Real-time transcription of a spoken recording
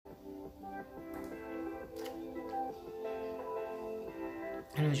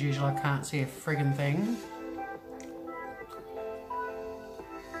And as usual, I can't see a friggin' thing.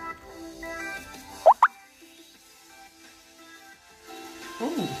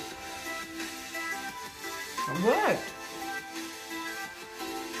 Ooh. It worked.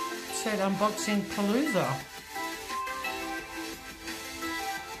 It said unboxing Palooza.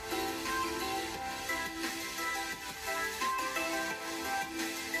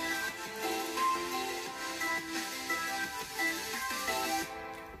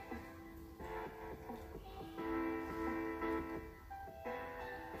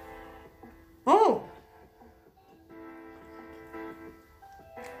 Oh!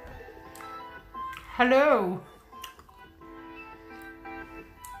 Hello.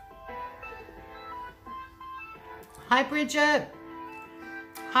 Hi, Bridget.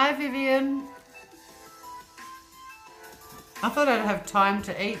 Hi, Vivian. I thought I'd have time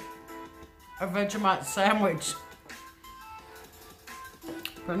to eat a Vegemite sandwich.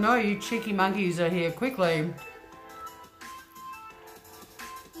 But no, you cheeky monkeys are here quickly.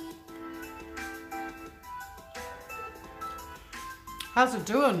 How's it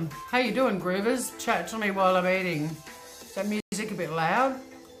doing? How you doing, groovers? Chat to me while I'm eating. Is that music a bit loud?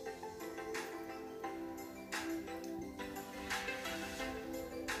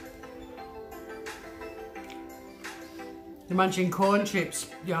 You're munching corn chips.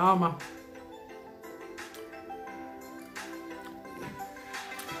 Yum.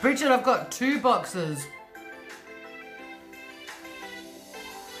 Bridget, I've got 2 boxes.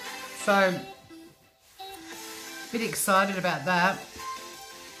 So, a bit excited about that.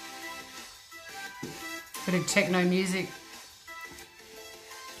 Bit of techno music.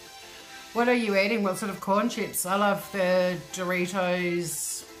 What are you eating? What sort of corn chips? I love the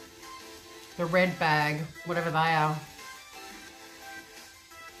Doritos, the red bag, whatever they are.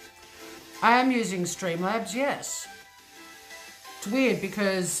 I am using Streamlabs, yes. It's weird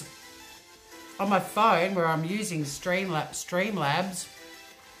because on my phone where I'm using Streamlabs,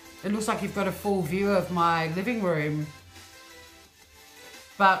 it looks like you've got a full view of my living room.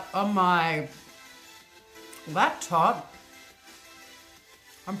 But on my laptop,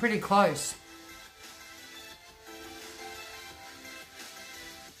 I'm pretty close.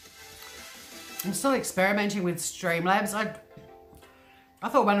 I'm still experimenting with Streamlabs. I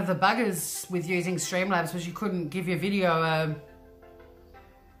thought one of the buggers with using Streamlabs was you couldn't give your video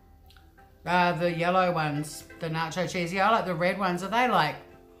the yellow ones, the nacho cheesy. I like the red ones. Are they like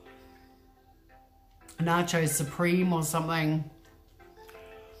Nacho Supreme or something?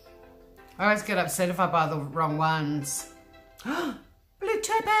 I always get upset if I buy the wrong ones. Blue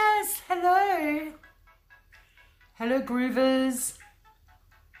Topaz, hello. Hello, groovers.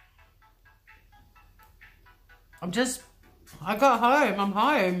 I got home, I'm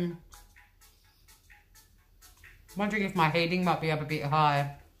home. I'm wondering if my heating might be up a bit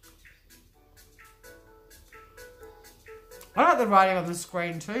high. I like the writing on the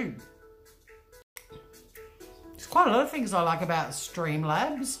screen too. There's quite a lot of things I like about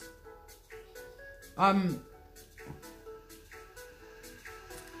Streamlabs.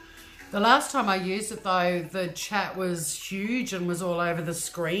 The last time I used it though, the chat was huge and was all over the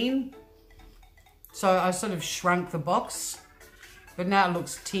screen. So I sort of shrunk the box, but now it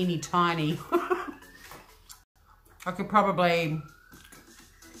looks teeny tiny. I could probably,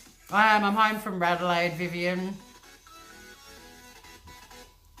 I'm home from Adelaide, Vivian.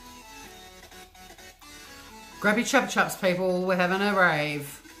 Grab your chop chops, people, we're having a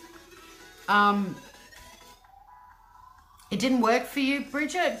rave. It didn't work for you,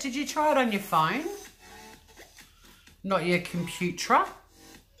 Bridget? Did you try it on your phone? Not your computer?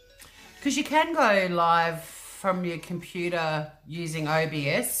 Because you can go live from your computer using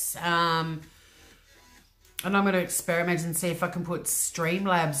OBS. And I'm going to experiment and see if I can put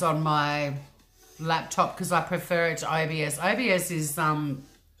Streamlabs on my laptop because I prefer it to OBS. OBS is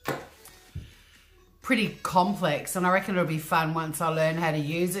pretty complex and I reckon it'll be fun once I learn how to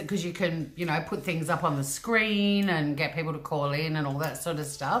use it because you can, you know, put things up on the screen and get people to call in and all that sort of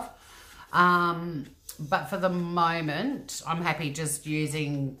stuff. But for the moment, I'm happy just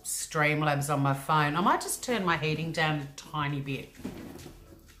using Streamlabs on my phone. I might just turn my heating down a tiny bit.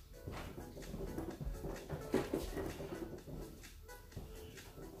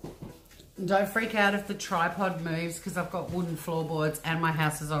 Don't freak out if the tripod moves because I've got wooden floorboards and my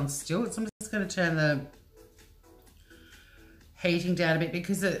house is on stilts. I'm just going to turn the heating down a bit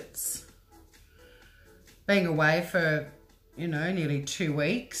because it's being away for, you know, nearly 2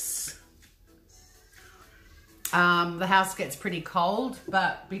 weeks. The house gets pretty cold,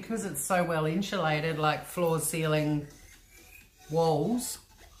 but because it's so well insulated, like floor, ceiling, walls,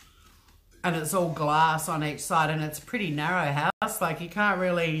 And it's all glass on each side, and it's a pretty narrow house. Like, you can't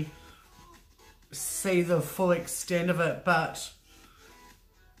really see the full extent of it, but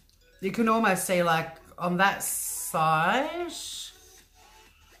you can almost see, like, on that side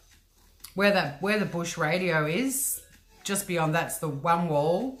where the bush radio is, just beyond that's the one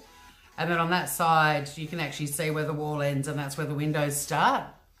wall, and then on that side you can actually see where the wall ends, and that's where the windows start.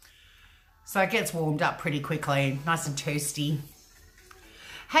 So it gets warmed up pretty quickly, nice and toasty.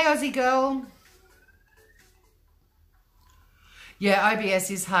 Hey, Aussie girl. Yeah,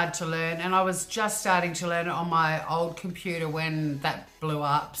 OBS is hard to learn, and I was just starting to learn it on my old computer when that blew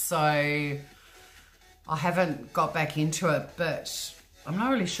up, so I haven't got back into it, but I'm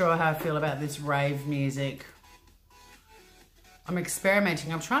not really sure how I feel about this rave music. I'm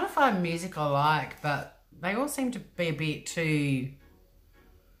experimenting. I'm trying to find music I like, but they all seem to be a bit too...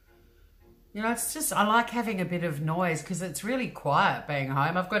 You know, it's just, I like having a bit of noise because it's really quiet being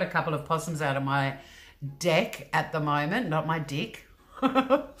home. I've got a couple of possums out of my deck at the moment, not my dick.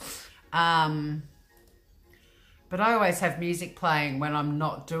 But I always have music playing when I'm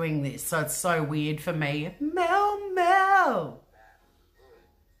not doing this, so it's so weird for me. Mel, Mel!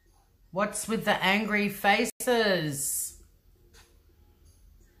 What's with the angry faces?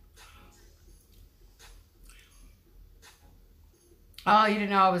 Oh, you didn't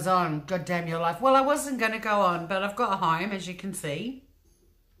know I was on. God damn your life. Well, I wasn't going to go on, but I've got home, as you can see.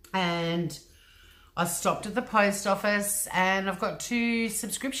 And I stopped at the post office, and I've got 2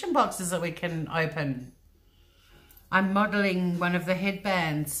 subscription boxes that we can open. I'm modelling one of the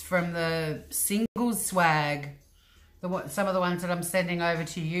headbands from the singles swag. Some of the ones that I'm sending over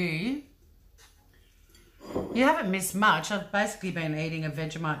to you. You haven't missed much. I've basically been eating a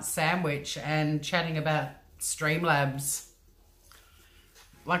Vegemite sandwich and chatting about Streamlabs.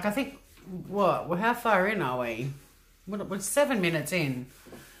 Like, I think, what? Well, how far in are we? We're 7 minutes in.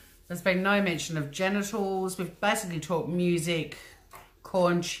 There's been no mention of genitals. We've basically talked music,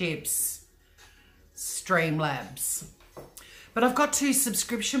 corn chips, Streamlabs. But I've got 2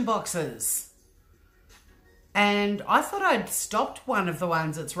 subscription boxes. And I thought I'd stopped one of the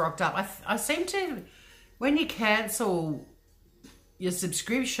ones that's rocked up. I seem to, when you cancel your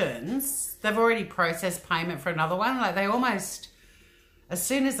subscriptions, they've already processed payment for another one. Like, they almost... As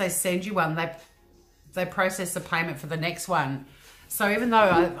soon as they send you one, they process the payment for the next one. So even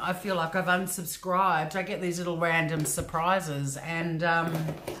though I feel like I've unsubscribed, I get these little random surprises. And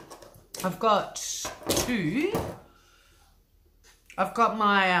I've got 2. I've got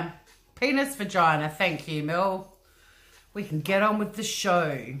my penis vagina. Thank you, Mel. We can get on with the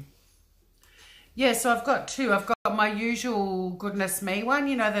show. Yeah, so I've got 2. I've got my usual Goodness Me one.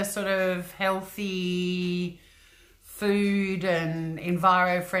 You know, the sort of healthy... food and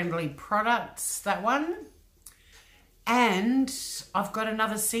enviro-friendly products, that one. And I've got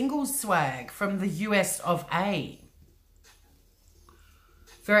another single swag from the US of A.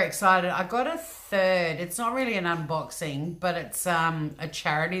 Very excited. I got a 3rd. It's not really an unboxing, but it's a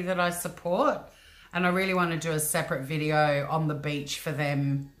charity that I support. And I really want to do a separate video on the beach for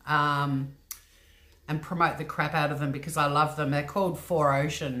them and promote the crap out of them because I love them. They're called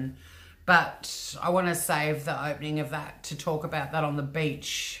 4Ocean. But I want to save the opening of that to talk about that on the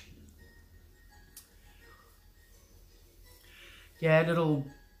beach. Yeah, little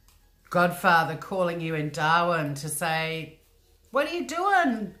godfather calling you in Darwin to say, what are you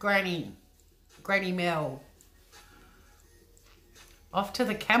doing, Granny? Granny Mel? Off to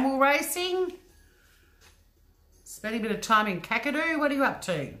the camel racing? Spending a bit of time in Kakadu? What are you up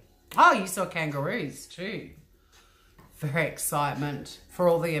to? Oh, you saw kangaroos too. Very excitement. For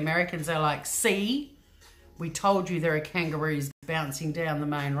all the Americans, they're like, see, we told you there are kangaroos bouncing down the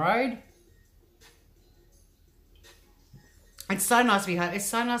main road. It's so nice to be home. It's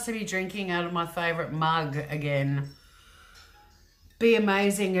so nice to be drinking out of my favourite mug again. Be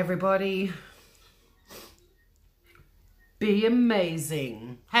amazing, everybody. Be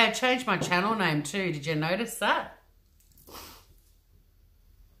amazing. Hey, I changed my channel name too. Did you notice that?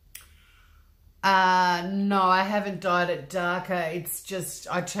 No, I haven't dyed it darker. It's just,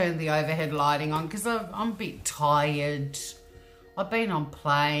 I turned the overhead lighting on because I'm a bit tired. I've been on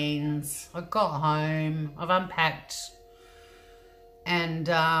planes. I got home. I've unpacked. And,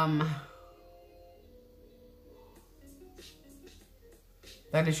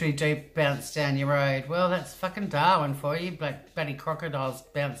 they literally do bounce down your road. Well, that's fucking Darwin for you. Bloody crocodiles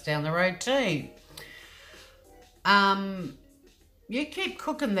bounce down the road too. You keep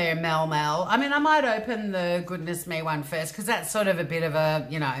cooking there, Mel Mel. I mean, I might open the Goodness Me one first because that's sort of a bit of a,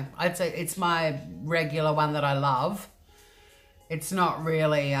 you know, I'd say it's my regular one that I love. It's not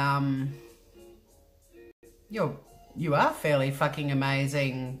really, you're You are fairly fucking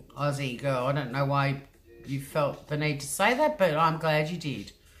amazing, Aussie girl. I don't know why you felt the need to say that, but I'm glad you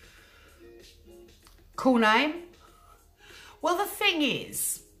did. Cool name? Well, the thing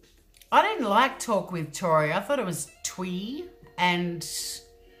is, I didn't like Talk with Tori. I thought it was twee and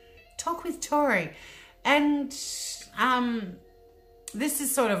Talk with Tori. And this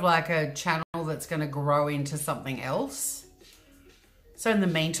is sort of like a channel that's going to grow into something else. So in the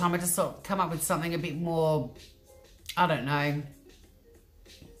meantime, I just thought come up with something a bit more, I don't know,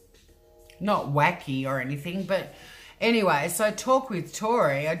 not wacky or anything. But anyway, so Talk with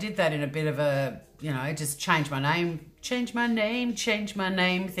Tori, I did that in a bit of a, you know, just change my name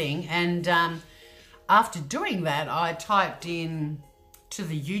thing. And after doing that, I typed in to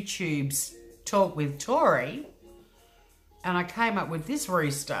the YouTube's Talk with Tori, and I came up with this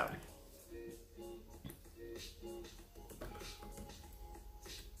rooster.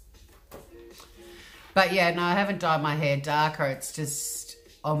 But yeah, no, I haven't dyed my hair darker. It's just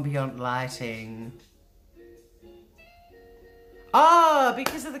ambient lighting. Oh,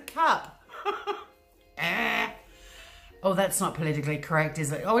 because of the cup. Oh, that's not politically correct,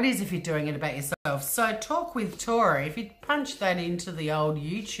 is it? Oh, it is if you're doing it about yourself. So Talk with Tori, if you punch that into the old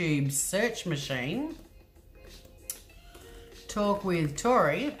YouTube search machine, Talk with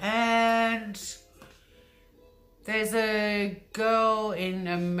Tori, and there's a girl in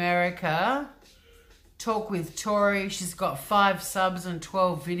America, Talk with Tori. She's got 5 subs and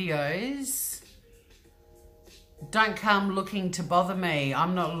 12 videos. Don't come looking to bother me.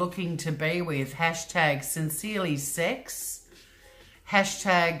 I'm not looking to be with. Hashtag sincerely sex.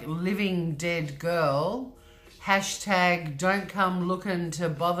 Hashtag living dead girl. Hashtag don't come looking to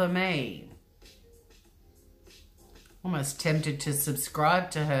bother me. Almost tempted to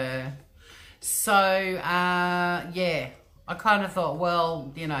subscribe to her. So, yeah. I kind of thought,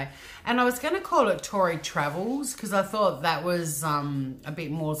 well, you know. And I was going to call it Tori Travels because I thought that was a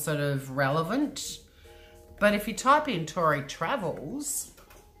bit more sort of relevant. But if you type in Tori Travels,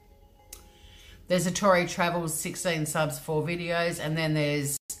 there's a Tori Travels 16 subs, 4 videos, and then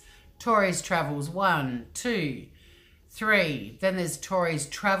there's Tori's Travels 1, 2, 3. Then there's Tori's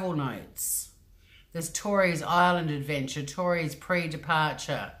Travel Notes. There's Tori's Island Adventure, Tori's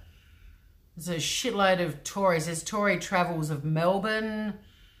Pre-Departure. There's a shitload of Tories. There's Tori Travels of Melbourne.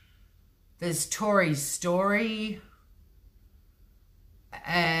 There's Tori's Story.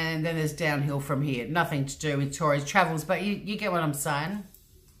 And then there's downhill from here. Nothing to do with Tori's Travels, but you get what I'm saying.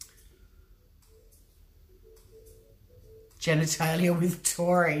 Genitalia with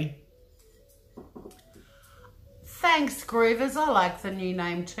Tori. Thanks, Groovers. I like the new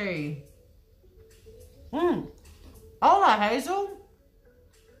name too. Hola, Hazel.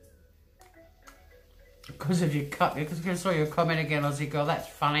 Because of your cut, because I saw your comment again, Aussie girl. That's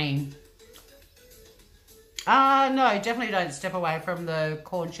funny. No, definitely don't step away from the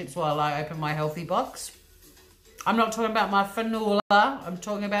corn chips while I open my healthy box. I'm not talking about my fanola. I'm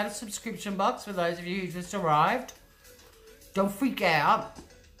talking about a subscription box for those of you who just arrived. Don't freak out.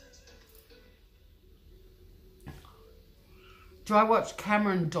 Do I watch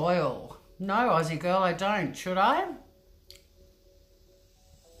Cameron Doyle? No, Aussie girl, I don't. Should I?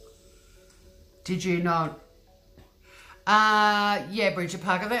 Did you not? Yeah, Bridget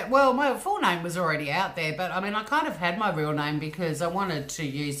Parker. Well, my full name was already out there, but I mean, I kind of had my real name because I wanted to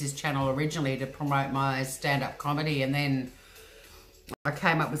use this channel originally to promote my stand-up comedy, and then I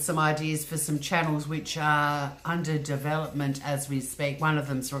came up with some ideas for some channels which are under development as we speak. One of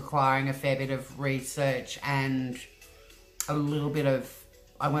them's requiring a fair bit of research and a little bit of,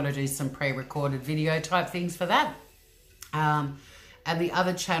 I want to do some pre-recorded video type things for that. And the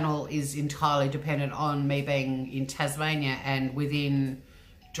other channel is entirely dependent on me being in Tasmania and within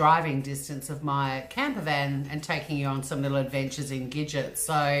driving distance of my camper van and taking you on some little adventures in Gidget.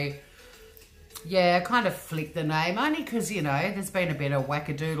 So, yeah, I kind of flicked the name only because, you know, there's been a bit of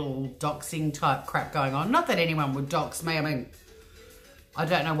wackadoodle doxing type crap going on. Not that anyone would dox me. I mean, I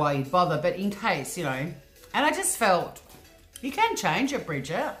don't know why you'd bother, but in case, you know. And I just felt, you can change it,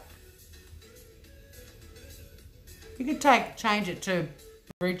 Bridget. You could change it to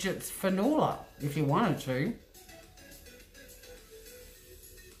Bridget's Fanola if you wanted to.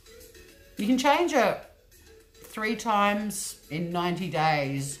 You can change it 3 times in 90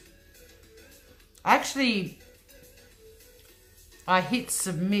 days. Actually, I hit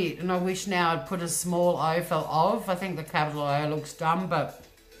submit and I wish now I'd put a small O for of. I think the capital O looks dumb, but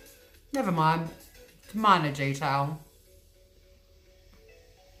never mind. It's a minor detail.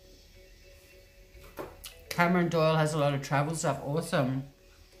 Cameron Doyle has a lot of travel stuff. Awesome.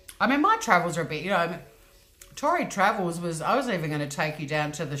 I mean, my travels are a bit, you know, Tori Travels was, I was even going to take you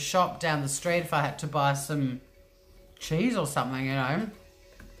down to the shop down the street if I had to buy some cheese or something, you know.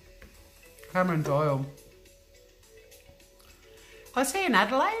 Cameron Doyle. Was he in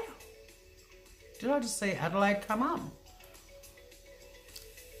Adelaide? Did I just see Adelaide come up?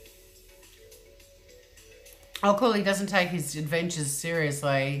 Oh, cool. He doesn't take his adventures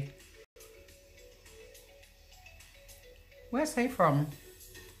seriously. Where's he from?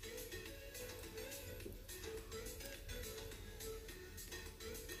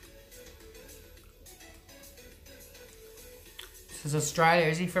 This is Australia.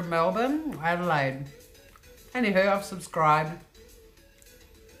 Is he from Melbourne? Adelaide. Anywho, I've subscribed.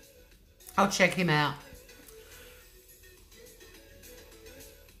 I'll check him out.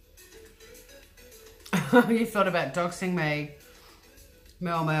 You thought about doxing me,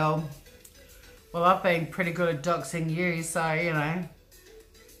 Mel. Well, I've been pretty good at doxing you, so, you know.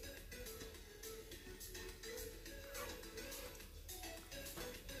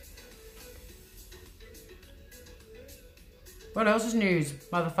 What else is news,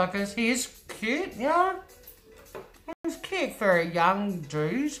 motherfuckers? He is cute, yeah. He's cute for a young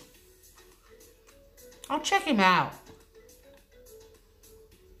dude. I'll check him out.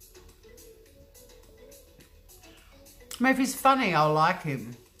 I mean, if he's funny, I'll like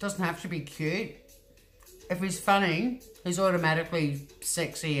him. Doesn't have to be cute. If he's funny, he's automatically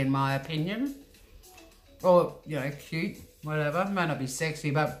sexy in my opinion. Or, you know, cute, whatever. Might not be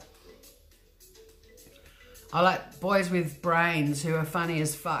sexy, but I like boys with brains who are funny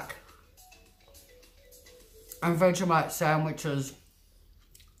as fuck. And Vegemite sandwiches.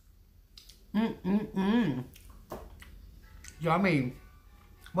 Yummy.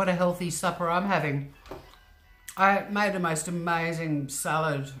 What a healthy supper I'm having. I made the most amazing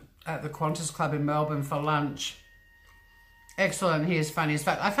salad at the Qantas Club in Melbourne for lunch. Excellent. He is funny as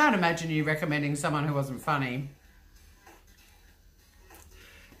fuck. I can't imagine you recommending someone who wasn't funny.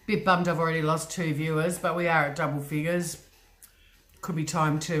 Bit bummed I've already lost 2 viewers, but we are at double figures. Could be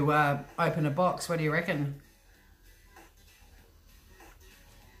time to open a box. What do you reckon?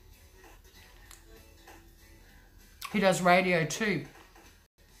 He does radio too.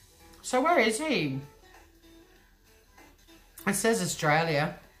 So where is he? It says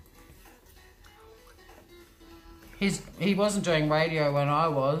Australia. He wasn't doing radio when I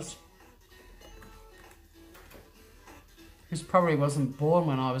was. He probably wasn't born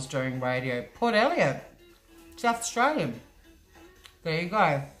when I was doing radio. Port Elliot, South Australian. There you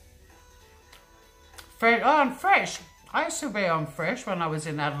go. On Fresh. I used to be on Fresh when I was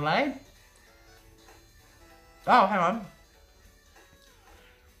in Adelaide. Oh, hang on.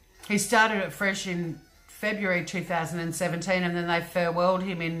 He started at Fresh in February 2017 and then they farewelled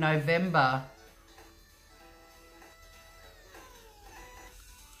him in November.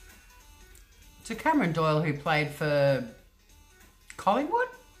 To Cameron Doyle, who played for Collingwood.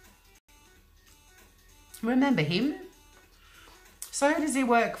 Remember him? So who does he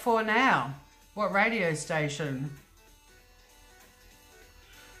work for now? What radio station?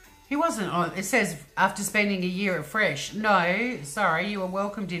 He wasn't on, it says after spending a year at Fresh. No, sorry, you were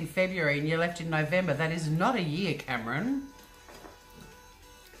welcomed in February and you left in November. That is not a year, Cameron.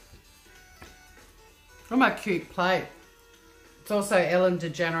 Oh, my cute plate. It's also Ellen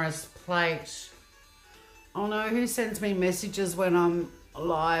DeGeneres plate. Oh no, who sends me messages when I'm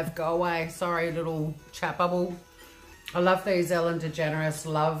live? Go away. Sorry, little chat bubble. I love these Ellen DeGeneres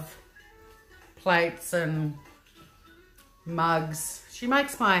love plates and mugs. She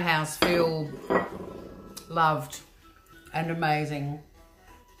makes my house feel loved and amazing.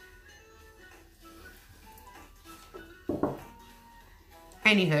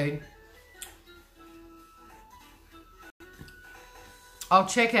 Anywho, I'll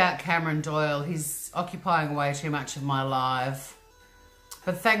check out Cameron Doyle. He's occupying way too much of my life.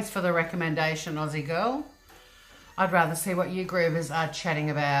 But thanks for the recommendation, Aussie girl. I'd rather see what you groovers are chatting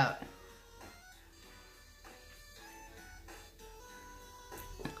about.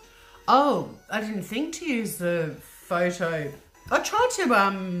 Oh, I didn't think to use the photo. I tried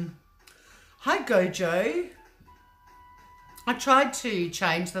to, hi Gojo. I tried to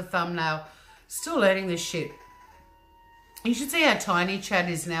change the thumbnail. Still learning this shit. You should see how tiny Chad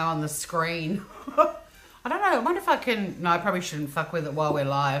is now on the screen. I don't know, I wonder if I can, no, I probably shouldn't fuck with it while we're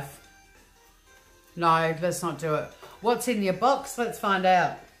live. No, let's not do it. What's in your box? Let's find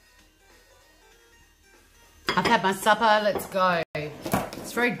out. I've had my supper, let's go.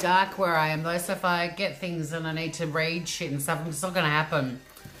 It's very dark where I am though, so if I get things and I need to read shit and stuff, it's not going to happen.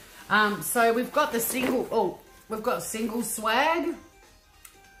 So we've got the single, we've got single swag.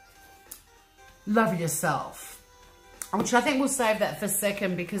 Love Yourself. Which I think we'll save that for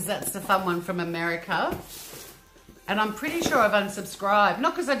second because that's the fun one from America. And I'm pretty sure I've unsubscribed.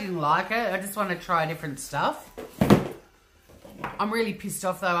 Not because I didn't like it, I just want to try different stuff. I'm really pissed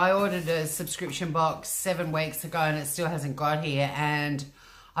off though. I ordered a subscription box 7 weeks ago and it still hasn't got here. And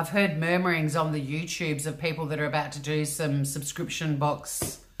I've heard murmurings on the YouTubes of people that are about to do some subscription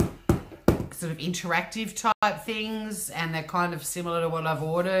box sort of interactive type things, and they're kind of similar to what I've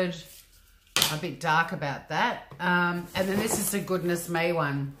ordered. I'm a bit dark about that. And then this is the Goodness Me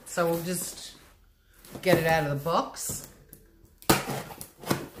one. So we'll just get it out of the box.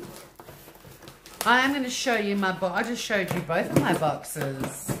 I am going to show you my box. I just showed you both of my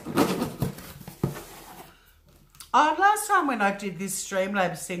boxes. Oh, last time when I did this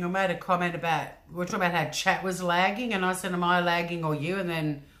Streamlabs thing, I made a comment about, we were talking about how chat was lagging, and I said, am I lagging or you? And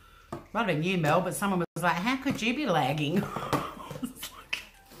then, might have been you, Mel, but someone was like, how could you be lagging?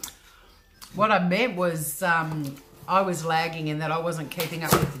 What I meant was I was lagging in that I wasn't keeping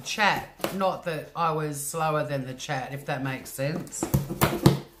up with the chat, not that I was slower than the chat, if that makes sense.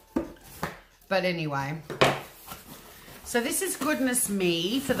 But anyway, so this is Goodness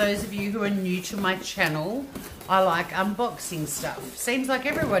Me. For those of you who are new to my channel, I like unboxing stuff. Seems like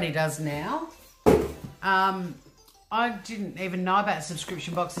everybody does now. I didn't even know about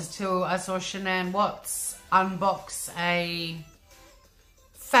subscription boxes till I saw Shanann Watts unbox a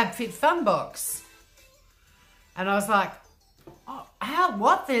FabFitFun box. And I was like, oh,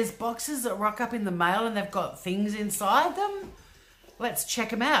 what? There's boxes that rock up in the mail and they've got things inside them? Let's check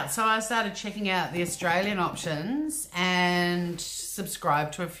them out. So I started checking out the Australian options and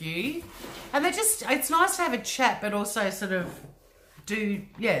subscribed to a few. And they're just, it's nice to have a chat, but also sort of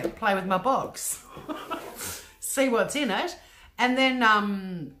play with my box. See what's in it. And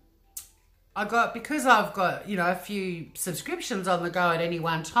then because I've got, you know, a few subscriptions on the go at any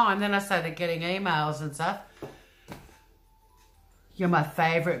one time, then I started getting emails and stuff. You're my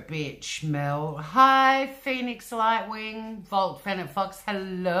favourite bitch, Mel. Hi, Phoenix Lightwing, Volt Fennec Fox,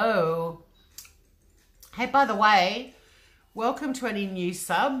 hello. Hey, by the way, welcome to any new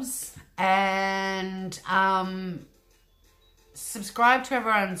subs, and subscribe to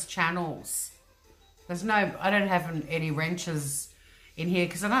everyone's channels. I don't have any wrenches in here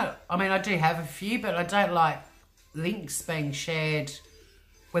because I do have a few, but I don't like links being shared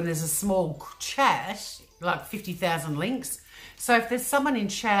when there's a small chat, like 50,000 links. So if there's someone in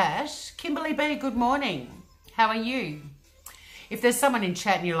chat, Kimberly B, good morning. How are you? If there's someone in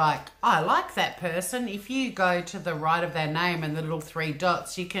chat and you're like, oh, I like that person, if you go to the right of their name and the little 3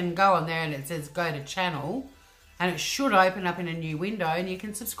 dots, you can go on there and it says go to channel, and it should open up in a new window and you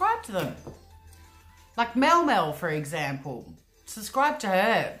can subscribe to them. Like Mel, for example. Subscribe to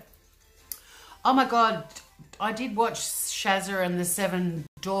her. Oh my God, I did watch Shazza and the 7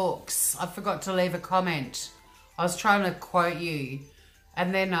 Dorks. I forgot to leave a comment. I was trying to quote you.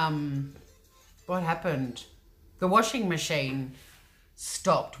 And then, what happened? The washing machine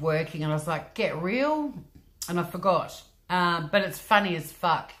stopped working and I was like, get real? And I forgot. But it's funny as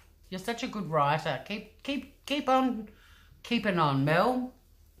fuck. You're such a good writer. Keep on keeping on, Mel.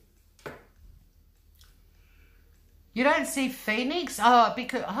 You don't see Phoenix? Oh,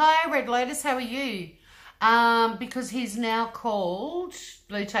 because, hi, Red Lotus, how are you? Because he's now called,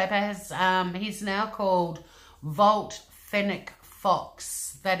 Blue Taper has, he's now called Volt Fennec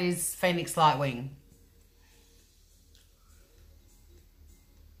Fox. That is Phoenix Lightwing.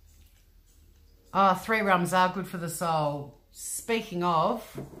 Oh, 3 rums are good for the soul. Speaking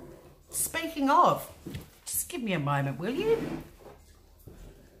of, just give me a moment, will you?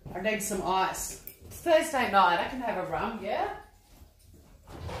 I need some ice. It's Thursday night, I can have a rum, yeah?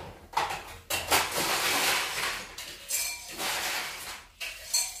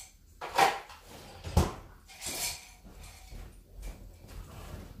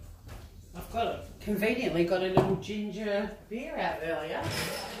 Conveniently got a little ginger beer out earlier.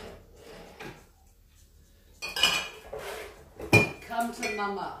 Come to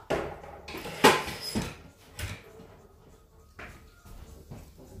mama.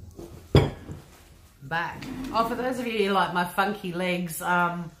 Back. Oh, for those of you who like my funky legs,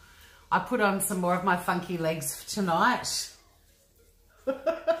 I put on some more of my funky legs tonight.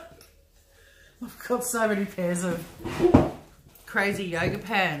 I've got so many pairs of crazy yoga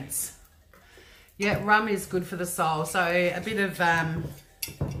pants. Yeah, rum is good for the soul. So a bit of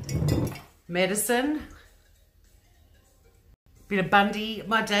medicine, bit of Bundy.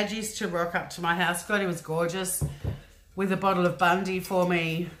 My dad used to rock up to my house. God, he was gorgeous, with a bottle of Bundy for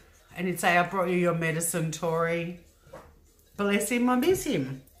me. And he'd say, I brought you your medicine, Tori. Bless him, I miss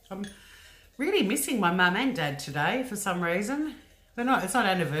him. I'm really missing my mum and dad today for some reason. It's not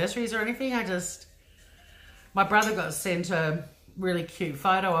anniversaries or anything. My brother got sent a really cute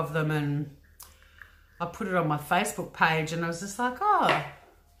photo of them and I put it on my Facebook page and I was just like, oh,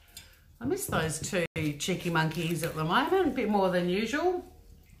 I miss those two cheeky monkeys at the moment, a bit more than usual.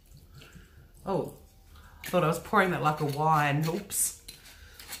 Oh, I thought I was pouring that like a wine. Oops.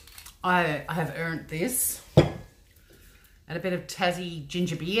 I have earned this. And a bit of Tassie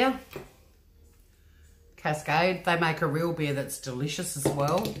ginger beer. Cascade. They make a real beer that's delicious as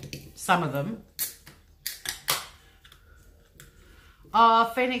well. Some of them.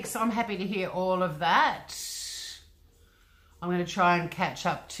 Oh, Phoenix, I'm happy to hear all of that. I'm going to try and catch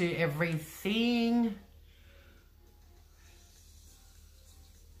up to everything.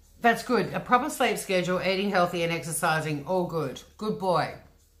 That's good. A proper sleep schedule, eating healthy and exercising, all good. Good boy.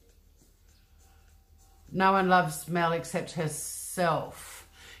 No one loves Mel except herself.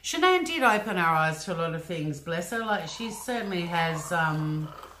 Shanae did open our eyes to a lot of things, bless her. Like, she certainly has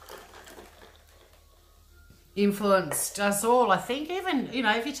influenced us all. I think even, you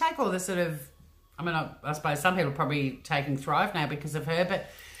know, if you take all the sort of, I mean, I suppose some people are probably taking Thrive now because of her, but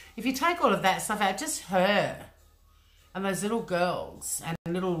if you take all of that stuff out, just her and those little girls and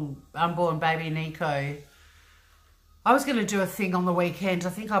little unborn baby Nico. I was going to do a thing on the weekend. I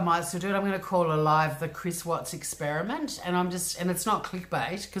think I might still do it. I'm going to call it live the Chris Watts experiment. And it's not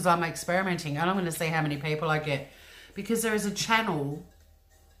clickbait because I'm experimenting. And I'm going to see how many people I get. Because there is a channel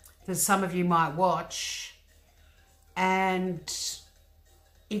that some of you might watch. And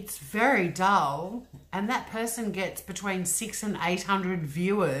it's very dull. And that person gets between 600 and 800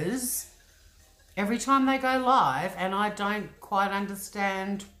 viewers every time they go live. And I don't quite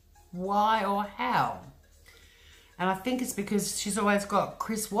understand why or how. And I think it's because she's always got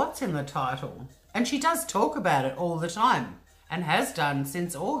Chris Watts in the title. And she does talk about it all the time. And has done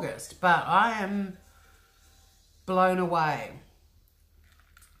since August. But I am blown away.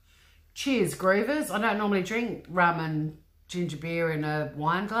 Cheers, Groovers. I don't normally drink rum and ginger beer in a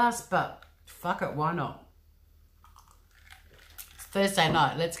wine glass. But fuck it, why not? It's Thursday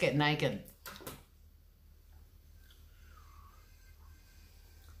night. Let's get naked.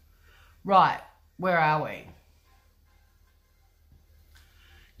 Right. Where are we?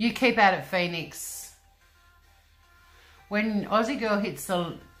 You keep at it, Phoenix. When Aussie Girl hits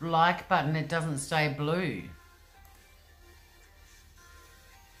the like button, it doesn't stay blue.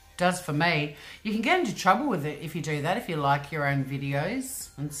 Does for me. You can get into trouble with it if you do that, if you like your own videos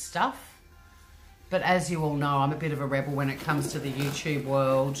and stuff. But as you all know, I'm a bit of a rebel when it comes to the YouTube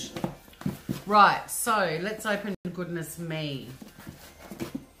world. Right, so let's open goodness me.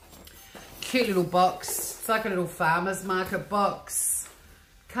 Cute little box. It's like a little farmer's market box.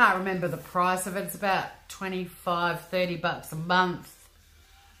 Can't remember the price of it. It's about 25, 30 bucks a month.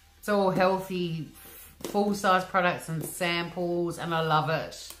 It's all healthy, full-size products and samples, and I love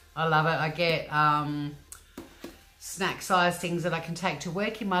it. I love it. I get snack-size things that I can take to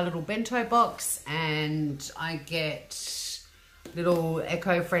work in my little bento box, and I get little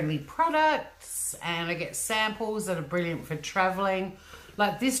eco-friendly products, and I get samples that are brilliant for traveling.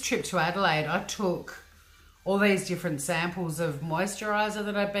 Like this trip to Adelaide, I took all these different samples of moisturiser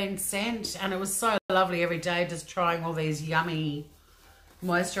that I've been sent, and it was so lovely every day just trying all these yummy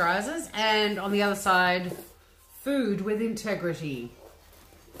moisturisers. And on the other side, food with integrity.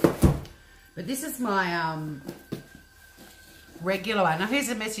 But this is my regular one. Now here's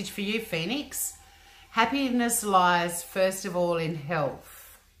a message for you, Phoenix. Happiness lies first of all in health.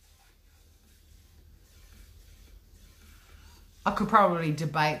 I could probably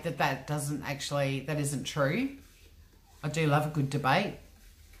debate that isn't true. I do love a good debate.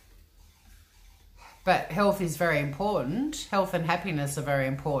 But health is very important. Health and happiness are very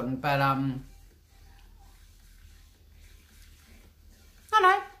important. But, I don't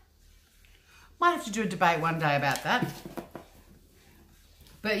know. Might have to do a debate one day about that.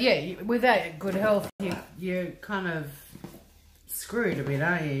 But yeah, without good health, you're kind of screwed a bit,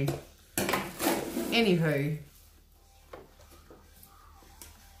 aren't you? Anywho.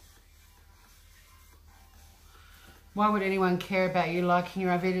 Why would anyone care about you liking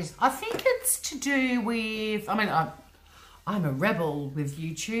your own videos? I think it's to do with, I mean, I'm a rebel with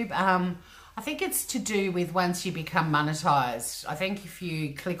YouTube. I think it's to do with once you become monetized. I think if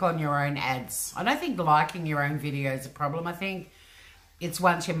you click on your own ads, I don't think liking your own video is a problem. I think it's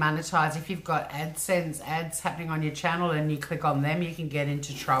once you're monetized, if you've got AdSense ads happening on your channel and you click on them, you can get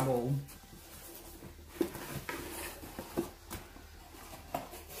into trouble.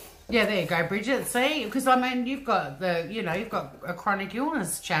 Yeah, there you go, Bridget. See, because I mean, you've got you've got a chronic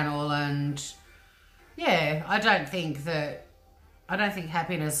illness channel, and yeah, I don't think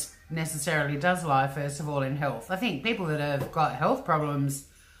happiness necessarily does lie first of all in health. I think people that have got health problems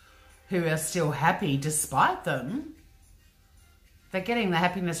who are still happy despite them, they're getting the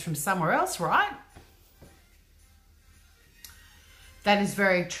happiness from somewhere else, right? That is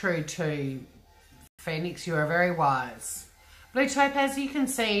very true too, Phoenix. You are very wise. Blue Topaz, you can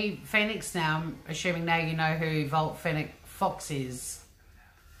see Phoenix now. I'm assuming now you know who Volt Phoenix Fox is.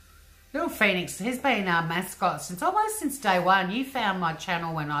 Little Phoenix has been our mascot almost since day one. You found my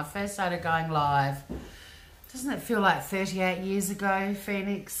channel when I first started going live. Doesn't it feel like 38 years ago,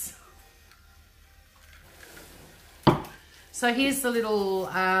 Phoenix? So here's the little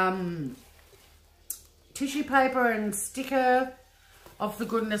tissue paper and sticker of the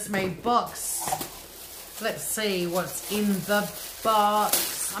Goodness Me box. Let's see what's in the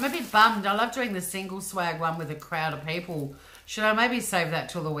box. I'm a bit bummed. I love doing the single swag one with a crowd of people. Should I maybe save that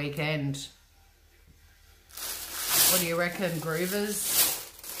till the weekend? What do you reckon,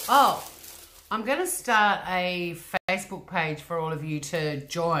 Groovers? Oh, I'm going to start a Facebook page for all of you to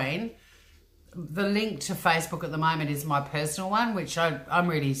join. The link to Facebook at the moment is my personal one, which I'm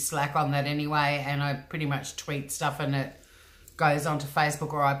really slack on that anyway, and I pretty much tweet stuff and it goes onto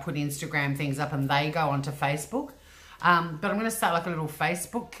Facebook, or I put Instagram things up and they go onto Facebook. But I'm going to start like a little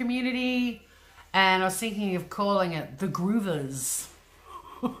Facebook community, and I was thinking of calling it The Groovers.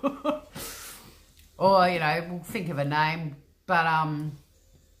 Or, you know, we'll think of a name. But,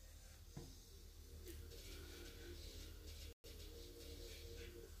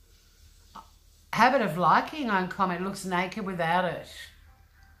 habit of liking on comment, looks naked without it.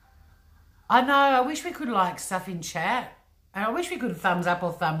 I know, I wish we could like stuff in chat. And I wish we could thumbs up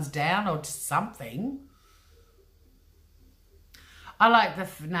or thumbs down or just something. I like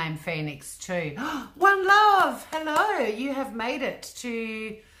the name Phoenix too. One Love, hello. You have made it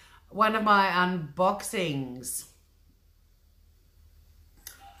to one of my unboxings.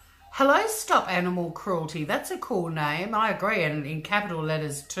 Hello, Stop Animal Cruelty. That's a cool name. I agree. And in capital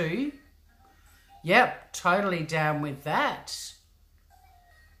letters too. Yep, totally down with that.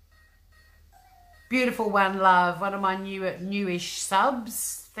 Beautiful One Love, one of my newish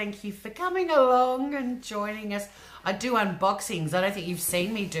subs. Thank you for coming along and joining us. I do unboxings. I don't think you've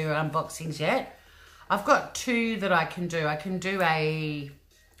seen me do unboxings yet. I've got two that I can do. I can do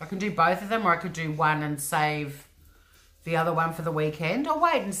both of them, or I could do one and save the other one for the weekend. I'll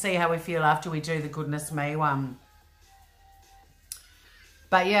wait and see how we feel after we do the Goodness Me one.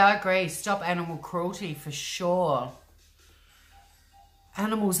 But yeah, I agree. Stop animal cruelty for sure.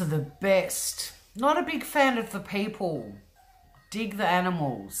 Animals are the best. Not a big fan of the people. Dig the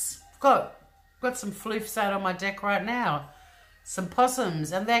animals. Got some floofs out on my deck right now. Some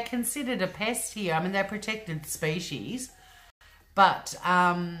possums, and they're considered a pest here. I mean, they're protected species, but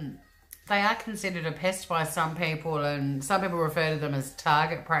they are considered a pest by some people, and some people refer to them as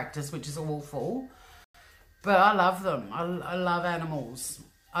target practice, which is awful. But I love them. I love animals.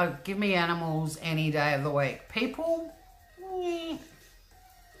 Give me animals any day of the week. People,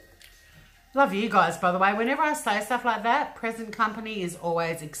 love you guys, by the way. Whenever I say stuff like that, present company is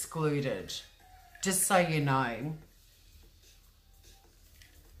always excluded. Just so you know.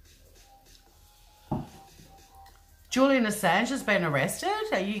 Julian Assange has been arrested?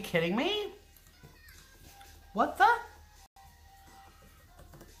 Are you kidding me? What the?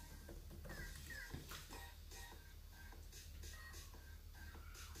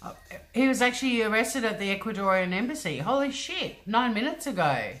 He was actually arrested at the Ecuadorian embassy. Holy shit. 9 minutes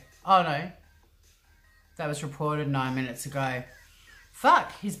ago. Oh no. That was reported 9 minutes ago.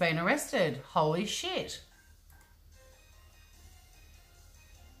 Fuck, he's been arrested. Holy shit.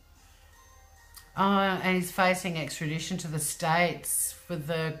 And he's facing extradition to the States for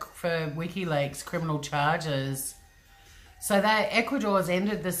WikiLeaks criminal charges. So Ecuador's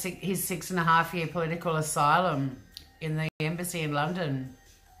ended his 6.5-year political asylum in the embassy in London.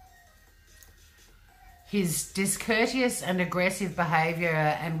 His discourteous and aggressive behaviour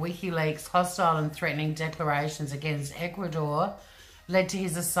and WikiLeaks' hostile and threatening declarations against Ecuador led to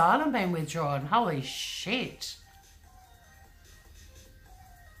his asylum being withdrawn. Holy shit.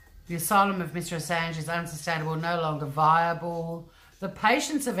 The asylum of Mr. Assange is unsustainable, no longer viable. The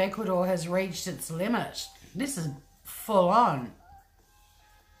patience of Ecuador has reached its limit. This is full on.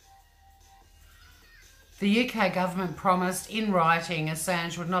 The UK government promised in writing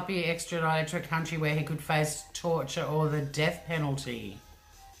Assange would not be extradited to a country where he could face torture or the death penalty.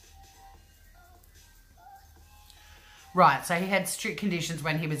 Right, so he had strict conditions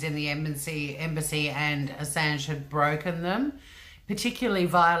when he was in the embassy and Assange had broken them, particularly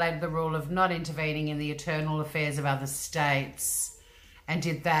violated the rule of not intervening in the internal affairs of other states, and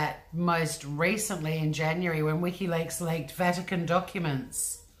did that most recently in January when WikiLeaks leaked Vatican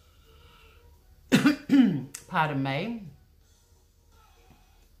documents. Pardon me.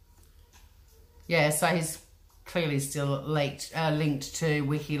 Yeah, so he's clearly still linked to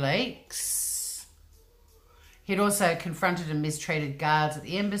WikiLeaks. He'd also confronted and mistreated guards at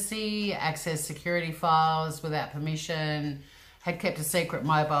the embassy, accessed security files without permission, had kept a secret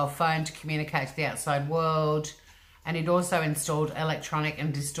mobile phone to communicate to the outside world, and he'd also installed electronic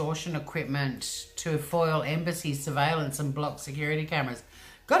and distortion equipment to foil embassy surveillance and block security cameras.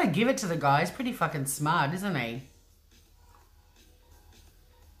 Got to give it to the guy. He's pretty fucking smart, isn't he?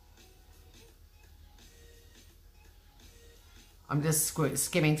 I'm just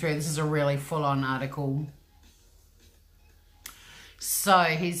skimming through. This is a really full-on article. So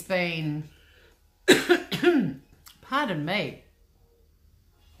he's been... Pardon me.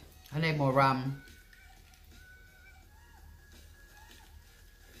 I need more rum.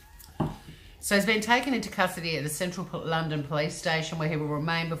 So he's been taken into custody at the Central London Police Station, where he will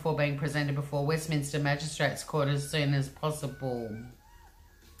remain before being presented before Westminster Magistrates Court as soon as possible.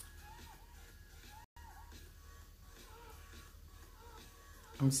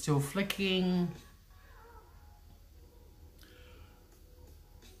 I'm still flicking.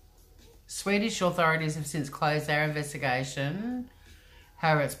 Swedish authorities have since closed their investigation.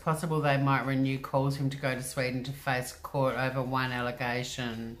 However, it's possible they might renew calls for him to go to Sweden to face court over one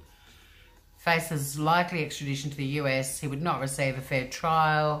allegation. Faces likely extradition to the US. He would not receive a fair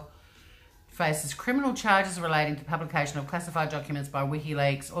trial. Faces criminal charges relating to publication of classified documents by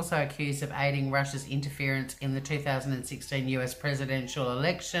WikiLeaks. Also accused of aiding Russia's interference in the 2016 US presidential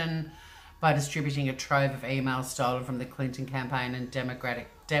election by distributing a trove of emails stolen from the Clinton campaign and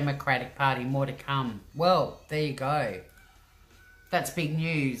Democratic Party. More to come. Well, there you go. That's big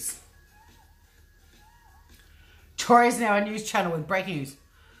news. Tori's now a news channel with breaking news.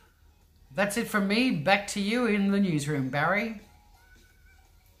 That's it from me. Back to you in the newsroom, Barry.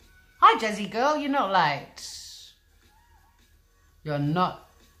 Hi, Jazzy girl. You're not late. You're not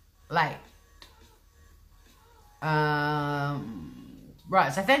late. Right.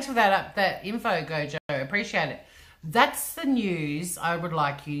 So thanks for that info, Gojo. Appreciate it. That's the news I would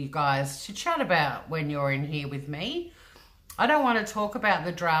like you guys to chat about when you're in here with me. I don't want to talk about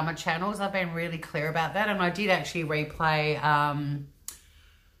the drama channels. I've been really clear about that. And I did actually replay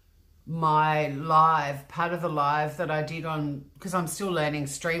my live, part of the live that I did on, because I'm still learning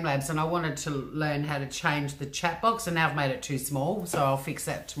Streamlabs and I wanted to learn how to change the chat box, and now I've made it too small, so I'll fix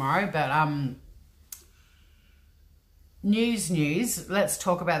that tomorrow. But news, let's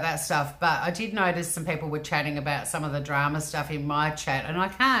talk about that stuff. But I did notice some people were chatting about some of the drama stuff in my chat, and I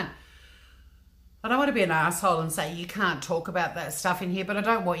don't want to be an asshole and say you can't talk about that stuff in here, but I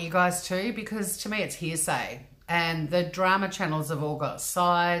don't want you guys to, because to me it's hearsay. And the drama channels have all got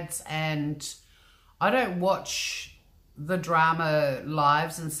sides, and I don't watch the drama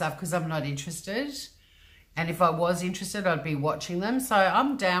lives and stuff because I'm not interested. And if I was interested, I'd be watching them. So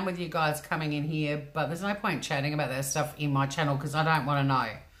I'm down with you guys coming in here, but there's no point chatting about that stuff in my channel because I don't want to know.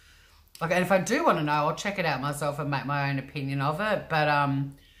 Like, and if I do want to know, I'll check it out myself and make my own opinion of it. But I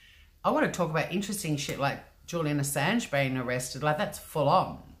want to talk about interesting shit like Julian Assange being arrested. Like, that's full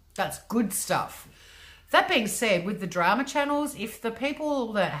on. That's good stuff. That being said, with the drama channels, if the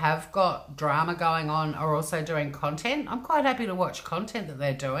people that have got drama going on are also doing content, I'm quite happy to watch content that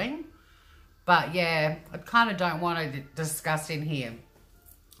they're doing. But yeah, I kind of don't want to discuss in here.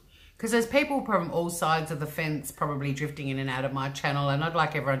 Because there's people from all sides of the fence probably drifting in and out of my channel, and I'd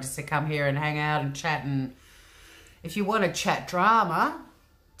like everyone just to come here and hang out and chat. And if you want to chat drama,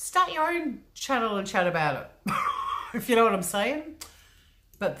 start your own channel and chat about it. If you know what I'm saying.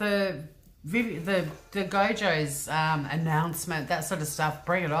 But the Gojo's announcement, that sort of stuff,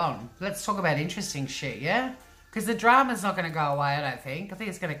 bring it on. Let's talk about interesting shit, yeah? Because the drama's not going to go away, I don't think. I think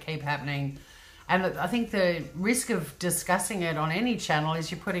it's going to keep happening. And I think the risk of discussing it on any channel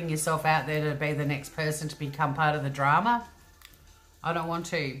is you're putting yourself out there to be the next person to become part of the drama. I don't want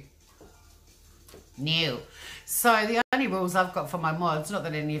to. No. So the only rules I've got for my mods, not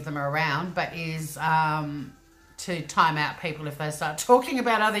that any of them are around, but is to time out people if they start talking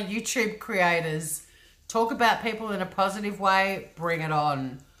about other YouTube creators. Talk about people in a positive way, bring it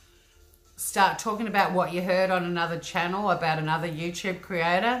on. Start talking about what you heard on another channel about another YouTube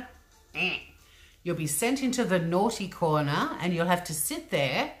creator. You'll be sent into the naughty corner and you'll have to sit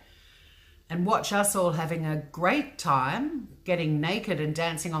there and watch us all having a great time, getting naked and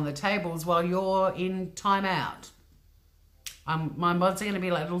dancing on the tables while you're in timeout. My mods are going to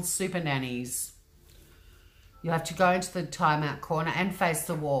be like little super nannies. You'll have to go into the timeout corner and face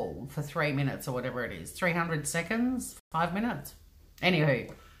the wall for 3 minutes or whatever it is. 300 seconds? 5 minutes?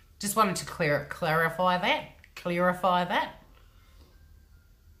 Anywho, just wanted to clarify that.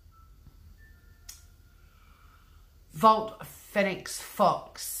 Volt Phoenix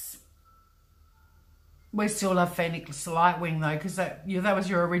Fox. We still love Phoenix Lightwing though, because that was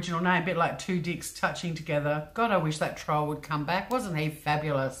your original name, a bit like two dicks touching together. God, I wish that troll would come back. Wasn't he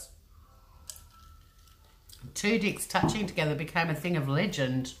fabulous? Two dicks touching together became a thing of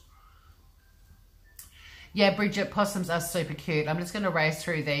legend. Yeah, Bridget, possums are super cute. I'm just going to race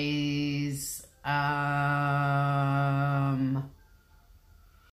through these.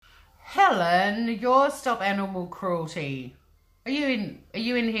 Helen, your Stop Animal Cruelty. Are you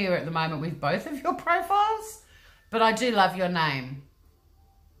in here at the moment with both of your profiles? But I do love your name.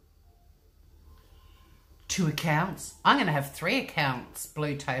 2 accounts. I'm going to have 3 accounts,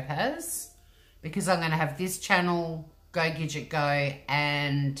 Blue Topaz, because I'm going to have this channel, Go Gidget Go,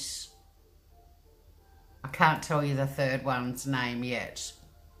 and I can't tell you the third one's name yet.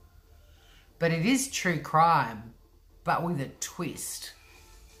 But it is true crime, but with a twist.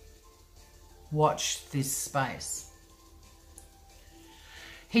 Watch this space.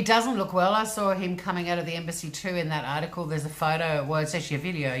 He doesn't look well. I saw him coming out of the embassy too in that article. There's a photo. Well, it's actually a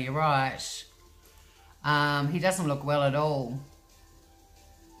video. You're right. He doesn't look well at all.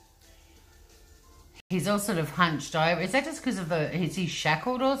 He's all sort of hunched over. Is that just because of is he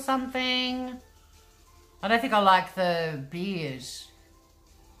shackled or something? I don't think I like the beard.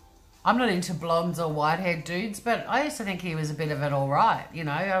 I'm not into blondes or white-haired dudes, but I used to think he was a bit of an all right. You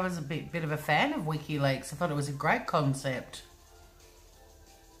know, I was a bit of a fan of WikiLeaks. I thought it was a great concept.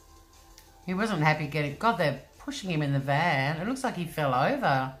 He wasn't happy getting... God, they're pushing him in the van. It looks like he fell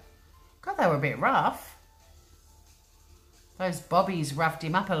over. God, they were a bit rough. Those bobbies roughed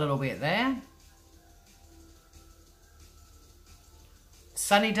him up a little bit there.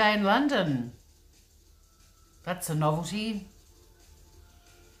 Sunny day in London. That's a novelty.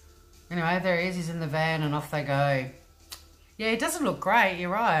 Anyway, there he is. He's in the van and off they go. Yeah, it doesn't look great.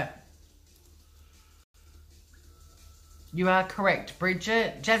 You're right. You are correct,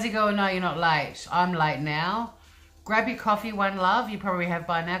 Bridget. Jazzy girl, no, you're not late. I'm late now. Grab your coffee, one love. You probably have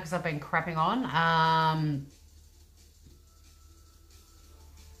by now because I've been crapping on.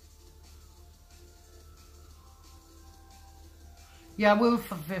 Yeah, Will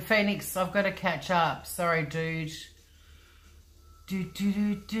Phoenix, I've got to catch up. Sorry, dude.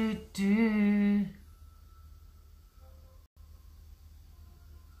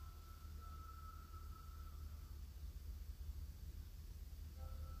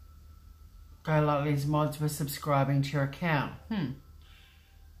 Go Lightly's mods were subscribing to your account.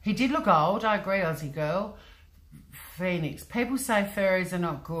 He did look old. I agree, Aussie girl. Phoenix. People say furries are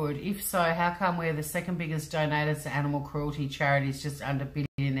not good. If so, how come we're the second biggest donators to animal cruelty charities just under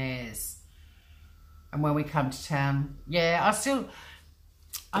billionaires? And when we come to town. Yeah,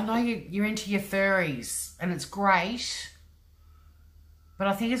 I know you're into your furries and it's great. But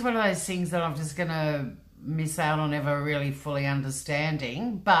I think it's one of those things that I'm just going to miss out on ever really fully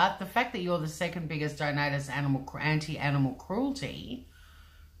understanding. But the fact that you're the second biggest donators to anti-animal cruelty,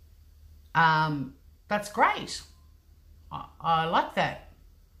 that's great. I like that.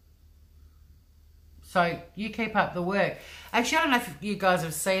 So you keep up the work. Actually, I don't know if you guys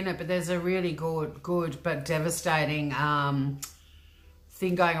have seen it, but there's a really good but devastating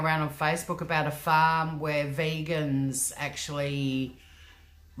thing going around on Facebook about a farm where vegans actually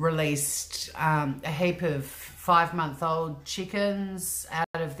released a heap of 5-month-old chickens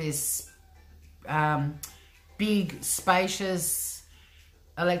out of this big, spacious,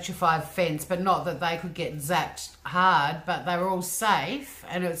 electrified fence, but not that they could get zapped hard, but they were all safe,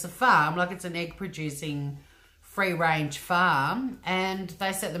 and it's a farm, like it's an egg-producing, free-range farm, and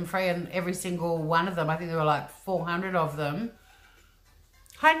they set them free, and every single one of them, I think there were like 400 of them.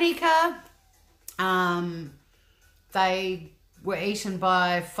 Hi, Nika. They were eaten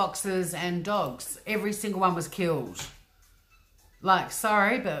by foxes and dogs. Every single one was killed. Like,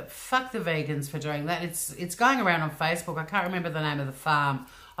 sorry, but fuck the vegans for doing that. It's going around on Facebook. I can't remember the name of the farm.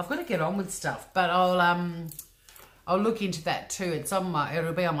 I've got to get on with stuff, but I'll look into that too.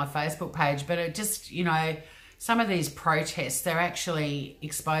 It'll be on my Facebook page. But it just, you know, some of these protests, they're actually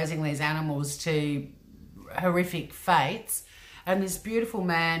exposing these animals to horrific fates. And this beautiful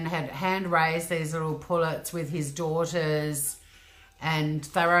man had hand raised these little pullets with his daughters, and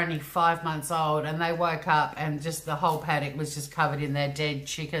they were only 5 months old, and they woke up and just the whole paddock was just covered in their dead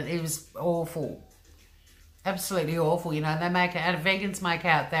chicken. It was awful. Absolutely awful, you know. And vegans make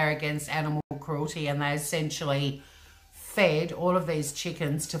out they're against animal cruelty, and they essentially fed all of these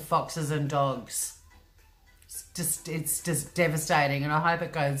chickens to foxes and dogs. It's just devastating, and I hope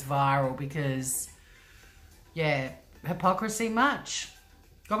it goes viral because, yeah, hypocrisy much.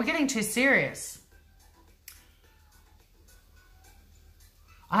 God, we're getting too serious.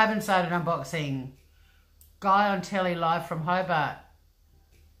 I haven't started unboxing. Guy on telly live from Hobart.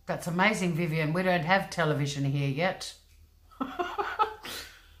 That's amazing, Vivian. We don't have television here yet. I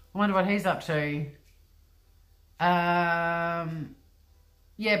wonder what he's up to. Yeah,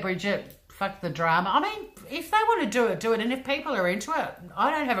 Bridget, fuck the drama. I mean, if they want to do it, do it. And if people are into it, I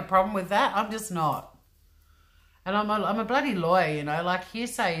don't have a problem with that. I'm just not. And I'm a bloody lawyer, you know. Like,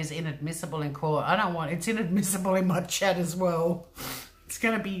 hearsay is inadmissible in court. I don't want... It's inadmissible in my chat as well. It's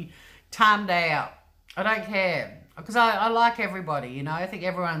going to be timed out. I don't care. Because I like everybody, you know. I think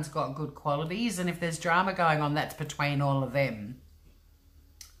everyone's got good qualities. And if there's drama going on, that's between all of them.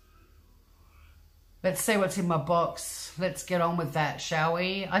 Let's see what's in my box. Let's get on with that, shall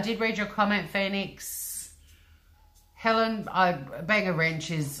we? I did read your comment, Phoenix. Helen, being a wrench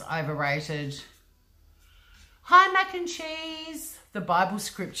is overrated. Hi, mac and cheese. The Bible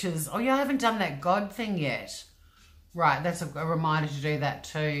scriptures. Oh, you haven't done that God thing yet. Right, that's a reminder to do that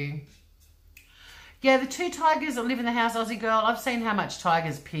too. Yeah, the 2 tigers that live in the house, Aussie girl, I've seen how much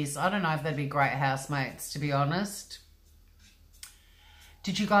tigers piss. I don't know if they'd be great housemates, to be honest.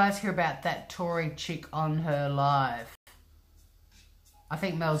 Did you guys hear about that Tory chick on her live? I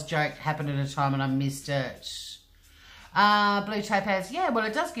think Mel's joke happened at a time and I missed it. Blue Topaz, yeah, well,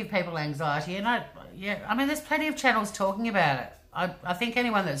 it does give people anxiety. And I mean, there's plenty of channels talking about it. I think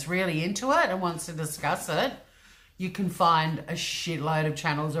anyone that's really into it and wants to discuss it, you can find a shitload of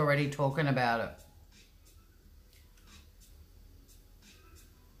channels already talking about it.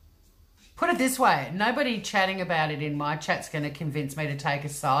 Put it this way, nobody chatting about it in my chat's going to convince me to take a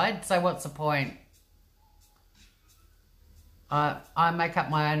side, so what's the point? I make up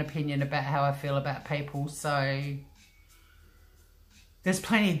my own opinion about how I feel about people, so there's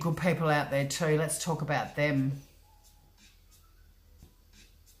plenty of good people out there too. Let's talk about them.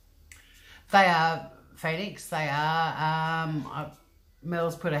 They are, Phoenix, they are.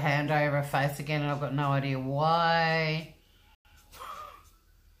 Mel's put a hand over her face again and I've got no idea why.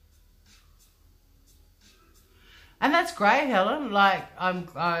 And that's great, Helen. Like,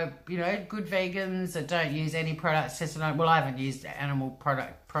 you know, good vegans that don't use any products tested on... Well, I haven't used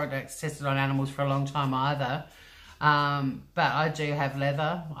products tested on animals for a long time either. But I do have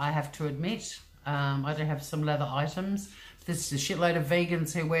leather, I have to admit. I do have some leather items. There's a shitload of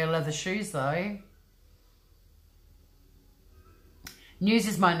vegans who wear leather shoes, though. News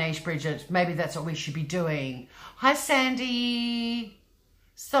is my niche, Bridget. Maybe that's what we should be doing. Hi, Sandy.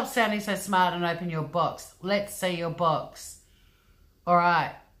 Stop sounding so smart and open your box. Let's see your box. All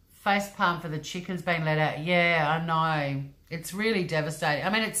right. Face palm for the chickens being let out. Yeah, I know. It's really devastating.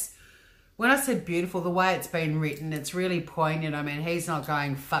 I mean, it's... When I said beautiful, the way it's been written, it's really poignant. I mean, he's not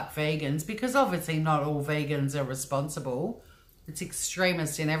going, fuck vegans, because obviously not all vegans are responsible. It's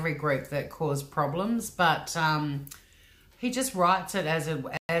extremists in every group that cause problems. But he just writes it as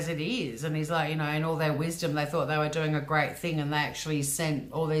it is. And he's like, you know, in all their wisdom, they thought they were doing a great thing and they actually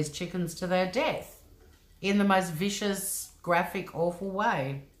sent all these chickens to their death in the most vicious, graphic, awful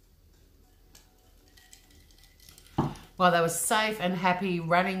way. While they were safe and happy,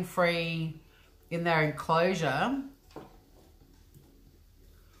 running free in their enclosure.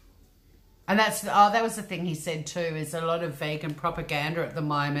 And that's, that was the thing he said too, is a lot of vegan propaganda at the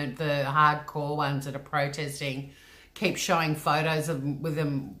moment, the hardcore ones that are protesting, keep showing photos of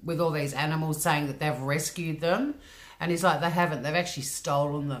them with all these animals saying that they've rescued them. And he's like, they haven't. They've actually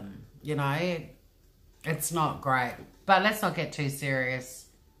stolen them, you know. It's not great. But let's not get too serious.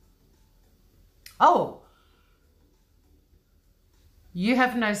 Oh. You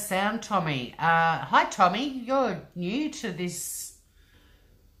have no sound, Tommy. Hi, Tommy. You're new to this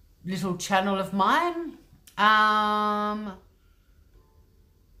little channel of mine.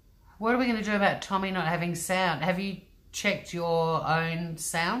 What are we going to do about Tommy not having sound? Have you checked your own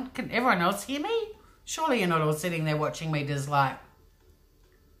sound? Can everyone else hear me? Surely you're not all sitting there watching me just like...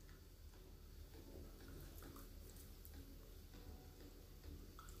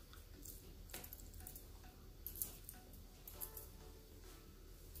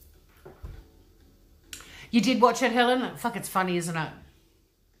 You did watch it, Helen? Fuck, it's funny, isn't it?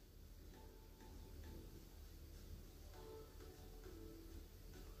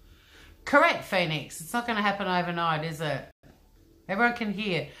 Correct, Phoenix. It's not going to happen overnight, is it? Everyone can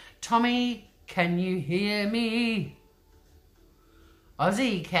hear. Tommy, can you hear me?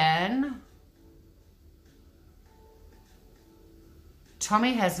 Ozzy can.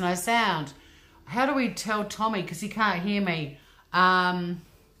 Tommy has no sound. How do we tell Tommy? Because he can't hear me.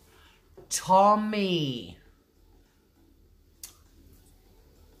 Tommy.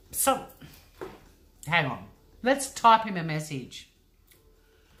 So, hang on. Let's type him a message.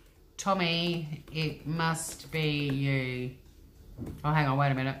 Tommy, it must be you. Oh, hang on,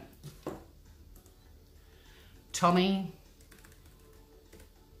 wait a minute. Tommy,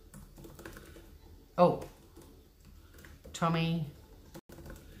 Oh, Tommy,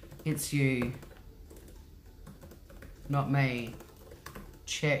 it's you, not me.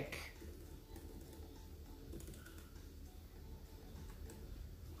 Check.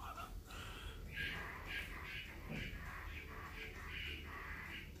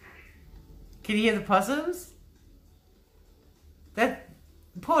 Can you hear the possums? That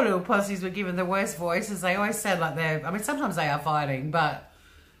poor little pussies were given the worst voices. They always sound like they're, I mean, sometimes they are fighting, but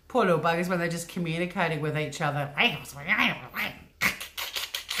poor little buggers when they're just communicating with each other.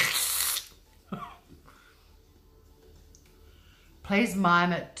 Please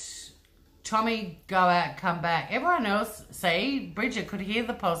mime it. Tommy, go out, come back. Everyone else, see, Bridget could hear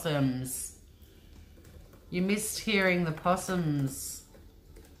the possums. You missed hearing the possums.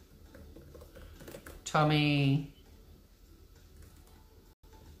 Tommy.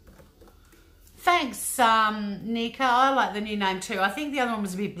 Thanks, Nika. I like the new name too. I think the other one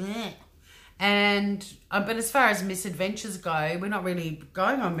was a bit bleh. And, but as far as misadventures go, we're not really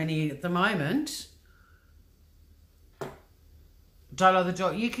going on many at the moment. Don't know the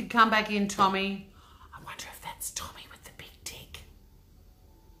door. You could come back in, Tommy. I wonder if that's Tommy with the big dick.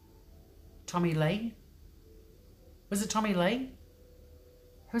 Tommy Lee? Was it Tommy Lee?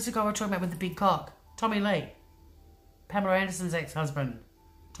 Who's the guy we're talking about with the big cock? Tommy Lee. Pamela Anderson's ex-husband.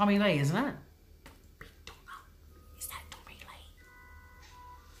 Tommy Lee, isn't it? Big donut. Is that Tommy Lee?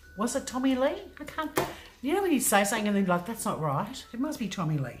 Was it Tommy Lee? I can't... You know when you say something and then you're like, that's not right? It must be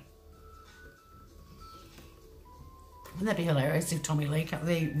Tommy Lee. Wouldn't that be hilarious if Tommy Lee,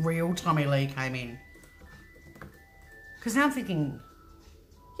 the real Tommy Lee came in? Because now I'm thinking,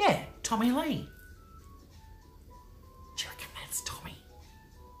 yeah, Tommy Lee. Do you reckon that's Tommy?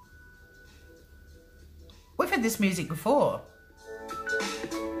 We've had this music before.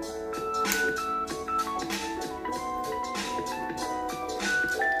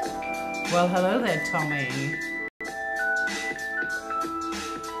 Well, hello there, Tommy.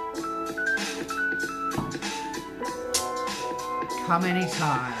 Come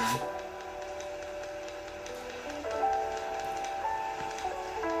anytime.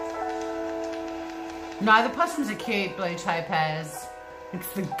 No, the possums are cute, Blue Topaz.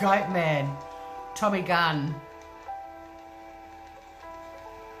 It's the goat man, Tommy Gunn.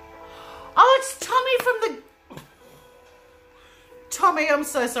 Oh, it's Tommy from the... Tommy, I'm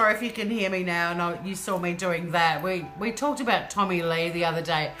so sorry if you can hear me now. No, you saw me doing that. We talked about Tommy Lee the other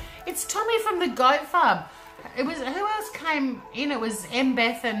day. It's Tommy from the goat farm. It was, who else came in? It was M.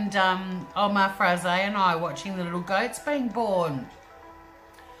 Beth and Omar Fraze and I watching the little goats being born.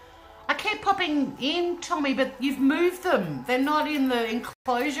 I keep popping in, Tommy, but you've moved them. They're not in the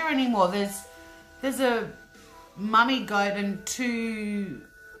enclosure anymore. There's a mummy goat and two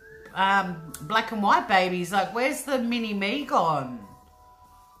black and white babies. Like, where's the mini me gone?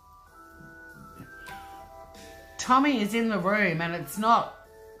 Tommy is in the room and it's not...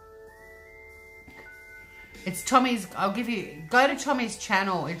 It's Tommy's, I'll give you, go to Tommy's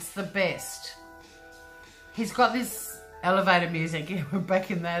channel. It's the best. He's got this elevator music. Yeah, we're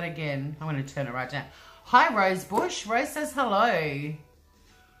back in that again. I'm going to turn it right down. Hi, Rose Bush. Rose says hello.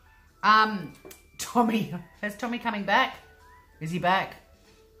 Tommy, is Tommy coming back? Is he back?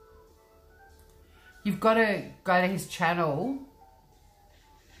 You've got to go to his channel.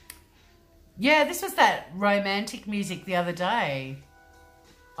 Yeah, this was that romantic music the other day.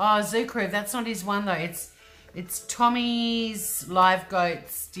 Oh, Zoo Crew, that's not his one though. It's Tommy's Live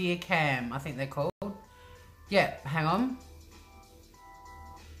Goats Deer Cam, I think they're called. Yeah, hang on.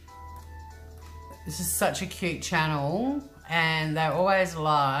 This is such a cute channel and they're always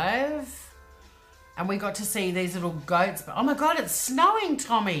live. And we got to see these little goats. Oh my God, it's snowing,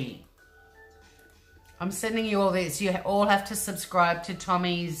 Tommy. I'm sending you all this. You all have to subscribe to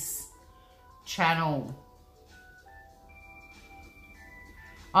Tommy's channel.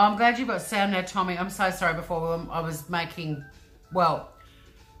 Oh, I'm glad you got sound now, Tommy. I'm so sorry before I was making, well,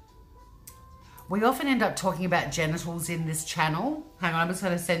 we often end up talking about genitals in this channel. Hang on, I'm just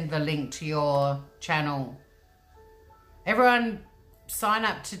going to send the link to your channel. Everyone sign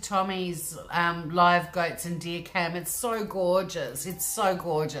up to Tommy's Live Goats and Deer Cam. It's so gorgeous. It's so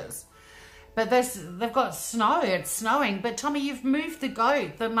gorgeous. But they've got snow. It's snowing. But Tommy, you've moved the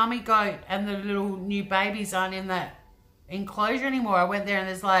goat. The mummy goat and the little new babies aren't in that enclosure anymore. I went there and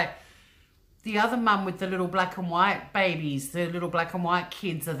there's like the other mum with the little black and white babies, the little black and white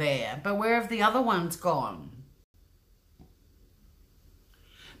kids are there, but where have the other ones gone?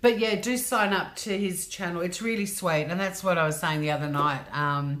 But yeah, do sign up to his channel. It's really sweet, and that's what I was saying the other night.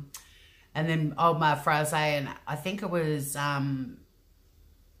 And then old Ma Fraze and I think it was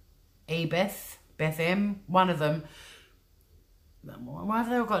Beth M, one of them. why have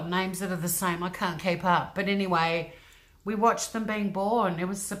they all got names that are the same? I can't keep up. But anyway, we watched them being born. It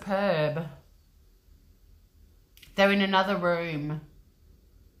was superb. They're in another room.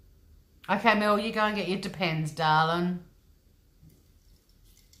 Okay, Mel, you go and get your Depends, darling.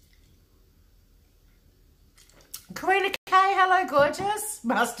 Karina K, hello, gorgeous.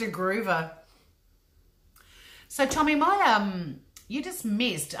 Master Groover. So, Tommy, you just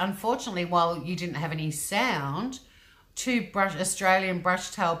missed, unfortunately, while you didn't have any sound, two Australian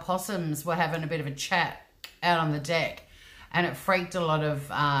brush-tailed possums were having a bit of a chat out on the deck, and it freaked a lot of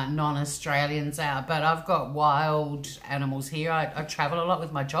non-Australians out. But I've got wild animals here. I travel a lot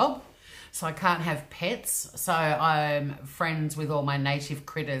with my job, so I can't have pets. So I'm friends with all my native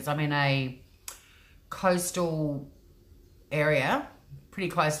critters. I'm in a coastal area, pretty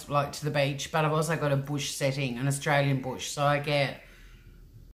close like to the beach, but I've also got a bush setting, an Australian bush. So I get,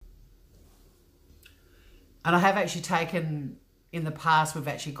 and I have actually taken, in the past, we've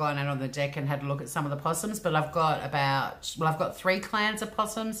actually gone out on the deck and had a look at some of the possums, but I've got I've got 3 clans of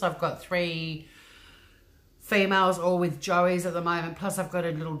possums. So I've got 3 females, all with joeys at the moment, plus I've got a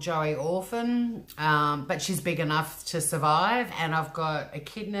little joey orphan, but she's big enough to survive, and I've got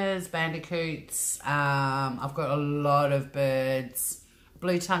echidnas, bandicoots, I've got a lot of birds,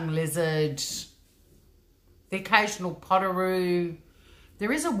 blue-tongued lizard, the occasional potteroo.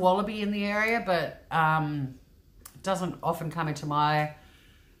 There is a wallaby in the area, but doesn't often come into my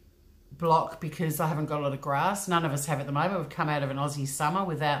block because I haven't got a lot of grass. None of us have at the moment. We've come out of an Aussie summer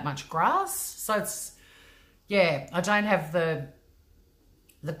without much grass, so it's, yeah, I don't have the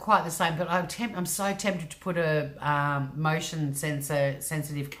quite the same, but I'm so tempted to put a motion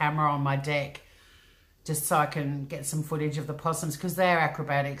sensitive camera on my deck just so I can get some footage of the possums, because their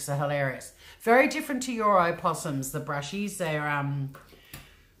acrobatics are hilarious. Very different to your opossums, the brushies.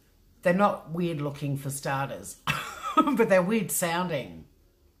 They're not weird looking for starters, but they're weird sounding.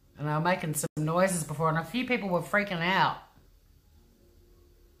 And they were making some noises before, and a few people were freaking out.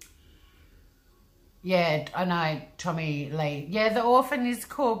 Yeah, I know, Tommy Lee. Yeah, the orphan is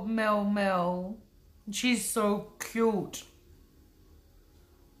called Mel Mel. She's so cute.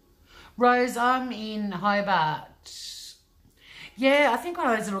 Rose, I'm in Hobart. Yeah, I think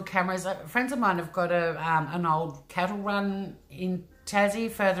one of those little cameras, friends of mine have got an old cattle run in Tassie,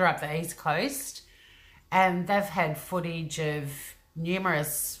 further up the east coast, and they've had footage of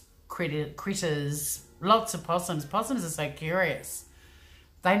numerous critters, lots of possums. Possums are so curious.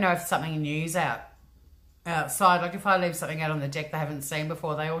 They know if something new's outside. Like if I leave something out on the deck they haven't seen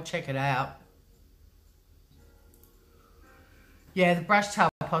before, they all check it out. Yeah, the brush-tailed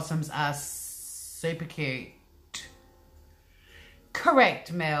possums are super cute.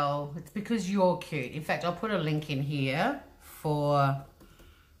 Correct, Mel. It's because you're cute. In fact, I'll put a link in here for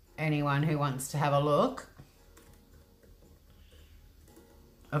anyone who wants to have a look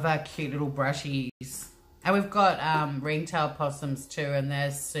of our cute little brushies. And we've got ring-tailed possums too, and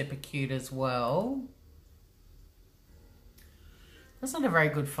they're super cute as well. That's not a very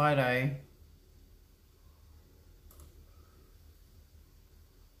good photo.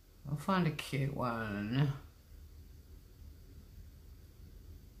 I'll find a cute one.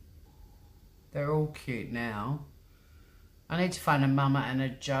 They're all cute now. I need to find a mama and a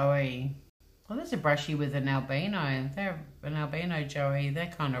joey. Oh, there's a brushie with an albino. They're an albino joey.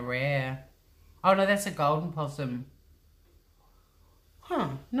 They're kind of rare. Oh no, that's a golden possum. Huh,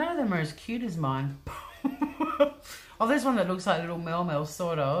 none of them are as cute as mine. Oh, there's one that looks like little Mel Mel,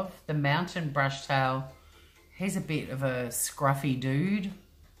 sort of. The mountain brush tail. He's a bit of a scruffy dude.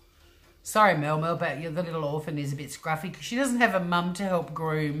 Sorry, Mel Mel, but the little orphan is a bit scruffy because she doesn't have a mum to help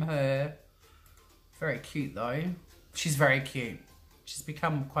groom her. Very cute, though. She's very cute. She's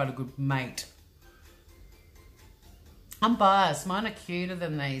become quite a good mate. I'm biased. Mine are cuter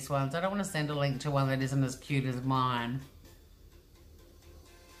than these ones. I don't want to send a link to one that isn't as cute as mine.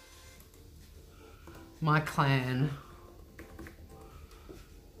 My clan.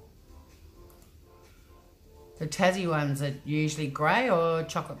 The Tassie ones are usually grey or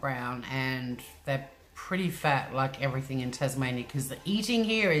chocolate brown, and they're pretty fat like everything in Tasmania because the eating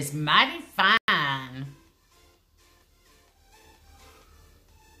here is mighty fine.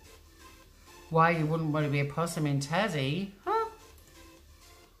 Why you wouldn't want to be a possum in Tassie? Huh?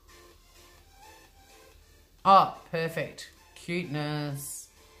 Oh, perfect. Cuteness.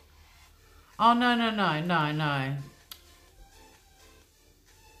 Oh, no.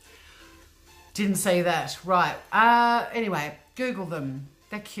 Didn't see that. Right. Anyway, Google them.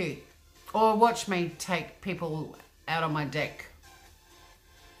 They're cute. Or watch me take people out on my deck.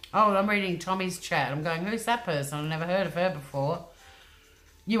 Oh, I'm reading Tommy's chat. I'm going, who's that person? I've never heard of her before.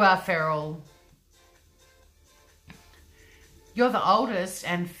 You are feral. You're the oldest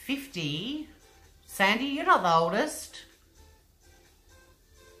and 50. Sandy, you're not the oldest.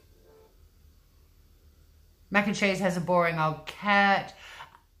 Mac and Cheese has a boring old cat.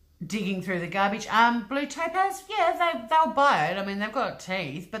 Digging through the garbage. Blue Topaz, yeah, they'll bite. I mean, they've got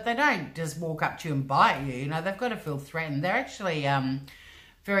teeth, but they don't just walk up to you and bite you. You know, they've got to feel threatened. They're actually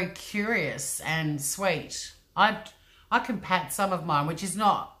very curious and sweet. I can pat some of mine, which is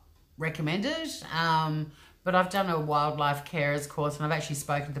not recommended, but I've done a wildlife carers course, and I've actually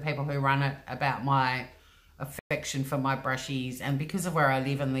spoken to people who run it about my affection for my brushies, and because of where I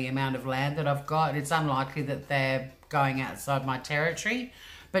live and the amount of land that I've got, it's unlikely that they're going outside my territory.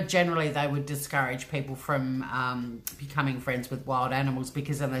 But generally, they would discourage people from becoming friends with wild animals,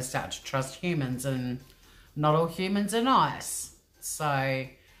 because then they start to trust humans, and not all humans are nice. So,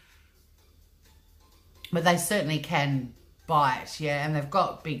 but they certainly can bite, yeah, and they've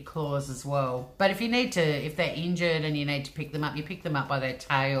got big claws as well. But if they're injured and you need to pick them up, you pick them up by their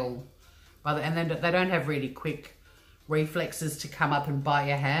tail, and then they don't have really quick reflexes to come up and bite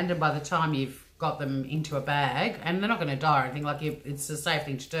your hand. And by the time you've got them into a bag, and they're not going to die or anything, like it's a safe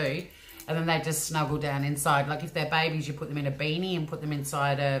thing to do, and then they just snuggle down inside. Like if they're babies, you put them in a beanie and put them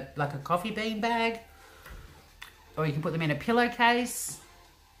inside a coffee bean bag, or you can put them in a pillowcase.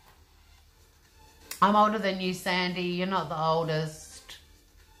 I'm older than you, Sandy. You're not the oldest.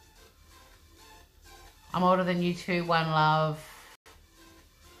 I'm older than you too, One Love.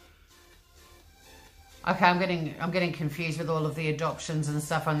 Okay, I'm getting confused with all of the adoptions and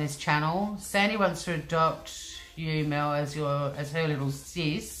stuff on this channel. Sandy wants to adopt you, Mel, as her little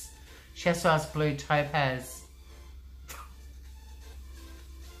sis. She has to ask Blue Topaz.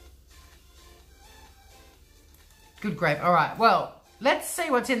 Good grape. All right. Well, let's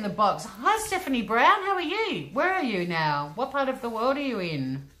see what's in the box. Hi, Stephanie Brown. How are you? Where are you now? What part of the world are you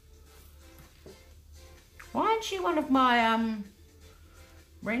in? Why aren't you one of my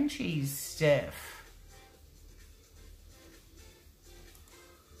wrenchies, Steph?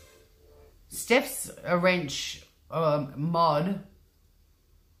 Steph's a wrench mod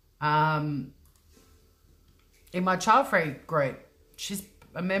in my child-free group. She's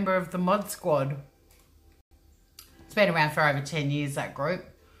a member of the mod squad. It's been around for over 10 years, that group.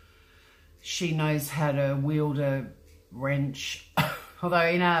 She knows how to wield a wrench. Although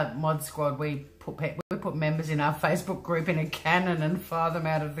in our mod squad, we put members in our Facebook group in a cannon and fire them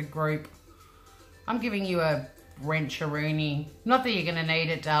out of the group. I'm giving you a wrench-a-rooney. Not that you're going to need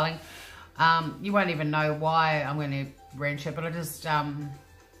it, darling. You won't even know why I'm going to wrench it, but I just, I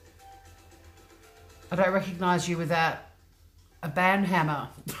don't recognise you without a band hammer.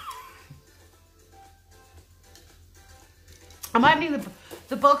 I'm opening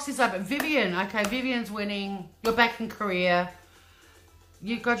the box is open. Vivian, okay, Vivian's winning. You're back in Korea.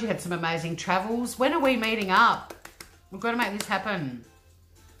 God, you had some amazing travels. When are we meeting up? We've got to make this happen.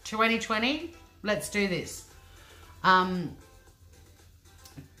 2020, let's do this.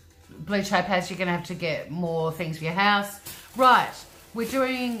 Blue Topaz, you're going to have to get more things for your house. Right, we're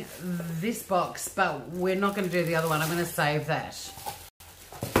doing this box, but we're not going to do the other one. I'm going to save that.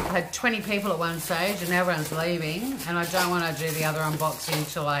 I had 20 people at one stage, and now everyone's leaving, and I don't want to do the other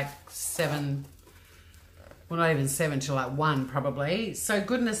unboxing till like 7, well, not even 7, till like 1 probably. So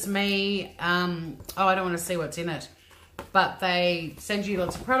goodness me, oh, I don't want to see what's in it. But they send you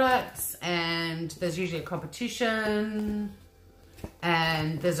lots of products, and there's usually a competition.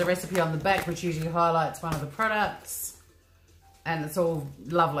 And there's a recipe on the back which usually highlights one of the products, and it's all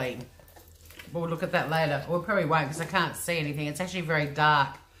lovely. We'll look at that later. Or we probably won't, because I can't see anything. It's actually very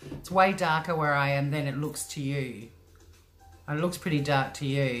dark. It's way darker where I am than it looks to you. And it looks pretty dark to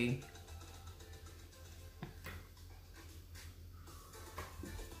you.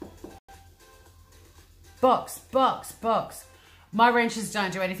 Box, box, box. My wrenches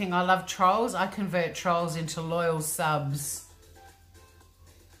don't do anything. I love trolls. I convert trolls into loyal subs.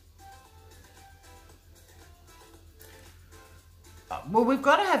 Well, we've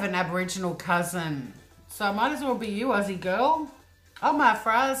got to have an Aboriginal cousin. So it might as well be you, Aussie girl. Oh, my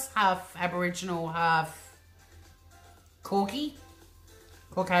Fraz, half Aboriginal, half Caucasian.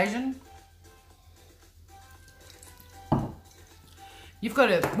 You've got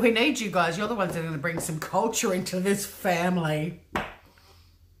to, we need you guys. You're the ones that are going to bring some culture into this family.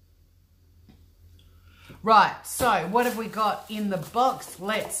 Right, so what have we got in the box?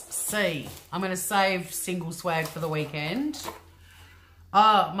 Let's see. I'm going to save single swag for the weekend.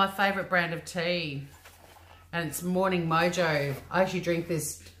 Oh, my favourite brand of tea. And it's Morning Mojo. I actually drink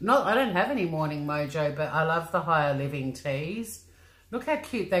this. I don't have any Morning Mojo, but I love the higher living teas. Look how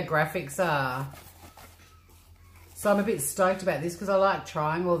cute their graphics are. So I'm a bit stoked about this because I like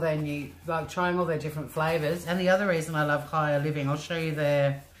trying all their different flavours. And the other reason I love Higher Living, I'll show you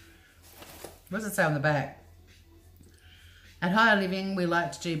their, what does it say on the back? At Higher Living, we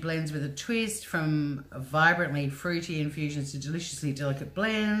like to do blends with a twist, from vibrantly fruity infusions to deliciously delicate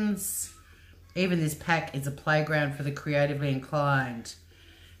blends. Even this pack is a playground for the creatively inclined.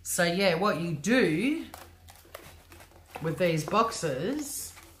 So yeah, what you do with these boxes,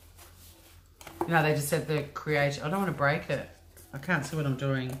 you know, they just said the creation. I don't want to break it. I can't see what I'm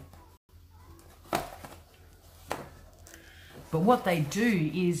doing. But what they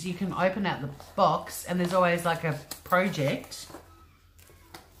do is you can open out the box and there's always like a project.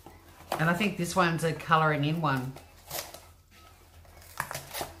 And I think this one's a colouring in one.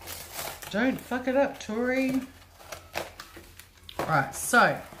 Don't fuck it up, Tori. Alright,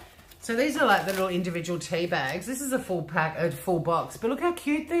 so these are like the little individual tea bags. This is a full pack, a full box. But look how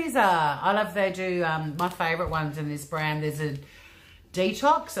cute these are. I love they do, my favourite ones in this brand. There's a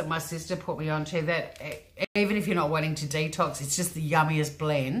detox that my sister put me onto that even if you're not wanting to detox, it's just the yummiest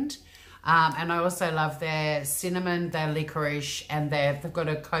blend. And I also love their cinnamon, their licorice, and they've got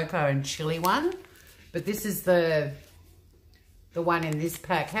a cocoa and chili one. But this is the one in this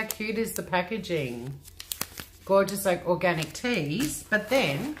pack. How cute is the packaging? Gorgeous, like organic teas. But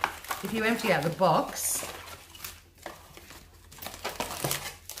then if you empty out the box,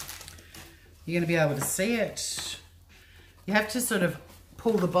 you're going to be able to see it. You have to sort of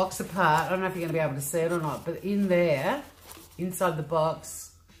pull the box apart. I don't know if you're going to be able to see it or not, but in there, inside the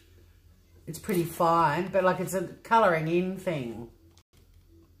box, it's pretty fine, but like it's a colouring in thing.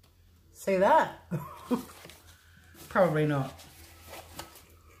 See that? Probably not.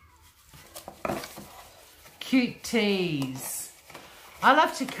 Cute teas. I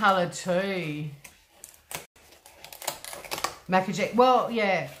love to colour too. Macadamia. Well,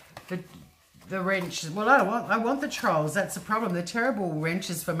 yeah, the wrenches. Well, I want the trolls. That's the problem. The terrible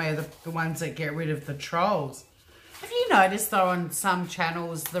wrenches for me are the ones that get rid of the trolls. Have you noticed though on some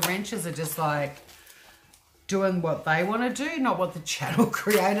channels the wrenches are just like doing what they want to do, not what the channel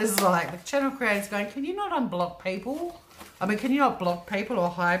creators like. The channel creators going, can you not unblock people? I mean, can you not block people or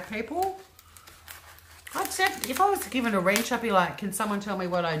hide people? I'd say if I was given a wrench, I'd be like, can someone tell me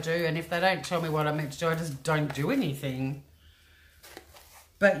what I do? And if they don't tell me what I'm meant to do, I just don't do anything.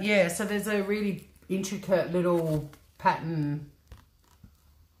 But yeah, so there's a really intricate little pattern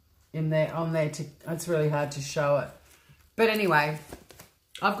in there, on there. It's really hard to show it. But anyway,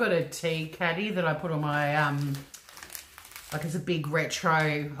 I've got a tea caddy that I put on my, like it's a big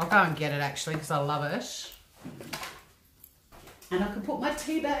retro. I'll go and get it actually because I love it. And I can put my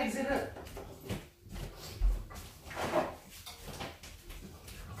tea bags in it.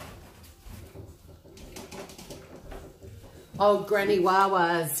 Old Granny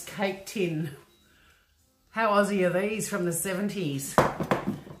Wawa's cake tin. How Aussie are these from the 70s?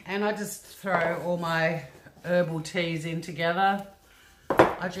 And I just throw all my herbal teas in together.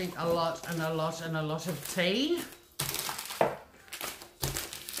 I drink a lot and a lot and a lot of tea.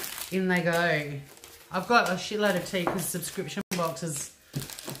 In they go. I've got a shitload of tea because subscription boxes.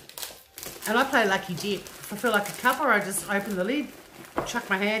 And I play Lucky Dip. If I feel like a cuppa, I just open the lid, chuck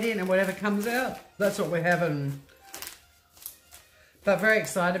my hand in and whatever comes out. That's what we're having. But very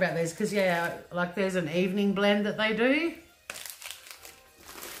excited about these because, yeah, like there's an evening blend that they do.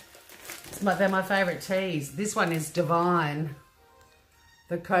 They're my favourite teas. This one is Divine,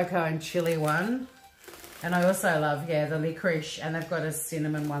 the cocoa and chili one. And I also love, yeah, the licorice, and they've got a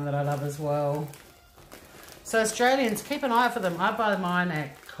cinnamon one that I love as well. So Australians, keep an eye out for them. I buy mine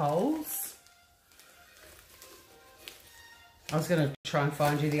at Coles. I was going to try and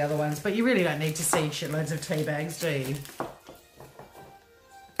find you the other ones, but you really don't need to see shitloads of tea bags, do you?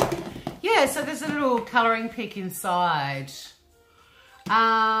 Yeah, so there's a little colouring pick inside.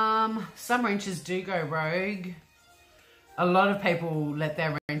 Some wrenches do go rogue. A lot of people let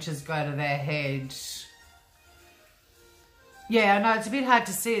their wrenches go to their head. Yeah, I know it's a bit hard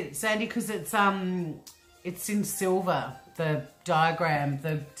to see it, Sandy, because it's in silver, the diagram,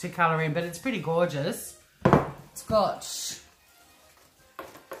 to colour in, but it's pretty gorgeous. It's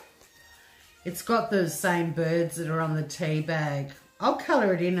got the same birds that are on the tea bag. I'll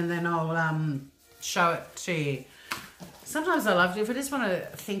colour it in and then I'll show it to you. Sometimes I love it. If I just want to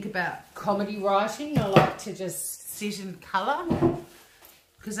think about comedy writing, I like to just sit and colour.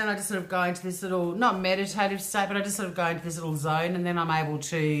 Because then I just sort of go into this little, not meditative state, but I just sort of go into this little zone and then I'm able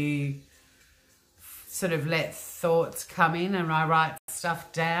to sort of let thoughts come in and I write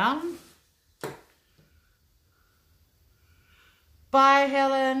stuff down. Bye,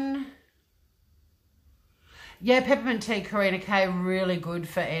 Helen. Yeah, peppermint tea, Karina K, really good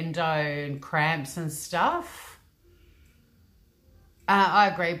for endo and cramps and stuff. I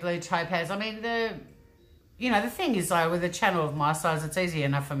agree, blue topaz. I mean, the thing is though, with a channel of my size, it's easy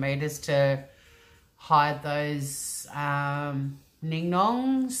enough for me just to hide those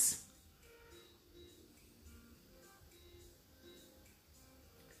ning-nongs.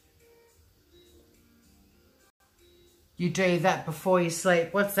 You do that before you sleep.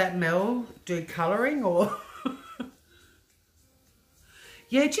 What's that, Mel? Do colouring or...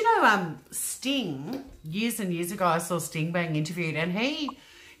 Yeah, do you know Sting, years and years ago I saw Sting being interviewed, and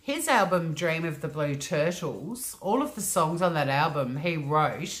his album Dream of the Blue Turtles, all of the songs on that album he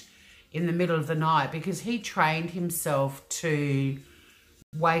wrote in the middle of the night because he trained himself to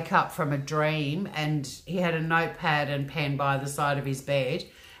wake up from a dream, and he had a notepad and pen by the side of his bed,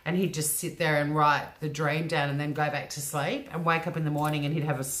 and he'd just sit there and write the dream down and then go back to sleep and wake up in the morning and he'd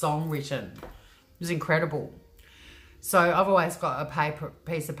have a song written. It was incredible. So I've always got a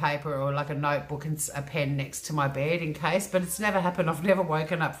piece of paper or like a notebook and a pen next to my bed in case, but it's never happened. I've never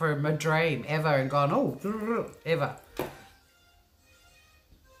woken up from a dream ever and gone, oh, ever.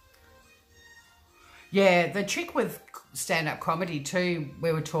 Yeah, the trick with stand-up comedy too,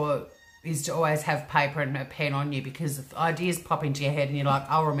 we were taught, is to always have paper and a pen on you, because if ideas pop into your head and you're like,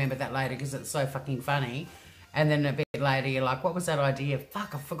 I'll remember that later because it's so fucking funny. And then a bit later you're like, what was that idea?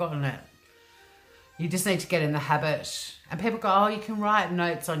 Fuck, I've forgotten it. You just need to get in the habit. And people go, oh, you can write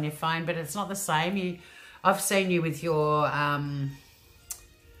notes on your phone, but it's not the same. I've seen you with your,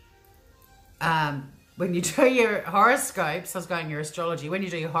 when you do your horoscopes, I was going your astrology, when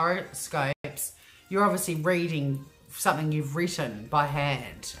you do your horoscopes, you're obviously reading something you've written by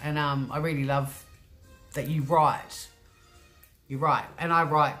hand. And I really love that you write. You write. And I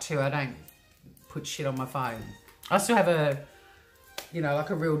write too. I don't put shit on my phone. I still have a, like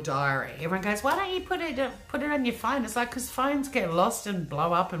a real diary. Everyone goes, why don't you put it on your phone? It's like, because phones get lost and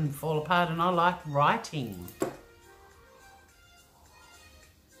blow up and fall apart, and I like writing.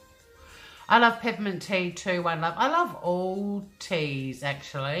 I love peppermint tea too, one love. I love all teas,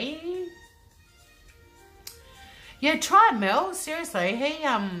 actually. Yeah, try it, Mel. Seriously,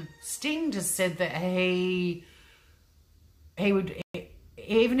 Sting just said that he would,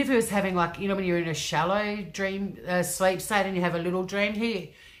 even if he was having like, when you're in a shallow dream, sleep state and you have a little dream,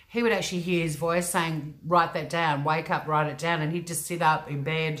 he would actually hear his voice saying, write that down, wake up, write it down. And he'd just sit up in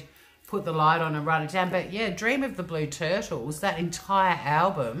bed, put the light on and write it down. But yeah, Dream of the Blue Turtles, that entire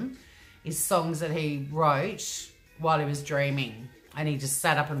album is songs that he wrote while he was dreaming. And he just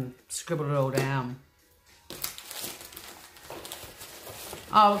sat up and scribbled it all down.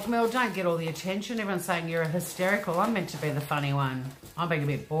 Oh, Mel, don't get all the attention. Everyone's saying you're hysterical. I'm meant to be the funny one. I'm being a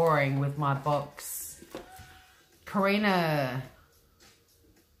bit boring with my box. Karina.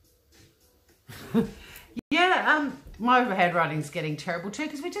 Yeah, my handwriting's getting terrible too,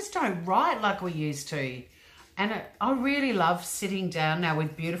 because we just don't write like we used to. And I really love sitting down now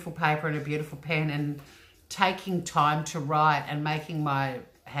with beautiful paper and a beautiful pen and taking time to write and making my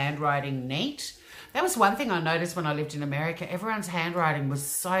handwriting neat. That was one thing I noticed when I lived in America. Everyone's handwriting was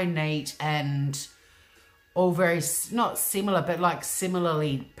so neat and all very, not similar, but like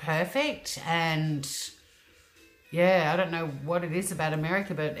similarly perfect. And yeah, I don't know what it is about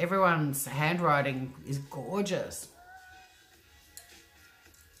America, but everyone's handwriting is gorgeous.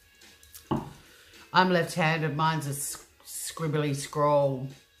 I'm left-handed. Mine's a scribbly scroll.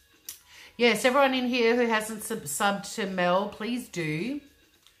 Yes, everyone in here who hasn't subbed to Mel, please do.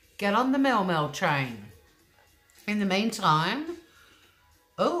 Get on the Mel train. In the meantime,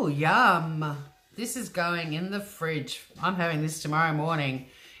 oh, yum. This is going in the fridge. I'm having this tomorrow morning.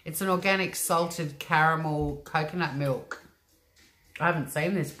 It's an organic salted caramel coconut milk. I haven't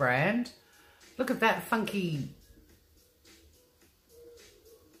seen this brand. Look at that funky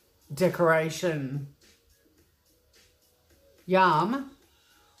decoration. Yum.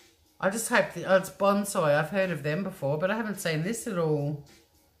 I just hope that, oh, it's bonsai. I've heard of them before, but I haven't seen this at all.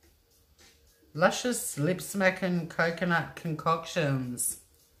 Luscious lip smacking coconut concoctions.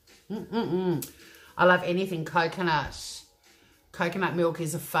 I love anything coconut. Coconut milk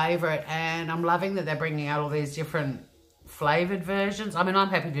is a favourite, and I'm loving that they're bringing out all these different flavoured versions. I mean, I'm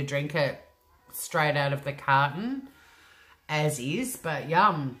happy to drink it straight out of the carton as is, but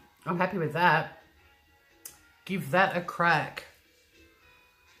yum. I'm happy with that. Give that a crack.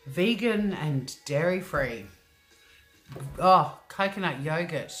 Vegan and dairy-free. Oh, coconut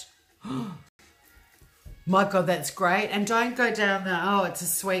yogurt. My God, that's great. And don't go down the, oh, it's a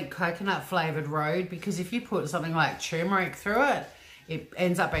sweet coconut flavoured road, because if you put something like turmeric through it, it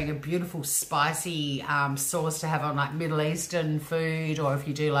ends up being a beautiful spicy sauce to have on like Middle Eastern food, or if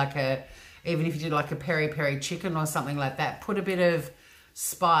you do like a, even if you do like a peri-peri chicken or something like that, put a bit of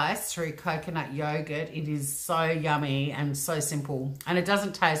spice through coconut yogurt. It is so yummy and so simple. And it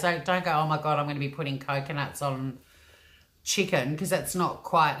doesn't taste, don't go, oh my God, I'm going to be putting coconuts on chicken, because that's not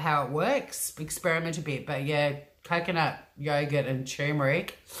quite how it works. Experiment a bit. But yeah, coconut yogurt and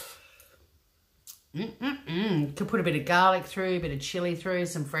turmeric. Could put a bit of garlic through, a bit of chili through,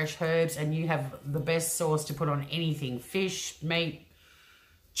 some fresh herbs, and you have the best sauce to put on anything. Fish, meat,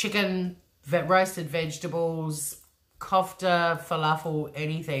 chicken, roasted vegetables, kofta, falafel,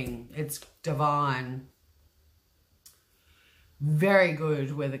 anything. It's divine. Very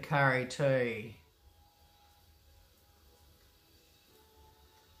good with a curry too.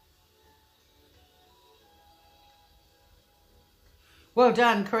 Well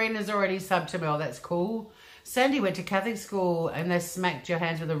done. Karina's already subbed to Mel. That's cool. Sandy went to Catholic school and they smacked your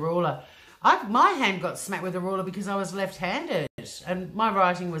hands with a ruler. My hand got smacked with a ruler because I was left-handed and my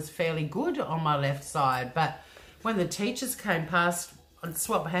writing was fairly good on my left side. But when the teachers came past, I'd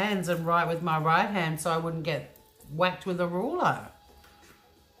swap hands and write with my right hand so I wouldn't get whacked with a ruler.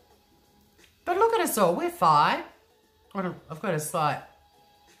 But look at us all. We're fine. I've got a slight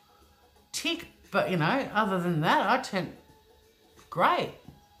tick, but, you know, other than that, I tend... Great.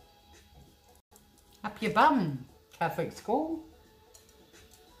 Up your bum, Catholic school.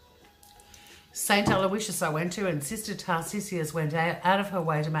 St. Aloysius I went to, and Sister Tarcisius went out of her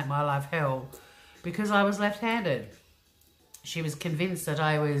way to make my life hell because I was left-handed. She was convinced that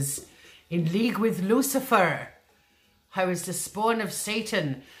I was in league with Lucifer. I was the spawn of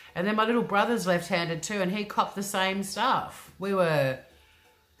Satan. And then my little brother's left-handed too, and he copped the same stuff. We were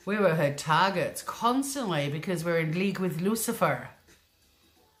her targets constantly because we're in league with Lucifer.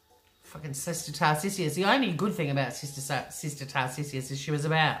 Fucking Sister Tarcisius. The only good thing about Sister Tarcisius is she was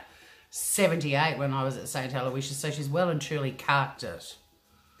about 78 when I was at St. Aloysius, so she's well and truly carked it.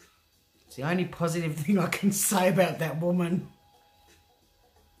 It's the only positive thing I can say about that woman.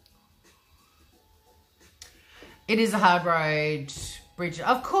 It is a hard road, Bridget.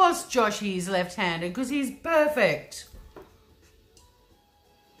 Of course Joshy's left-handed because he's perfect.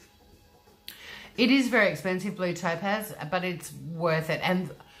 It is very expensive, Blue Topaz, but it's worth it. And,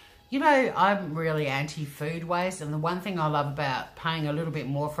 you know, I'm really anti-food waste. And the one thing I love about paying a little bit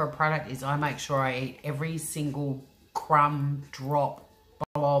more for a product is I make sure I eat every single crumb, drop,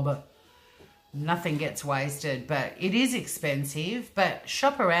 blob. Nothing gets wasted. But it is expensive. But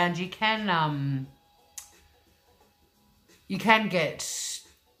shop around. You can get...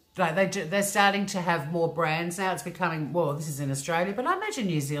 Like they're starting to have more brands now. It's becoming... Well, this is in Australia. But I imagine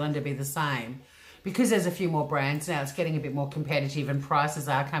New Zealand to be the same. Because there's a few more brands now, it's getting a bit more competitive and prices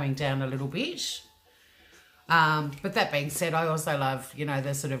are coming down a little bit. But that being said, I also love, you know,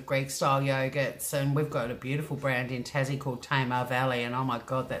 the sort of Greek-style yogurts. And we've got a beautiful brand in Tassie called Tamar Valley. And oh my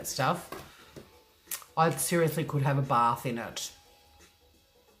God, that stuff. I seriously could have a bath in it.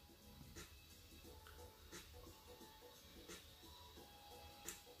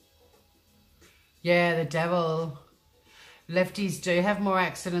 Yeah, the devil... Lefties do have more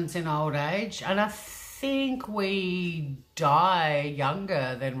accidents in old age, and I think we die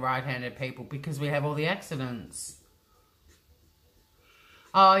younger than right-handed people because we have all the accidents.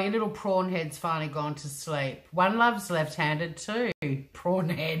 Oh, your little prawn head's finally gone to sleep. One Love's left-handed too, prawn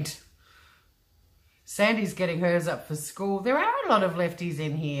head. Sandy's getting hers up for school. There are a lot of lefties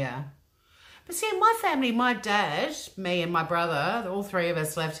in here. But see, in my family, my dad, me and my brother, all three of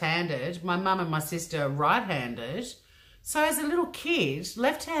us left-handed. My mum and my sister right-handed. So as a little kid,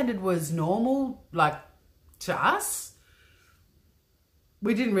 left-handed was normal, like, to us.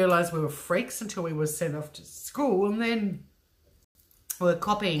 We didn't realise we were freaks until we were sent off to school. And then we were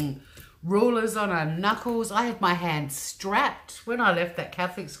copying rulers on our knuckles. I had my hand strapped. When I left that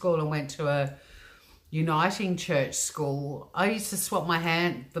Catholic school and went to a Uniting Church school, I used to swap my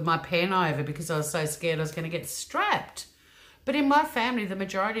pen over because I was so scared I was going to get strapped. But in my family, the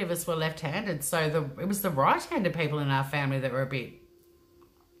majority of us were left-handed, so it was the right-handed people in our family that were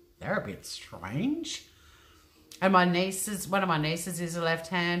they're a bit strange. And one of my nieces is a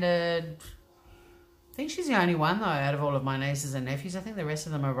left-handed. I think she's the only one, though, out of all of my nieces and nephews. I think the rest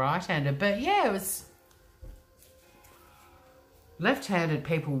of them are right-handed. But, yeah, it was... Left-handed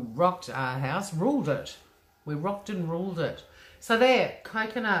people rocked our house, ruled it. We rocked and ruled it. So there,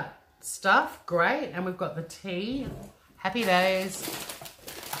 coconut stuff, great. And we've got the tea. Happy days.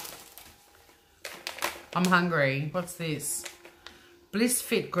 I'm hungry. What's this? Bliss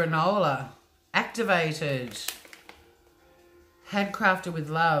Fit granola. Activated. Handcrafted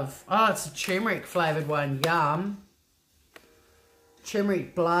with love. Oh, it's a turmeric flavoured one. Yum.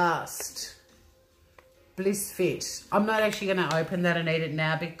 Turmeric blast. Bliss Fit. I'm not actually going to open that and eat it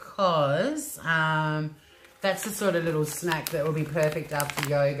now because That's the sort of little snack that will be perfect after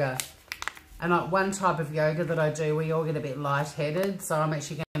yoga. And one type of yoga that I do, we all get a bit lightheaded. So I'm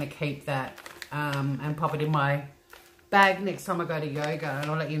actually going to keep that and pop it in my bag next time I go to yoga.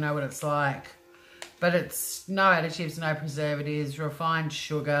 And I'll let you know what it's like. But it's no additives, no preservatives, refined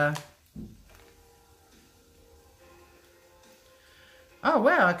sugar. Oh,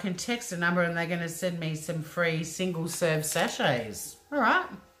 wow, I can text a number and they're going to send me some free single-serve sachets. All right.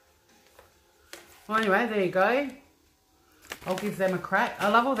 Well, anyway, there you go. I'll give them a crack. I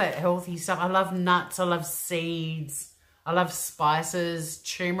love all that healthy stuff. I love nuts. I love seeds. I love spices.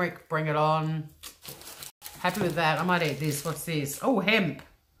 Turmeric, bring it on. Happy with that. I might eat this. What's this? Oh, hemp.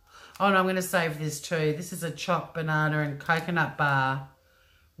 Oh, no, I'm going to save this too. This is a chopped banana and coconut bar.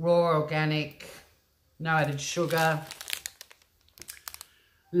 Raw, organic, no added sugar.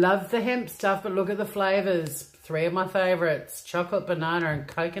 Love the hemp stuff, but look at the flavours. 3 of my favourites. Chocolate, banana and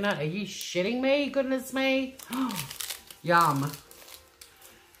coconut. Are you shitting me? Goodness me. Yum.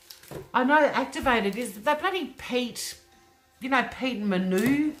 I know activated is that bloody Pete, you know, Pete and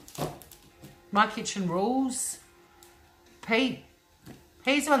Manu, My Kitchen Rules. Pete,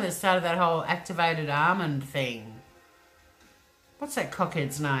 he's the one that started that whole activated almond thing. What's that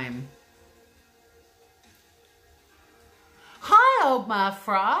cockhead's name? Hi, old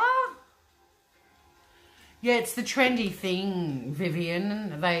Mafra. Yeah, it's the trendy thing,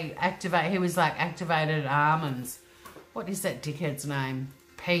 Vivian. They activate, he was like activated almonds. What is that dickhead's name?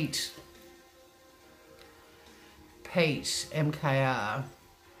 Pete. Pete, MKR.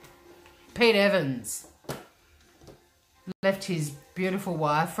 Pete Evans. Left his beautiful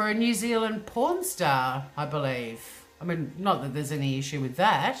wife for a New Zealand porn star, I believe. I mean, not that there's any issue with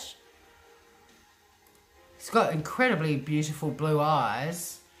that. He's got incredibly beautiful blue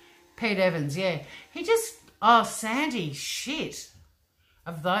eyes. Pete Evans, yeah. He just, oh, Sandy, shit.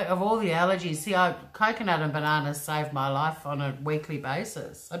 Of all the allergies, see, coconut and bananas save my life on a weekly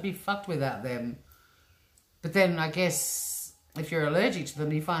basis. I'd be fucked without them. But then I guess if you're allergic to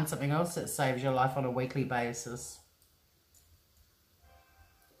them, you find something else that saves your life on a weekly basis.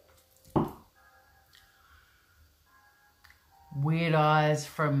 Weird eyes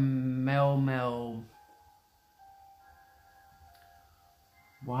from Mel.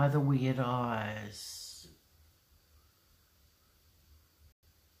 Why the weird eyes?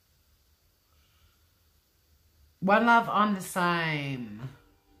 One Love, I'm the same.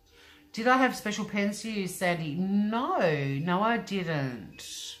 Did I have special pens to use, Sandy? No, I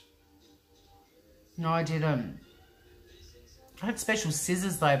didn't. No, I didn't. I had special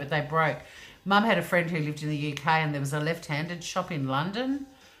scissors though, but they broke. Mum had a friend who lived in the UK and there was a left-handed shop in London.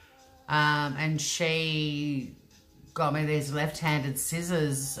 And she got me these left-handed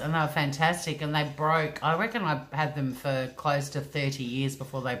scissors and they were fantastic and they broke. I reckon I had them for close to 30 years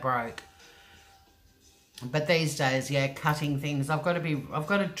before they broke. But these days, yeah, cutting things, I've got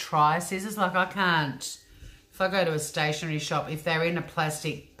to try scissors. Like I can't, if I go to a stationery shop, if they're in a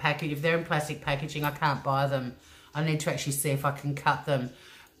plastic package, if they're in plastic packaging, I can't buy them. I need to actually see if I can cut them.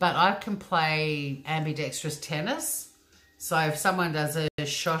 But I can play ambidextrous tennis. So if someone does a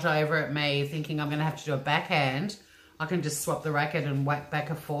shot over at me thinking I'm going to have to do a backhand, I can just swap the racket and whack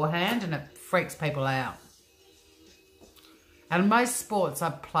back a forehand and it freaks people out. And most sports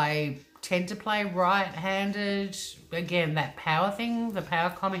I tend to play right-handed. Again, that power thing, the power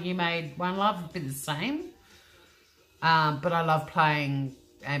comment you made, One Love, a bit the same. But I love playing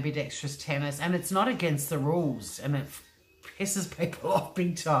ambidextrous tennis and it's not against the rules and it pisses people off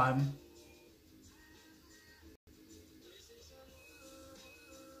big time.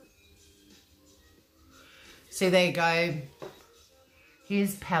 See, there you go.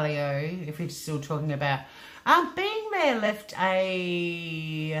 Here's paleo, if we're still talking about. Being there left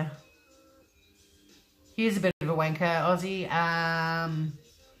a... Here's a bit of a wanker, Aussie.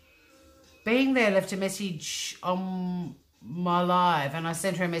 Being there left a message on my live and I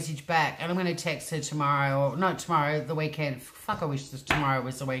sent her a message back and I'm going to text her tomorrow, or not tomorrow, the weekend. Fuck, I wish tomorrow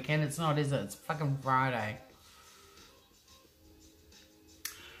was the weekend. It's not, is it? It's fucking Friday.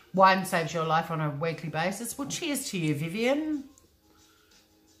 Wine saves your life on a weekly basis. Well, cheers to you, Vivian.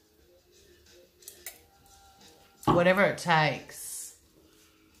 Whatever it takes.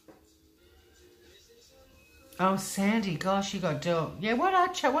 Oh, Sandy, gosh, you got to do it. Yeah,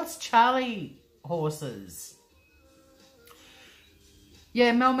 what's Charlie horses?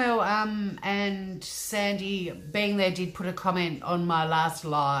 Yeah, Mel, and Sandy being there did put a comment on my last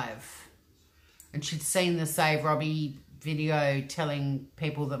live. And she'd seen the Save Robbie video telling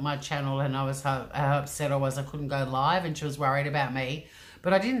people that my channel and I was how upset I was I couldn't go live and she was worried about me.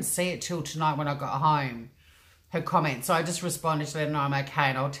 But I didn't see it till tonight when I got home, her comment. So I just responded to let her know I'm okay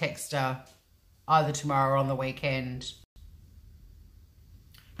and I'll text her either tomorrow or on the weekend.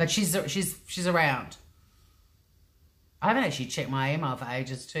 But she's around. I haven't actually checked my email for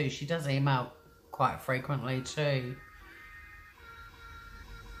ages too. She does email quite frequently too.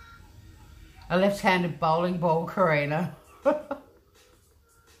 A left-handed bowling ball, Karina.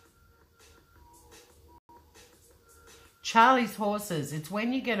 Charlie's horses. It's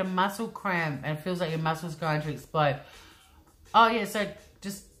when you get a muscle cramp and it feels like your muscle's going to explode. Oh, yeah, so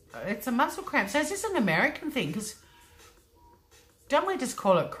just, it's a muscle cramp. So is this an American thing? Because don't we just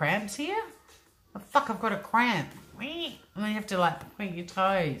call it cramps here? Oh, fuck, I've got a cramp. And then you have to, like, point your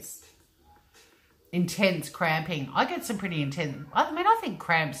toes. Intense cramping. I get some pretty intense. I mean, I think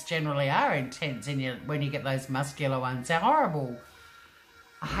cramps generally are intense when you get those muscular ones. They're horrible.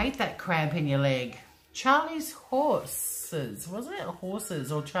 I hate that cramp in your leg. Charlie's horses. Was it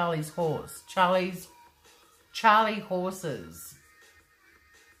horses or Charlie's horse? Charlie horses.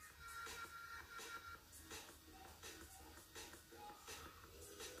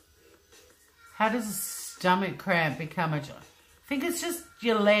 How does a stomach cramp become a... I think it's just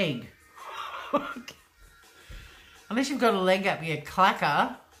your leg. Unless you've got a leg up your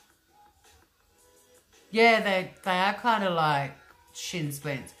clacker. Yeah, they are kind of like shin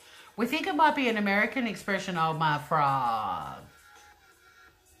splints. We think it might be an American expression, old my frog.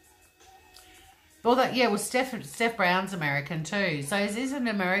 Well, well, Steph Brown's American too. So is this an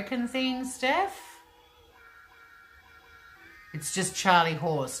American thing, Steph? It's just Charlie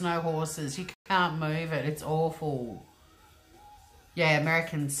horse, no horses. You can't move it. It's awful. Yeah,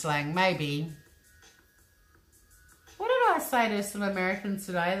 American slang, maybe. What did I say to some Americans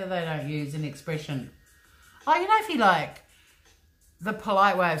today that they don't use an expression? Oh, you know, if you like, the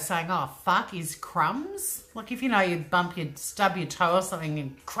polite way of saying, oh, fuck, is crumbs. Like if, you know, you stub your toe or something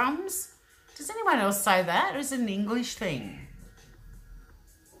and crumbs. Does anyone else say that? Or is it an English thing?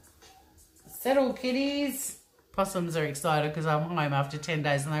 Settle, kitties. Possums are excited because I'm home after 10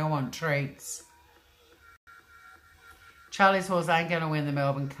 days and they all want treats. Charlie's horse ain't going to win the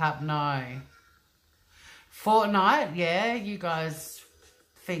Melbourne Cup, no. Fortnite, yeah, you guys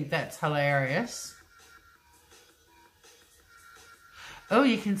think that's hilarious. Oh,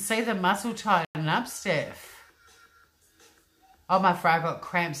 you can see the muscle tighten up, Steph. Oh, my frog got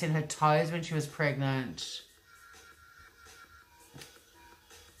cramps in her toes when she was pregnant.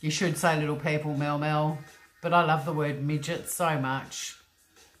 You should say little people, Mel. But I love the word midget so much.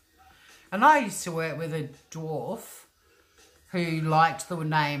 And I used to work with a dwarf who liked the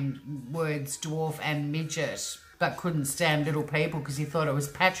name words dwarf and midget, but couldn't stand little people because he thought it was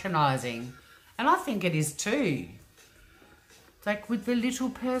patronising. And I think it is too. It's like, would the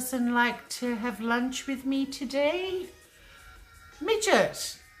little person like to have lunch with me today?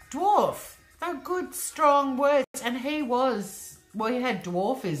 Midget, dwarf, they're good, strong words. And he was, well, he had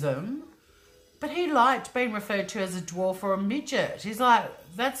dwarfism, but he liked being referred to as a dwarf or a midget. He's like,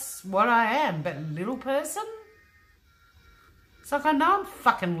 that's what I am, but little person? It's like, I know I'm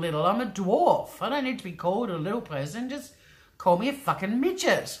fucking little. I'm a dwarf. I don't need to be called a little person. Just call me a fucking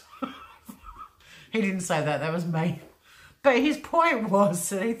midget. He didn't say that. That was me. But his point was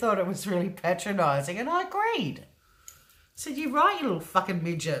that he thought it was really patronising, and I agreed. I said, you're right, you little fucking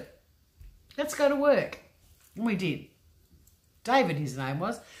midget. Let's go to work. And we did. David, his name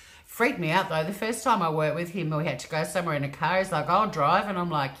was. Freaked me out, though. The first time I worked with him, we had to go somewhere in a car. He's like, I'll drive. And I'm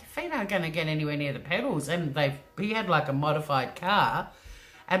like, your feet aren't going to get anywhere near the pedals. And he had like a modified car.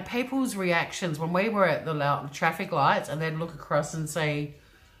 And people's reactions when we were at the traffic lights and they'd look across and see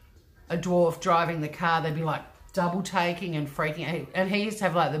a dwarf driving the car, they'd be like double taking and freaking out. And he used to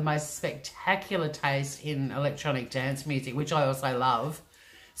have like the most spectacular taste in electronic dance music, which I also love.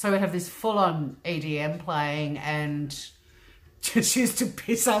 So we'd have this full-on EDM playing and just used to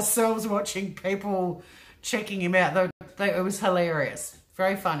piss ourselves watching people checking him out. It was hilarious.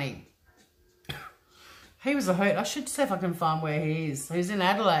 Very funny. He was a hoot. I should see if I can find where he is. He's in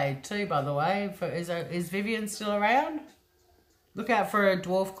Adelaide too, by the way. Is Vivian still around? Look out for a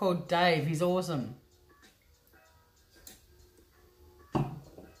dwarf called Dave. He's awesome.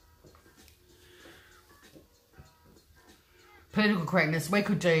 Political correctness,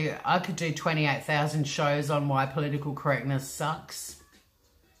 I could do 28,000 shows on why political correctness sucks.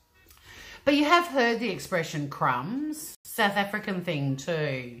 But you have heard the expression crumbs. South African thing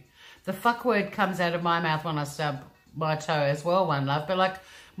too. The fuck word comes out of my mouth when I stub my toe as well, one love. But like,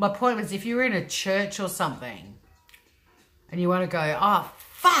 my point was, if you're in a church or something and you want to go, oh,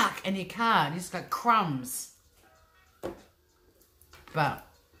 fuck, and you can't, you just go crumbs. But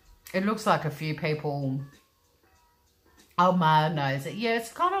it looks like a few people... Oh, Ma knows it. Yeah,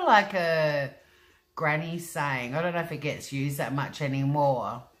 it's kind of like a granny saying. I don't know if it gets used that much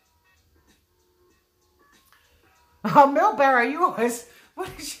anymore. Oh, Mel Barrow, you always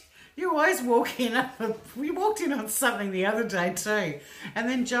walk in. We walked in on something the other day too. And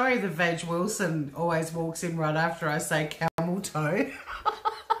then Joey the Veg Wilson always walks in right after I say camel toe.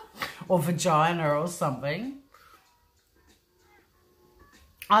 Or vagina or something.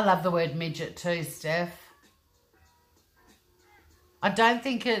 I love the word midget too, Steph. I don't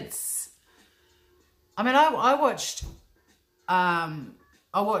think it's... I mean, I watched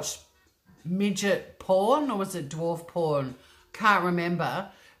midget porn, or was it dwarf porn? Can't remember,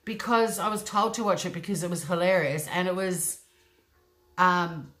 because I was told to watch it because it was hilarious, and it was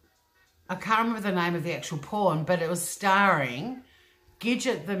I can't remember the name of the actual porn, but it was starring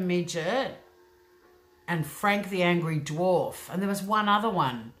Gidget the Midget and Frank the Angry Dwarf, and there was one other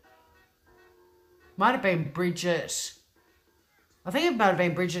one. Might have been Bridget. I think it might have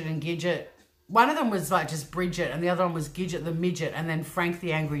been Bridget and Gidget. One of them was like just Bridget, and the other one was Gidget the Midget, and then Frank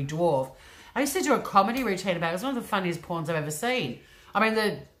the Angry Dwarf. I used to do a comedy routine about it. It was one of the funniest porns I've ever seen. I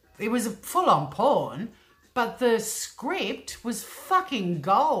mean, it was a full-on porn, but the script was fucking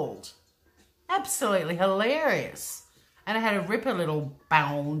gold. Absolutely hilarious. And it had a ripper little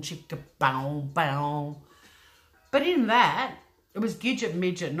bow, chicka bow, bow. But in that, it was Gidget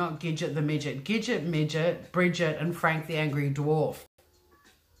Midget, not Gidget the Midget. Gidget Midget, Bridget, and Frank the Angry Dwarf.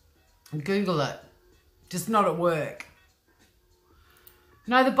 Google it. Just not at work.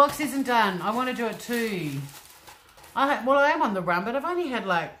 No, the box isn't done. I want to do it too. Well, I am on the run, but I've only had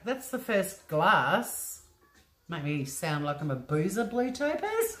like, that's the first glass. Make me sound like I'm a boozer, Blue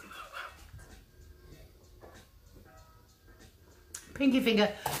Topaz. Pinky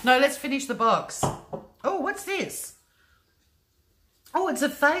finger. No, let's finish the box. Oh, what's this? Oh, it's a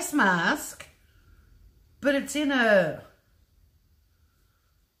face mask, but it's in a...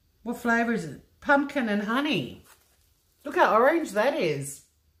 What flavour is it? Pumpkin and honey. Look how orange that is.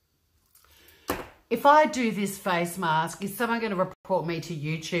 If I do this face mask, is someone going to report me to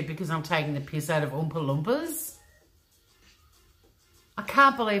YouTube because I'm taking the piss out of Oompa Loompas? I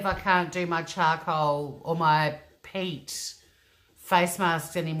can't believe I can't do my charcoal or my peat face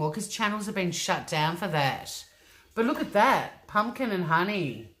masks anymore because channels have been shut down for that. But look at that. Pumpkin and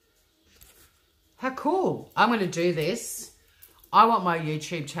honey. How cool. I'm going to do this. I want my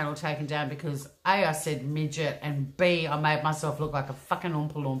YouTube channel taken down because A, I said midget, and B, I made myself look like a fucking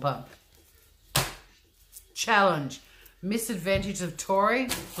Oompa Loompa. Challenge. Misadvantage of Tori.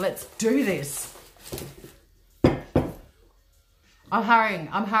 Let's do this. I'm hurrying.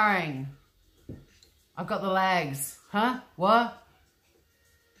 I'm hurrying. I've got the lags. Huh? What?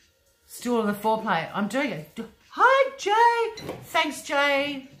 Still on the foreplay. I'm doing it. Hi, Jay. Thanks,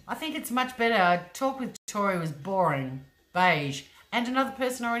 Jay. I think it's much better. I talked with Tori, was boring. Beige. And another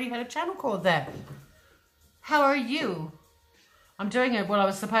person already had a channel called that. How are you? I'm doing it. Well, I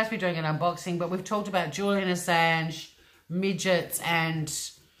was supposed to be doing an unboxing, but we've talked about Julian Assange, midgets, and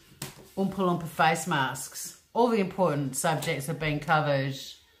Oompa Loompa face masks. All the important subjects have been covered.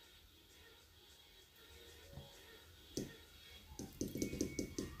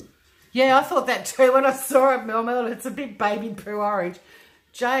 Yeah, I thought that too when I saw it, Mel. It's a big baby poo orange.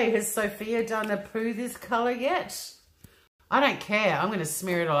 Jay, has Sophia done a poo this colour yet? I don't care. I'm going to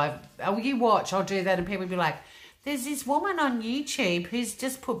smear it all over. Oh, you watch. I'll do that and people will be like, there's this woman on YouTube who's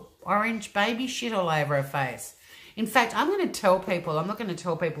just put orange baby shit all over her face. In fact, I'm going to tell people, I'm not going to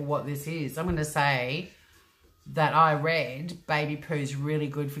tell people what this is. I'm going to say that I read baby poo is really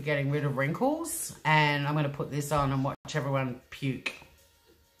good for getting rid of wrinkles. And I'm going to put this on and watch everyone puke.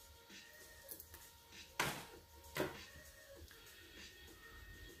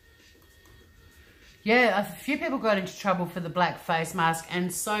 Yeah, a few people got into trouble for the black face mask,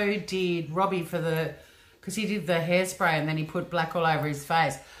 and so did Robbie for the, because he did the hairspray and then he put black all over his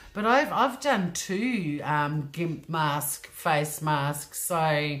face. But I've done two GIMP mask face masks,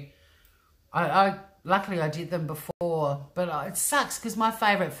 so I luckily I did them before. But it sucks because my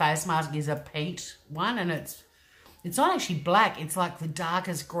favourite face mask is a peat one, and it's not actually black. It's like the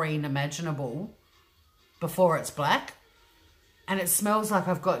darkest green imaginable before it's black. And it smells like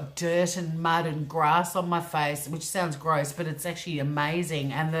I've got dirt and mud and grass on my face, which sounds gross, but it's actually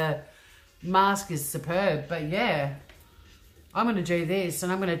amazing. And the mask is superb. But yeah, I'm going to do this,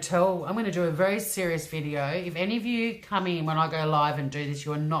 and I'm going to do a very serious video. If any of you come in when I go live and do this,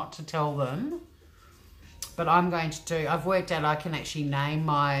 you are not to tell them. But I'm going to do, I've worked out I can actually name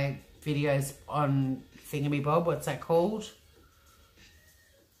my videos on Thingamabob. What's that called?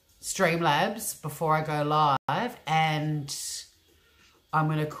 Streamlabs before I go live. And I'm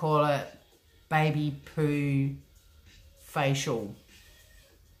going to call it Baby Poo Facial.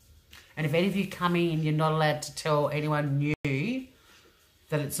 And if any of you come in, you're not allowed to tell anyone new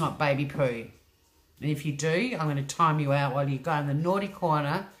that it's not baby poo. And if you do, I'm going to time you out while you go in the naughty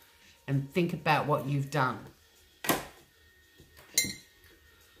corner and think about what you've done.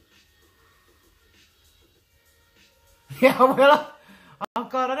 Yeah, well, oh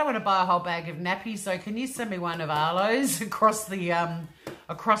God, I don't want to buy a whole bag of nappies, so can you send me one of Arlo's across the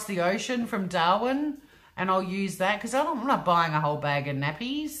ocean from Darwin, and I'll use that, because I'm not buying a whole bag of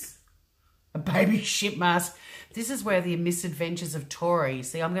nappies. A baby shit mask. This is where the misadventures of Tori.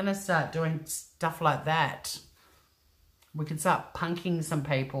 See, I'm going to start doing stuff like that. We can start punking some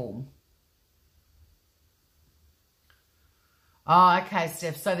people. Oh, okay,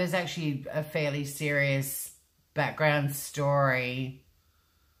 Steph. So there's actually a fairly serious background story.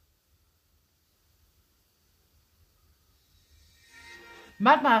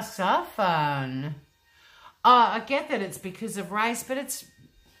 Mud masks are fun. Oh, I get that it's because of race, but it's...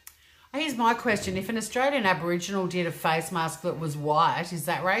 Here's my question. If an Australian Aboriginal did a face mask that was white, is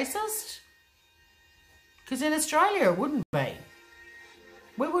that racist? Because in Australia it wouldn't be.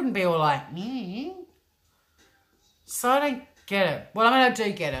 We wouldn't be all like, So I don't get it. Well, I mean, I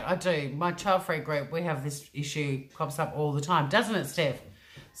do get it. I do. My child-free group, we have this issue, pops up all the time. Doesn't it, Steph?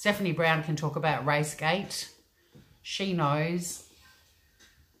 Stephanie Brown can talk about Racegate. She knows.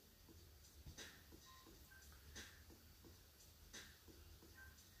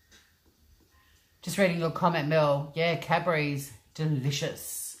 Just reading your comment, Mel. Yeah, Cadbury's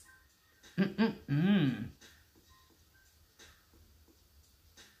delicious.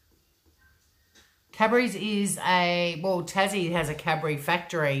 Cadbury's is well, Tassie has a Cadbury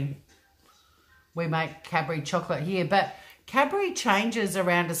factory. We make Cadbury chocolate here, but Cadbury changes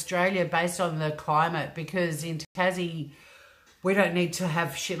around Australia based on the climate, because in Tassie, we don't need to have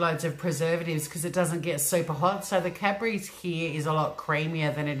shitloads of preservatives because it doesn't get super hot. So the Cadbury's here is a lot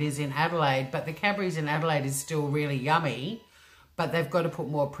creamier than it is in Adelaide, but the Cadbury's in Adelaide is still really yummy, but they've got to put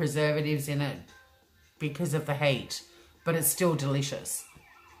more preservatives in it because of the heat, but it's still delicious.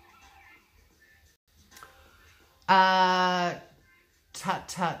 Tut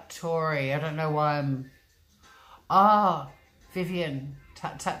Tut Tory. I don't know why I'm... Oh, Vivian.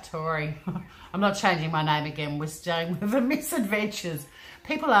 Tut Tut Tory. I'm not changing my name again. We're staying with the misadventures.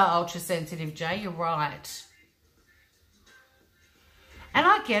 People are ultra sensitive, Jay. You're right. And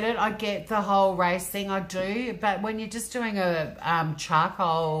I get it. I get the whole race thing. I do. But when you're just doing a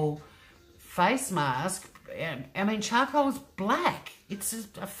charcoal face mask, I mean, charcoal's black. It's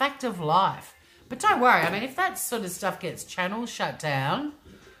a fact of life. But don't worry. I mean, if that sort of stuff gets channels shut down,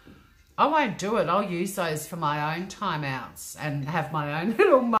 I won't do it. I'll use those for my own timeouts and have my own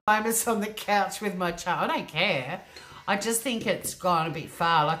little moments on the couch with my child. I don't care. I just think it's gone a bit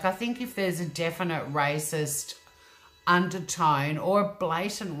far. Like, I think if there's a definite racist undertone or a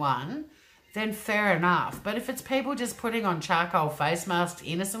blatant one, then fair enough. But if it's people just putting on charcoal face masks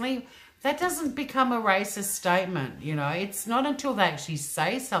innocently, that doesn't become a racist statement, you know. It's not until they actually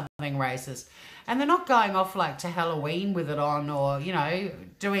say something racist. And they're not going off like to Halloween with it on, or, you know,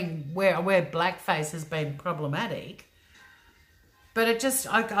 doing where blackface has been problematic. But it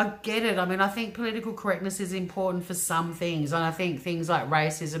just, I get it. I mean, I think political correctness is important for some things. And I think things like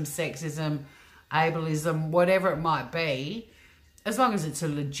racism, sexism, ableism, whatever it might be, as long as it's a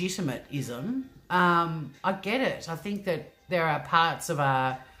legitimate ism, I get it. I think that there are parts of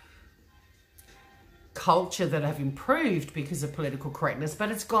our culture that have improved because of political correctness, but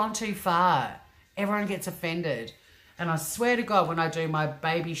it's gone too far. Everyone gets offended. And I swear to God, when I do my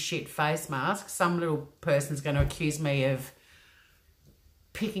baby shit face mask, some little person's going to accuse me of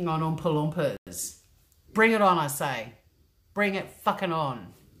picking on Oompa Loompas. Bring it on, I say. Bring it fucking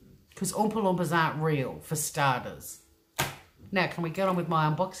on. Because Oompa Loompas aren't real, for starters. Now, can we get on with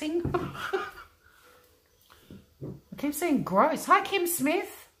my unboxing? I keep saying gross. Hi, Kim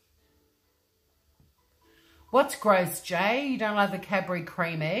Smith. What's gross, Jay? You don't like the Cadbury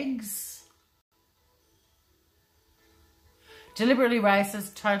cream eggs? Deliberately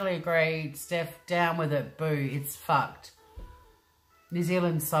racist, totally agreed. Steph, down with it. Boo, it's fucked. New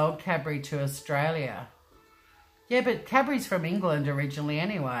Zealand sold Cadbury to Australia. Yeah, but Cadbury's from England originally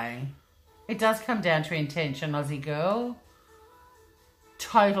anyway. It does come down to intention, Aussie girl.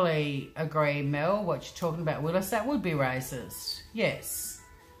 Totally agree, Mel, what you're talking about, Willis. That would be racist. Yes.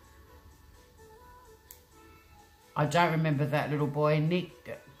 I don't remember that little boy.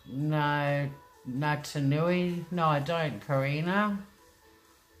 Nick, no... Natanui? No, I don't, Karina.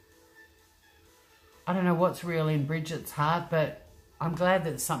 I don't know what's real in Bridget's heart, but I'm glad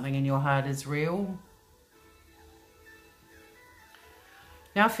that something in your heart is real.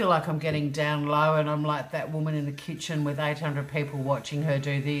 Now I feel like I'm getting down low and I'm like that woman in the kitchen with 800 people watching her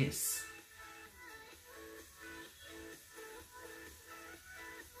do this.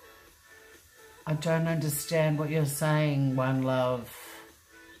 I don't understand what you're saying, One Love.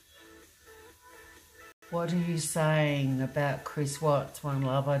 What are you saying about Chris Watts, One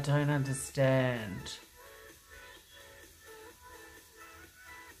Love? I don't understand.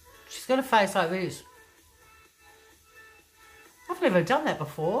 She's got a face like this. I've never done that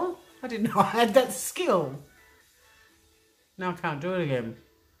before. I didn't know I had that skill. Now I can't do it again.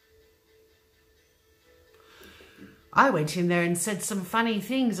 I went in there and said some funny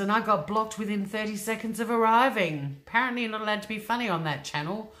things and I got blocked within 30 seconds of arriving. Apparently you're not allowed to be funny on that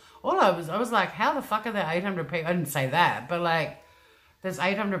channel. I was like, how the fuck are there 800 people? I didn't say that, but like, there's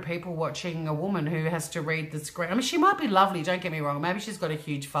 800 people watching a woman who has to read the screen. I mean, she might be lovely, don't get me wrong. Maybe she's got a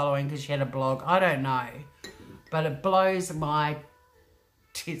huge following because she had a blog. I don't know. But it blows my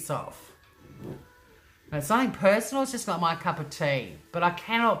tits off. It's nothing personal, it's just not my cup of tea. But I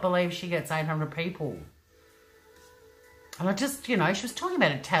cannot believe she gets 800 people. And I just, you know, she was talking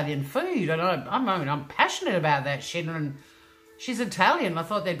about Italian food. And I'm passionate about that shit. And she's Italian. I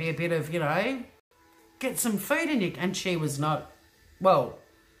thought there'd be a bit of, you know, get some food in you. And she was not. Well,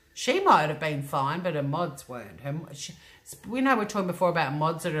 she might have been fine, but her mods weren't. We know we were talking before about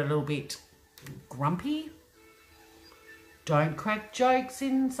mods that are a little bit grumpy. Don't crack jokes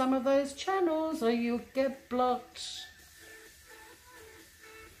in some of those channels or you'll get blocked.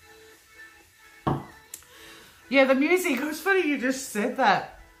 Yeah, the music, it was funny you just said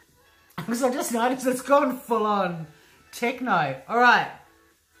that. Because I just noticed it's gone full on techno. All right.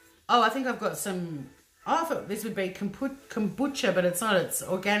 Oh, I think I've got some... I thought this would be kombucha, but it's not. It's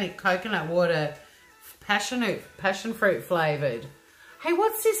organic coconut water, passion fruit flavoured. Hey,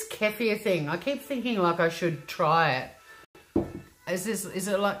 what's this kefir thing? I keep thinking like I should try it. Is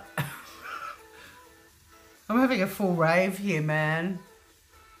it like... I'm having a full rave here, man.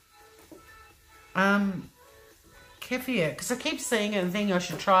 Kefir, because I keep seeing it and thinking I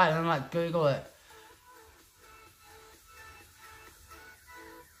should try it and I'm like, Google it.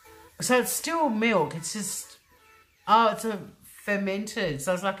 So it's still milk, it's just, oh, it's a fermented,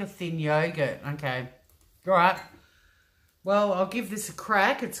 so it's like a thin yogurt. Okay, all right. Well, I'll give this a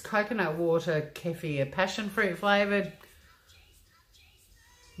crack. It's coconut water kefir, passion fruit flavoured.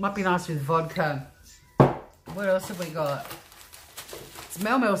 Might be nice with vodka. What else have we got? Is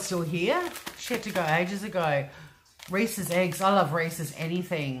Mel Mel still here? She had to go ages ago. Reese's eggs. I love Reese's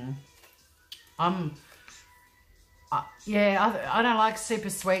anything. Yeah, I don't like super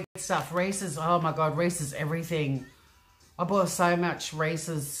sweet stuff. Reese's, oh my God, Reese's everything. I bought so much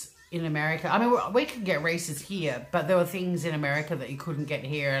Reese's in America. I mean, we could get Reese's here, but there were things in America that you couldn't get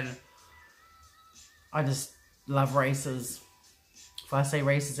here, and I just love Reese's. If I see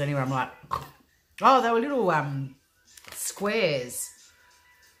Reese's anywhere, I'm like, oh, they were little squares.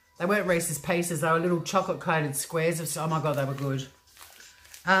 They weren't Reese's Pieces. They were little chocolate-coated squares. Oh, my God, they were good.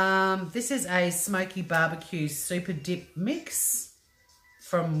 This is a smoky barbecue super dip mix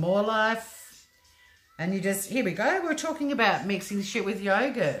from More Life. And you just, here we go. We're talking about mixing shit with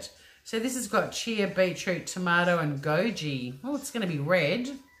yogurt. So this has got chia, beetroot, tomato, and goji. Oh, it's going to be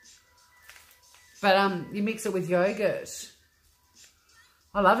red. But you mix it with yogurt.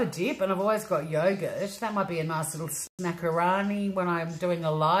 I love a dip, and I've always got yogurt. That might be a nice little snackarani when I'm doing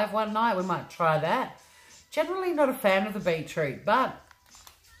a live one night. We might try that. Generally not a fan of the beetroot, but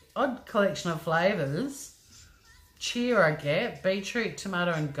odd collection of flavours. Chia I get, beetroot,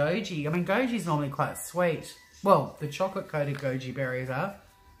 tomato, and goji. I mean, goji's normally quite sweet. Well, the chocolate-coated goji berries are.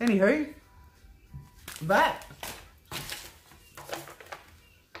 Anywho, that.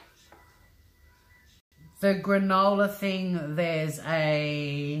 The granola thing, there's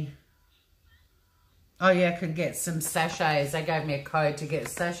a... Oh, yeah, I could get some sachets. They gave me a code to get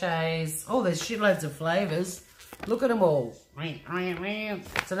sachets. Oh, there's shitloads of flavours. Look at them all.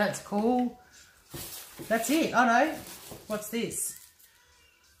 So that's cool. That's it. Oh, no. What's this?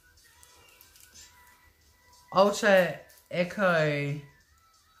 Ultra Echo.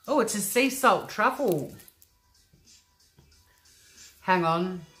 Oh, it's a sea salt truffle. Hang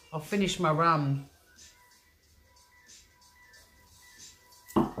on. I'll finish my rum.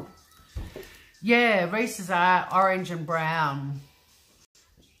 Yeah, Reese's are orange and brown.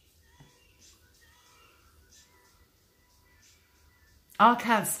 I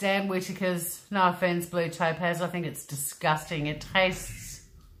can't stand Whittaker's. No offense, Blue Topaz. I think it's disgusting. It tastes...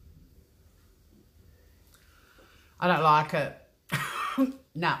 I don't like it.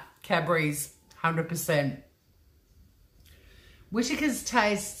 Nah, Cadbury's 100%. Whittaker's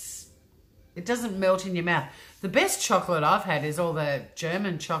tastes... It doesn't melt in your mouth. The best chocolate I've had is all the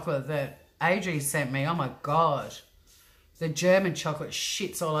German chocolate that Adri sent me. Oh my God. The German chocolate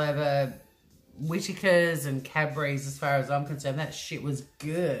shits all over Whittaker's and Cadbury's as far as I'm concerned. That shit was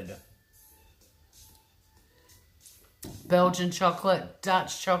good. Belgian chocolate,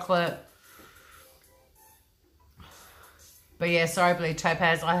 Dutch chocolate. But yeah, sorry, Blue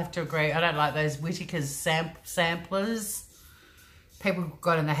Topaz, I have to agree. I don't like those Whittaker's samplers. People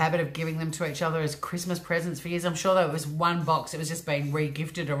got in the habit of giving them to each other as Christmas presents for years. I'm sure that it was one box. It was just being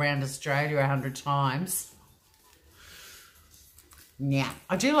re-gifted around Australia 100 times. Yeah.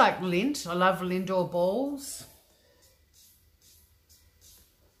 I do like Lindt. I love Lindor balls.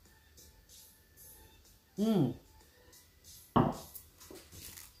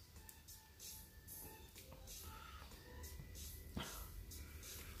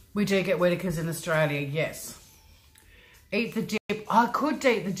 We do get Whittakers in Australia, yes. Eat the dip. I could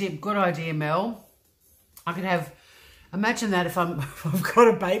eat the dip. Good idea, Mel. I could have... Imagine that if I've got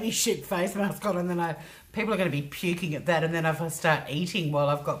a baby shit face mask on and then people are going to be puking at that, and then if I start eating while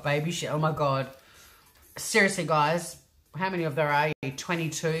I've got baby shit, oh my God. Seriously, guys, how many of there are you?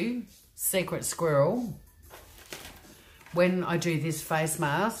 22. Secret squirrel. When I do this face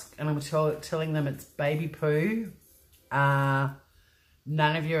mask and I'm telling them it's baby poo, none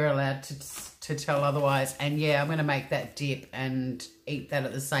of you are allowed to tell otherwise. And yeah, I'm going to make that dip and eat that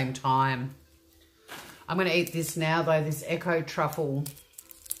at the same time. I'm going to eat this now, though, this Eco Truffle.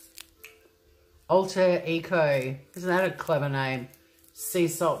 Alter Eco. Isn't that a clever name? Sea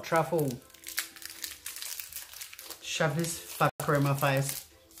salt truffle. Shove this fucker in my face.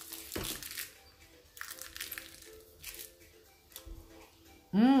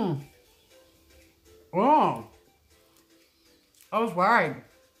 Oh. I was worried.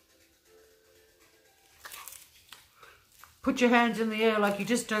 Put your hands in the air like you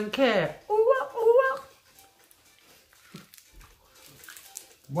just don't care.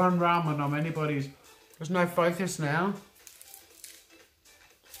 One ramen on anybody's. There's no focus now.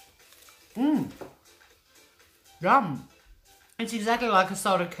 Yum. It's exactly like a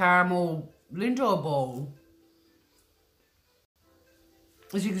salted caramel Lindor ball.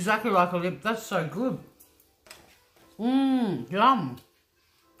 It's exactly like a lip. That's so good. Yum.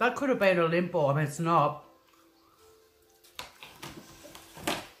 That could have been a limp ball. I mean, it's not.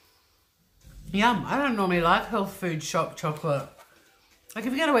 Yum. I don't normally like health food shop chocolate. Like,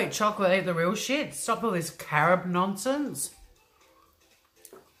 if you're going to eat chocolate, eat the real shit. Stop all this carob nonsense.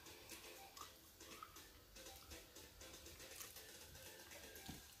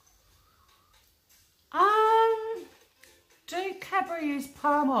 Do Cadbury use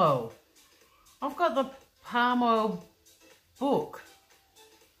palm oil? I've got the palm oil book.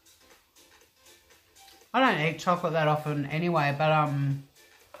 I don't eat chocolate that often anyway, but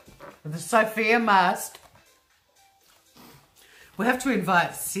with the Sophia mask, we have to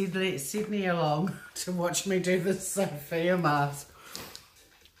invite Sydney along to watch me do the Sophia mask.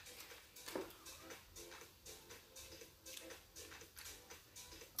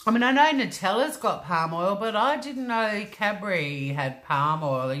 I mean, I know Nutella's got palm oil, but I didn't know Cadbury had palm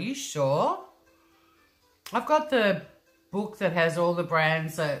oil. Are you sure? I've got the book that has all the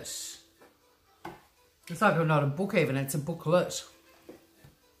brands that... It's like not a book even, it's a booklet.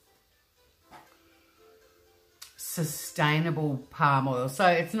 Sustainable palm oil. So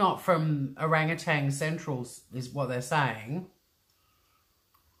it's not from Orangutan Centrals, is what they're saying.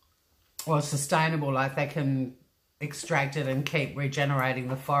 Well, sustainable, like they can extract it and keep regenerating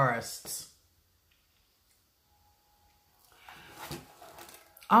the forests.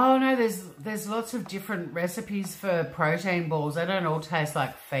 Oh no, there's lots of different recipes for protein balls. They don't all taste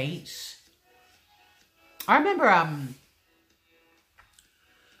like feet. I remember on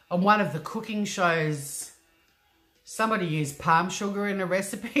one of the cooking shows, somebody used palm sugar in a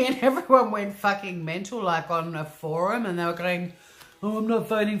recipe and everyone went fucking mental, like on a forum, and they were going, oh, I'm not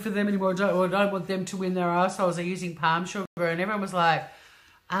voting for them anymore. I don't want them to win their assholes. They're using palm sugar. And everyone was like,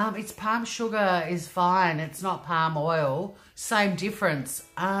 it's palm sugar is fine. It's not palm oil. Same difference.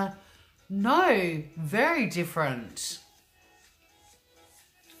 No, very different.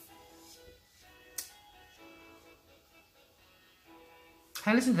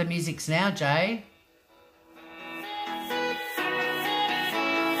 Hey, listen to the music now, Jay.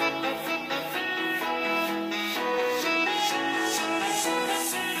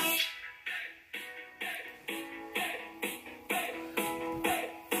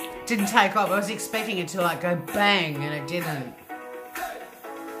 Didn't take off. I was expecting it to like go bang and it didn't.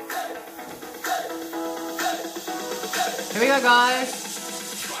 Here we go, guys.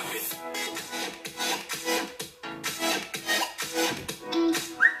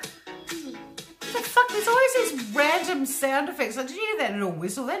 What the fuck? There's always these random sound effects. Like, did you hear that little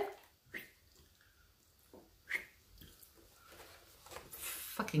whistle then?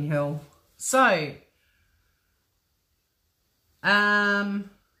 Fucking hell. So,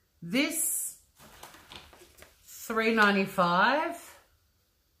 this $3.95.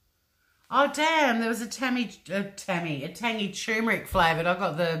 Oh damn, there was a tangy turmeric flavoured. I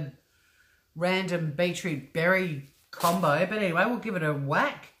got the random beetroot berry combo, but anyway, we'll give it a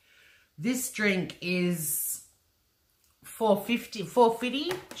whack. This drink is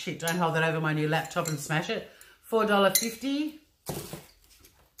 $4.50. Shit, don't hold that over my new laptop and smash it. $4.50.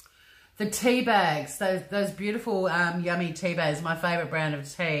 The tea bags, those beautiful yummy tea bags, my favourite brand of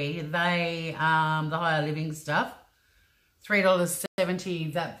tea. They the Higher Living stuff.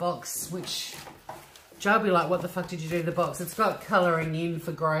 $3.70 that box, which Joe will be like, what the fuck did you do to the box? It's got colouring in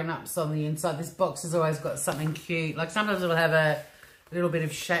for grown-ups on the inside. This box has always got something cute. Like sometimes it'll have a little bit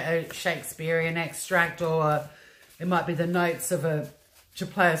of Shakespearean extract, or it might be the notes of to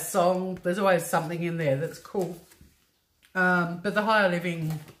play a song. There's always something in there that's cool. But the Higher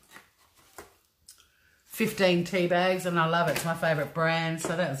Living 15 tea bags, and I love it. It's my favourite brand,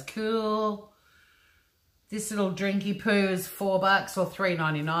 so that was cool. This little drinky poo is $4 or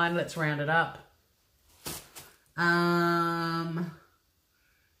 $3.99. Let's round it up. Oh,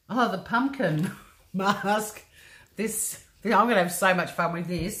 the pumpkin mask. I'm going to have so much fun with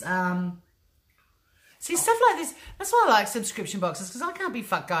this. See, stuff like this, that's why I like subscription boxes, because I can't be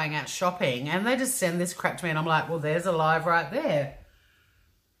fucked going out shopping, and they just send this crap to me, and I'm like, well, there's a live right there.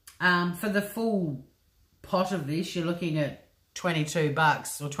 For the full pot of this, you're looking at $22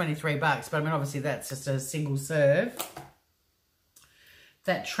 or $23, but I mean, obviously that's just a single serve.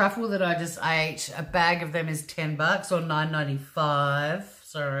 That truffle that I just ate, a bag of them is $10 or $9.95.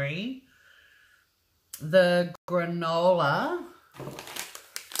 Sorry. The granola,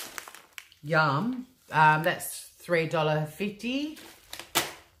 yum. That's $3.50.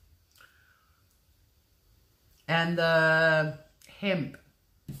 And the hemp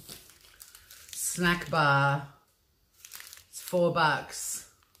snack bar, it's $4.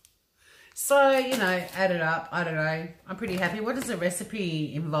 So, you know, add it up. I don't know. I'm pretty happy. What does the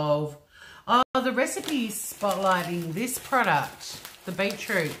recipe involve? Oh, the recipe is spotlighting this product, the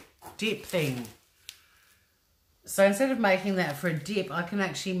beetroot dip thing. So instead of making that for a dip, I can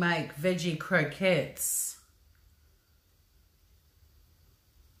actually make veggie croquettes.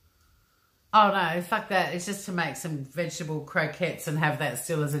 Oh no, fuck that. It's just to make some vegetable croquettes and have that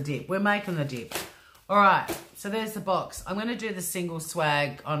still as a dip. We're making the dip. All right, so there's the box. I'm going to do the single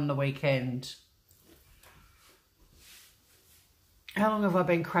swag on the weekend. How long have I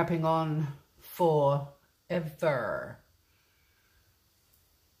been crapping on for? Ever.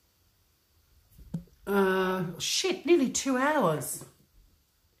 Shit, nearly 2 hours.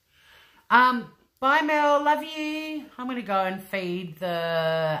 Bye, Mel. Love you. I'm going to go and feed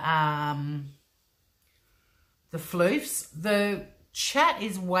the floofs. The chat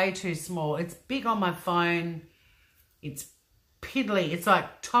is way too small. It's big on my phone. It's piddly. It's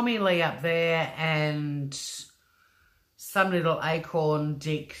like Tommy Lee up there and some little acorn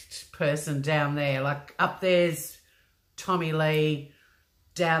dicked person down there. Like up there's Tommy Lee.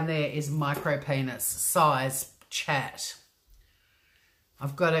 Down there is micro penis size chat.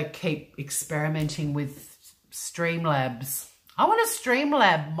 I've got to keep experimenting with Streamlabs. I want a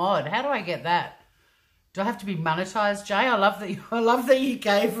Streamlab mod. How do I get that? Do I have to be monetized, Jay? I love that you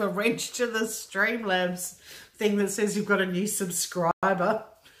gave a wrench to the Streamlabs thing that says you've got a new subscriber.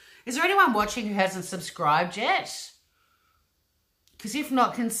 Is there anyone watching who hasn't subscribed yet? Because if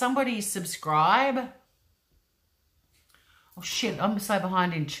not, can somebody subscribe? Oh shit, I'm so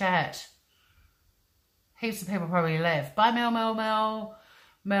behind in chat. Heaps of people probably left. Bye, Mel, Mel, Mel.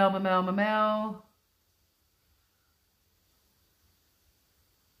 Mel, Mel, Mel, Mel, Mel.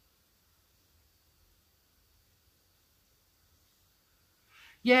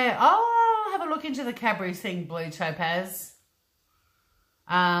 Yeah, I'll have a look into the Cadbury thing, Blue Topaz.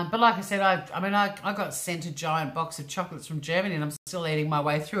 But like I said, I got sent a giant box of chocolates from Germany and I'm still eating my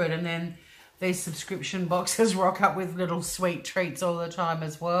way through it. And then these subscription boxes rock up with little sweet treats all the time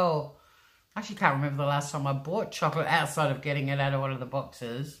as well. I actually can't remember the last time I bought chocolate outside of getting it out of one of the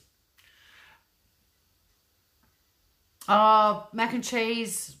boxes. Oh, mac and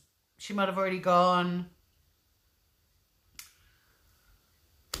cheese. She might have already gone.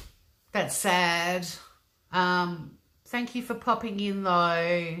 That's sad. Thank you for popping in, though.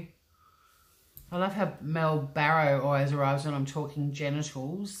 I love how Mel Barrow always arrives when I'm talking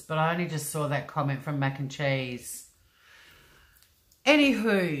genitals, but I only just saw that comment from mac and cheese.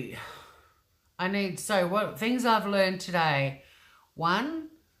 Anywho, what things I've learned today. One,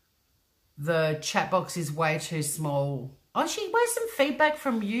 the chat box is way too small. Oh, where's some feedback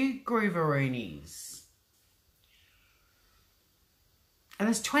from you, Grooveroonies? And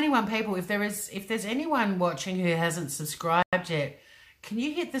there's 21 people. If there's anyone watching who hasn't subscribed yet, Can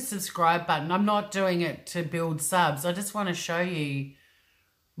you hit the subscribe button? I'm not doing it to build subs. I just want to show you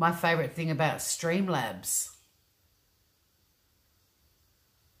my favourite thing about Streamlabs.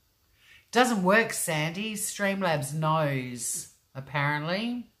 Doesn't work, Sandy. Streamlabs knows,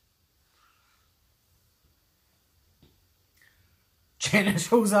 apparently.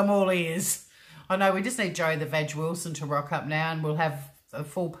 Genitals, I'm all ears. I know, we just need Joe the Veg Wilson to rock up now and we'll have a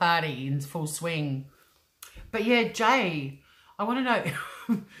full party in full swing. But yeah, Jay, I want to know,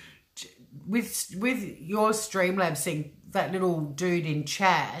 with your Streamlabs thing, that little dude in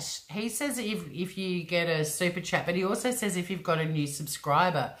chat, he says if you get a super chat, but he also says if you've got a new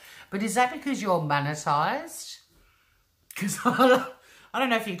subscriber. But is that because you're monetized? Because I don't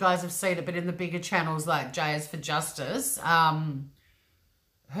know if you guys have seen it, but in the bigger channels like J is for Justice, her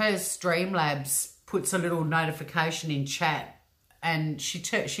Streamlabs puts a little notification in chat, and she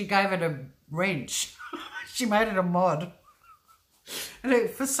gave it a wrench. She made it a mod. And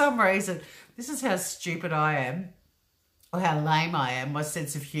for some reason, this is how stupid I am, or how lame I am, my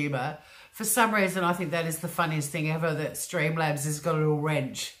sense of humour. For some reason, I think that is the funniest thing ever, that Streamlabs has got a little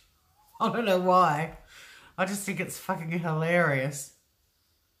wrench. I don't know why. I just think it's fucking hilarious.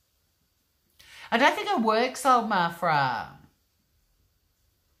 I don't think it works, old Mafra.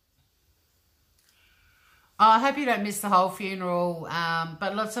 Oh, I hope you don't miss the whole funeral,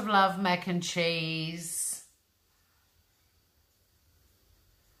 but lots of love, mac and cheese.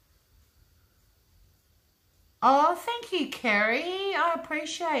 Oh, thank you, Kerry. I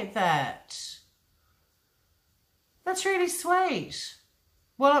appreciate that. That's really sweet.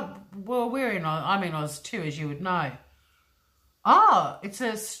 Well, I'm in Oz too, as you would know. Oh, it's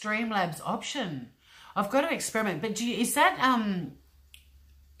a Streamlabs option. I've got to experiment. But do you have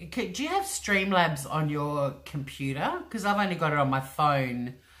Streamlabs on your computer? Because I've only got it on my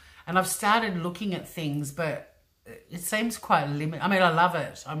phone, and I've started looking at things, but it seems quite limited. I mean, I love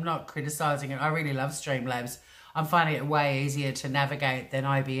it. I'm not criticizing it. I really love Streamlabs. I'm finding it way easier to navigate than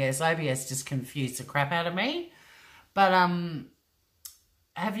OBS. OBS just confused the crap out of me. But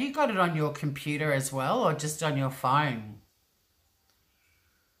have you got it on your computer as well, or just on your phone?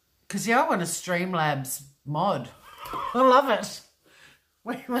 Because yeah, I want a Streamlabs mod. I love it.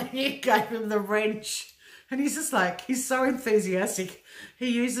 When you gave him the wrench, and he's just like, he's so enthusiastic.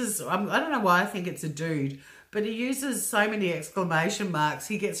 He uses, I don't know why I think it's a dude, but he uses so many exclamation marks.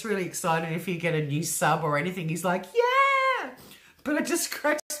 He gets really excited if you get a new sub or anything. He's like, yeah! But it just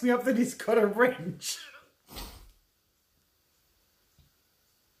cracks me up that he's got a wrench.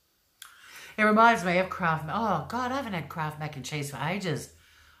 It reminds me of Kraft. Oh, God, I haven't had Kraft mac and cheese for ages.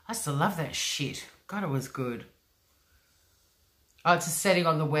 I used to love that shit. God, it was good. Oh, it's a setting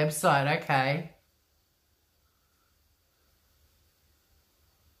on the website. Okay.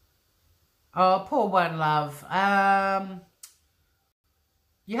 Oh, poor One Love.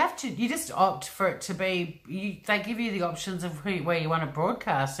 You just opt for it to be, they give you the options of where you want to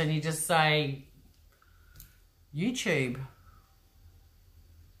broadcast, and you just say YouTube.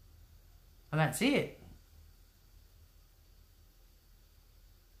 And that's it.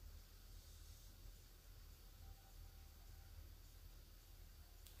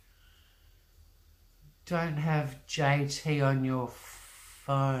 Don't have JT on your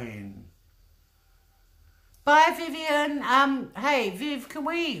phone. Bye, Vivian. Hey, Viv, can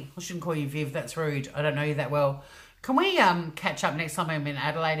we... I shouldn't call you Viv, that's rude. I don't know you that well. Can we catch up next time I'm in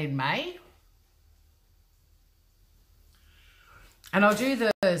Adelaide in May? And I'll do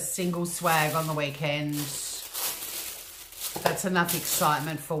the single swag on the weekend. That's enough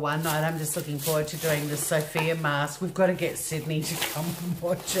excitement for one night. I'm just looking forward to doing the Sophia mask. We've got to get Sydney to come and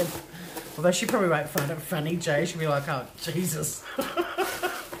watch it. Although she probably won't find it funny, Jay. She'll be like, oh, Jesus.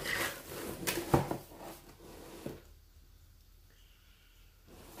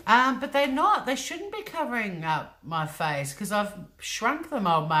 But they're not. They shouldn't be covering up my face because I've shrunk them,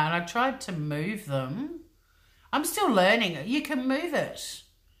 old man. I tried to move them. I'm still learning. You can move it.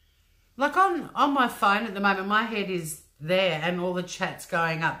 Like on my phone at the moment, my head is there and all the chat's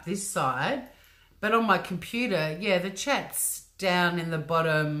going up this side. But on my computer, yeah, the chat's down in the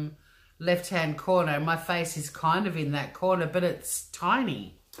bottom left-hand corner. My face is kind of in that corner, but it's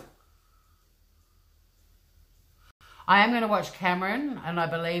tiny. I am going to watch Cameron, and I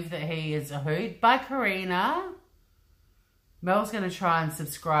believe that he is a hoot. Bye, Karina. Mel's going to try and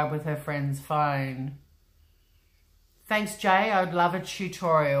subscribe with her friend's phone. Thanks, Jay. I'd love a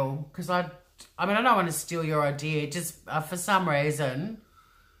tutorial because I mean, I don't want to steal your idea. Just for some reason,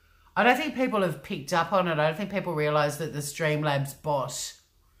 I don't think people have picked up on it. I don't think people realise that the Streamlabs bot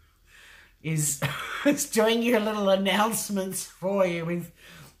is doing your little announcements for you with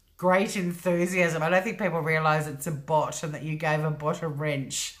great enthusiasm. I don't think people realise it's a bot and that you gave a bot a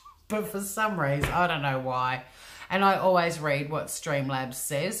wrench. But for some reason, I don't know why. And I always read what Streamlabs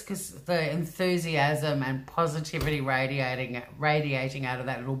says because the enthusiasm and positivity radiating out of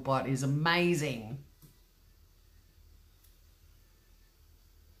that little bot is amazing.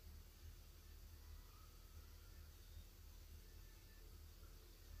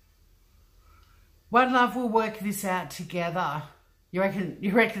 One Love will work this out together. You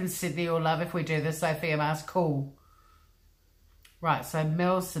reckon Sydney will love if we do this? Sophia Mars, cool. Right, so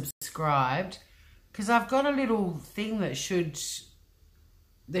Mel subscribed. Because I've got a little thing that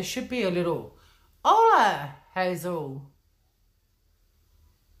there should be a little, hola, Hazel.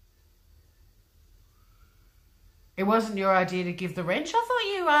 It wasn't your idea to give the wrench? I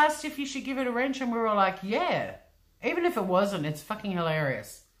thought you asked if you should give it a wrench and we were all like, yeah. Even if it wasn't, it's fucking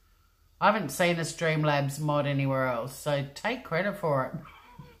hilarious. I haven't seen a Streamlabs mod anywhere else, so take credit for it.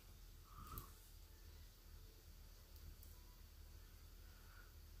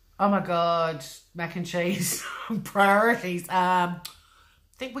 Oh my God, mac and cheese priorities. I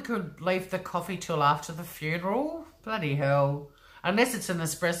think we could leave the coffee till after the funeral. Bloody hell. Unless it's an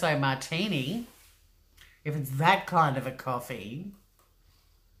espresso martini. If it's that kind of a coffee.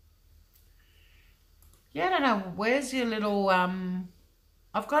 Yeah, I don't know. Where's your little,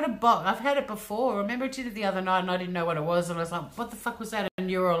 I've got a box. I've had it before. Remember I did it the other night and I didn't know what it was. And I was like, what the fuck was that? And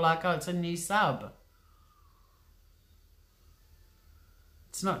you were all like, oh, it's a new sub.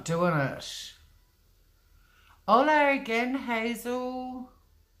 It's not doing it. Hola again, Hazel.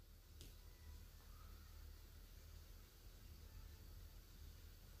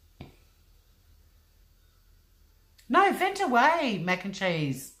 No, vent away, mac and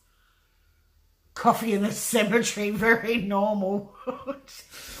cheese. Coffee in the cemetery, very normal.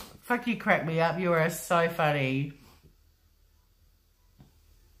 Fuck, you crack me up. You are so funny.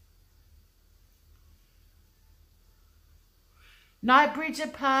 Night,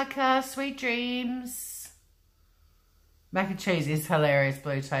 Bridget Parker. Sweet dreams. Mac and cheese is hilarious,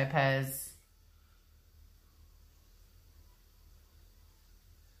 Blue Topaz.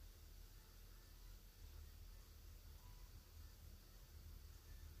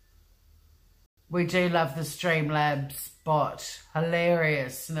 We do love the Streamlabs bot.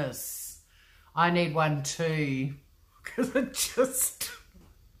 Hilariousness. I need one too. Because it just...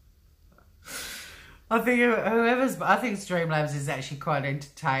 I think Streamlabs is actually quite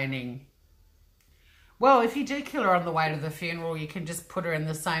entertaining. Well, if you do kill her on the way to the funeral, you can just put her in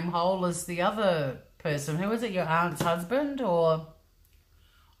the same hole as the other person. Who was it, your aunt's husband? Or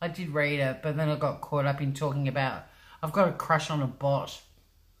I did read it, but then I got caught up in talking about I've got a crush on a bot.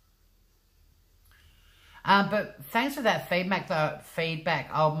 But thanks for that feedback,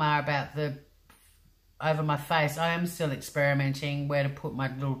 Omar, about the over my face. I am still experimenting where to put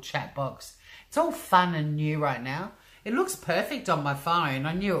my little chat box. It's all fun and new right now. It looks perfect on my phone.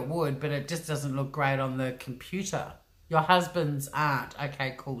 I knew it would, but it just doesn't look great on the computer. Your husband's aunt.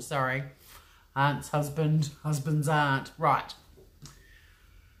 Okay, cool, sorry. Aunt's husband, husband's aunt. Right.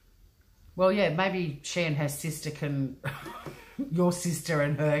 Well, yeah, maybe she and her sister can... your sister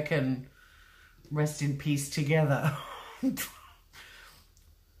and her can rest in peace together.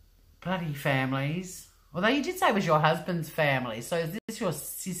 Bloody families. Although you did say it was your husband's family. So is this your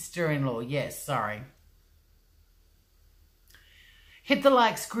sister-in-law? Yes, sorry. Hit the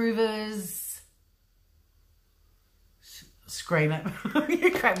likes, groovers. Scream it.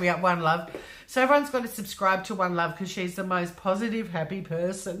 You crack me up, One Love. So everyone's got to subscribe to One Love because she's the most positive, happy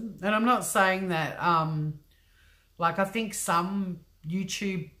person. And I'm not saying that, like I think some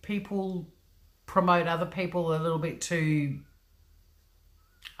YouTube people promote other people a little bit too,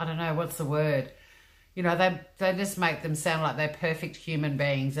 I don't know, what's the word? You know, they just make them sound like they're perfect human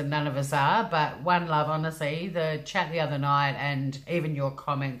beings and none of us are. But One Love, honestly, the chat the other night and even your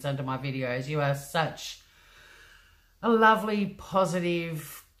comments under my videos, you are such a lovely,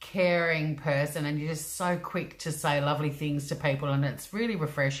 positive, caring person and you're just so quick to say lovely things to people and it's really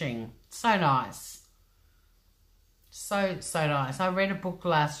refreshing. So nice. So nice. I read a book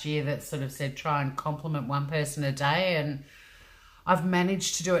last year that sort of said try and compliment one person a day and I've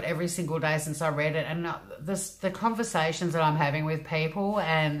managed to do it every single day since I read it. And the conversations that I'm having with people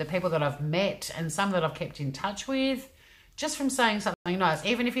and the people that I've met and some that I've kept in touch with, just from saying something nice,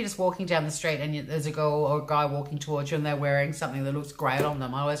 even if you're just walking down the street and there's a girl or a guy walking towards you and they're wearing something that looks great on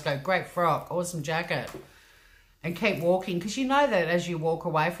them, I always go, great frock, awesome jacket, and keep walking because you know that as you walk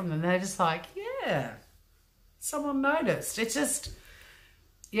away from them, they're just like, yeah, someone noticed. It's just,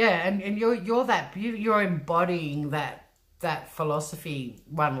 yeah, and you're embodying that philosophy,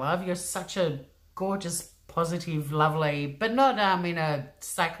 One Love. You're such a gorgeous, positive, lovely, but not in a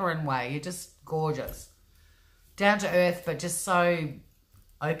saccharine way. You're just gorgeous. Down to earth, but just so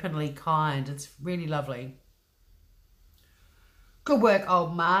openly kind. It's really lovely. Good work,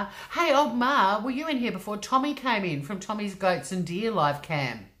 old Ma. Hey, old Ma, were you in here before Tommy came in from Tommy's Goats and Deer live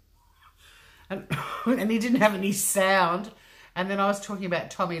cam? And he didn't have any sound. And then I was talking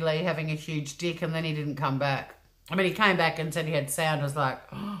about Tommy Lee having a huge dick, and then he didn't come back. I mean, he came back and said he had sound. I was like,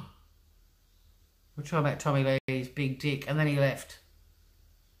 oh, we're talking about Tommy Lee's big dick. And then he left.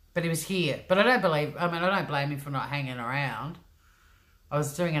 But he was here. But I don't blame him for not hanging around. I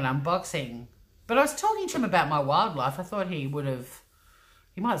was doing an unboxing. But I was talking to him about my wildlife. I thought he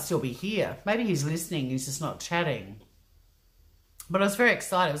might still be here. Maybe he's listening. He's just not chatting. But I was very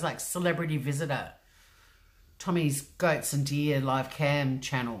excited. It was like celebrity visitor. Tommy's Goats and Deer live cam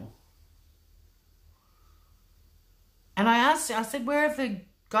channel. And I said, where have the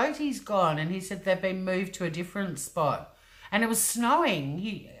goatees gone? And he said they've been moved to a different spot. And it was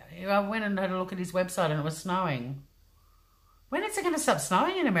snowing. I went and had a look at his website and it was snowing. When is it going to stop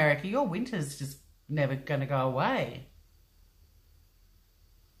snowing in America? Your winter's just never going to go away.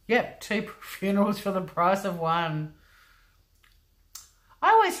 Yep, 2 funerals for the price of 1. I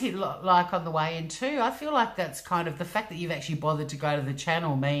always hit like on the way in too. I feel like that's kind of the fact that you've actually bothered to go to the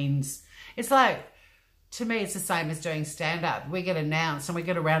channel means it's like, to me, it's the same as doing stand-up. We get announced and we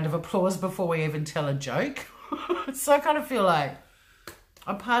get a round of applause before we even tell a joke. So I kind of feel like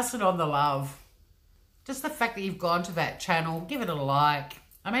I'm passing on the love. Just the fact that you've gone to that channel, give it a like.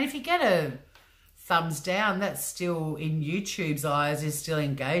 I mean, if you get a thumbs down, that's still, in YouTube's eyes, is still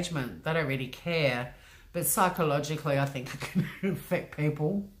engagement. They don't really care. But psychologically, I think it can affect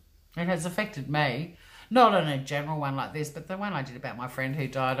people. It has affected me. Not on a general one like this, but the one I did about my friend who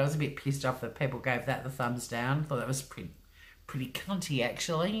died, I was a bit pissed off that people gave that the thumbs down. Thought that was pretty cunty,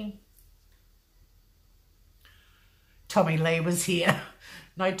 actually. Tommy Lee was here.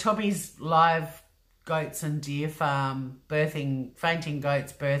 No, Tommy's live Goats and Deer Farm fainting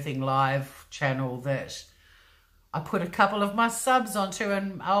goats birthing live channel that I put a couple of my subs onto,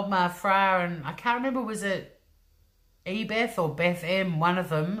 and old Ma Fra, and I can't remember, was it Ebeth or Beth M, one of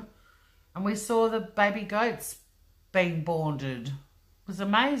them, and we saw the baby goats being borned. It was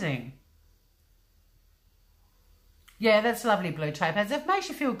amazing. Yeah, that's lovely, Blue Tape. It makes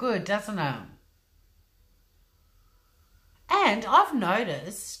you feel good, doesn't it? And I've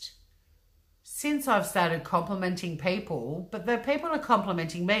noticed, since I've started complimenting people, but the people are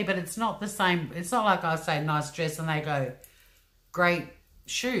complimenting me, but it's not the same. It's not like I say nice dress and they go, great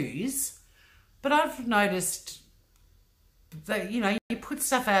shoes. But I've noticed that, you know, you put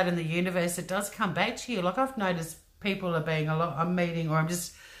stuff out in the universe, it does come back to you. Like I've noticed people are being I'm meeting, or I'm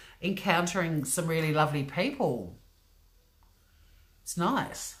just encountering some really lovely people. It's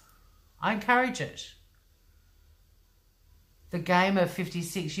nice. I encourage it. The Gamer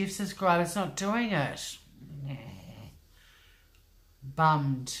 56, you've subscribed, it's not doing it.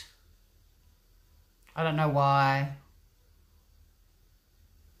 Bummed. I don't know why.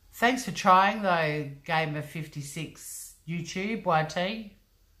 Thanks for trying though, Gamer 56 YouTube, YT.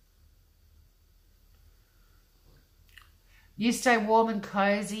 You stay warm and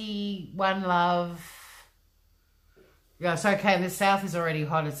cozy, one love. Yeah, it's okay, the south is already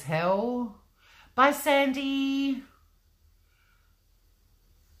hot as hell. Bye, Sandy.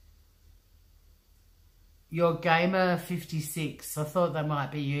 Your Gamer 56. I thought that might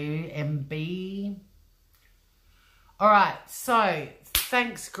be you, MB. All right, so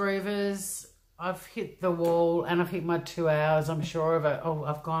thanks, Groovers. I've hit the wall and I've hit my 2 hours, I'm sure of it. Oh,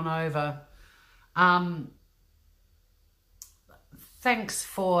 I've gone over. Thanks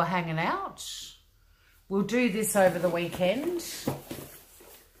for hanging out. We'll do this over the weekend.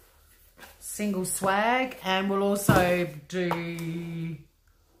 Single swag. And we'll also do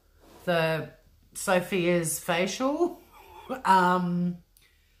the Sophia's facial. And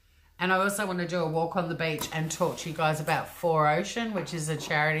I also want to do a walk on the beach and talk to you guys about 4Ocean, which is a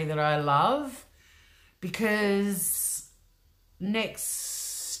charity that I love, because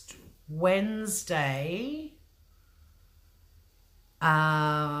next Wednesday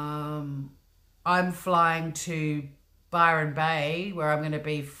I'm flying to Byron Bay, where I'm going to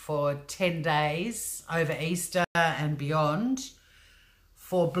be for 10 days over Easter and beyond,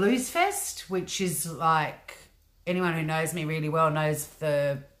 for Blues Fest, which is like, anyone who knows me really well knows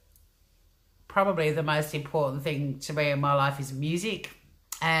probably the most important thing to me in my life is music.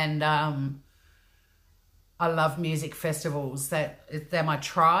 And I love music festivals. They're my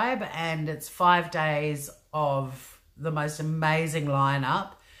tribe, and it's 5 days of the most amazing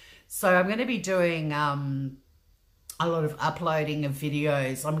lineup. So I'm going to be doing a lot of uploading of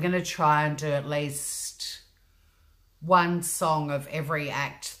videos. I'm going to try and do at least one song of every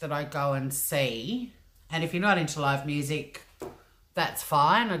act that I go and see. And if you're not into live music, that's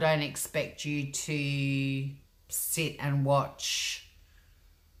fine. I don't expect you to sit and watch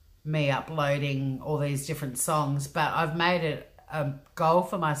me uploading all these different songs, but I've made it a goal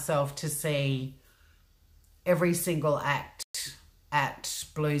for myself to see every single act at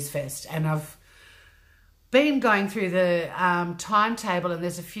Blues Fest. And I've been going through the timetable, and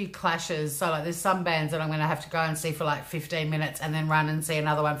there's a few clashes. So like there's some bands that I'm going to have to go and see for like 15 minutes and then run and see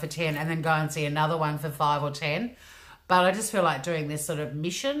another one for 10 and then go and see another one for 5 or 10. But I just feel like doing this sort of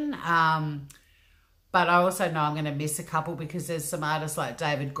mission. But I also know I'm going to miss a couple because there's some artists like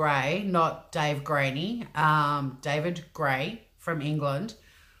David Gray, not Dave Graney, David Gray from England.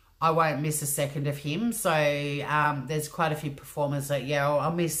 I won't miss a second of him. So there's quite a few performers that, yeah,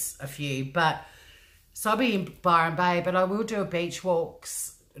 I'll miss a few. But so I'll be in Byron Bay, but I will do a beach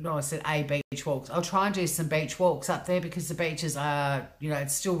walks. No, I said a beach walks. I'll try and do some beach walks up there because the beaches are, you know,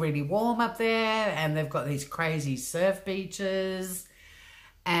 it's still really warm up there and they've got these crazy surf beaches.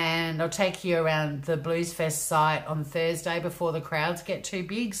 And I'll take you around the Blues Fest site on Thursday before the crowds get too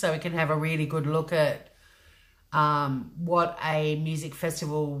big so we can have a really good look at what a music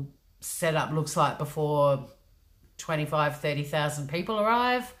festival setup looks like before 25,000, 30,000 people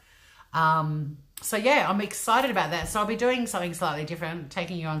arrive. So yeah, I'm excited about that. So I'll be doing something slightly different,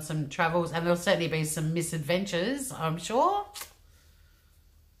 taking you on some travels, and there'll certainly be some misadventures, I'm sure.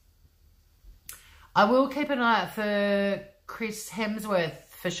 I will keep an eye out for Chris Hemsworth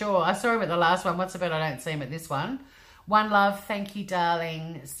for sure. I saw him at the last one. What's the bet I don't see him at this one? One love. Thank you,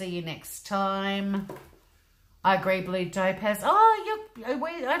 darling. See you next time. I agree, Blue Topaz. Oh, I don't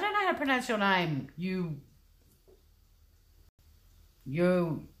know how to pronounce your name.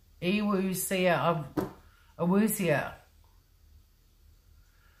 Awusia.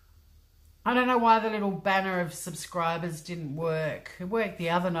 I don't know why the little banner of subscribers didn't work. It worked the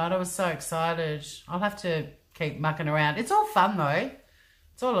other night. I was so excited. I'll have to keep mucking around. It's all fun though.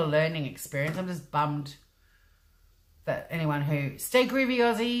 It's all a learning experience. I'm just bummed that anyone who... Stay groovy,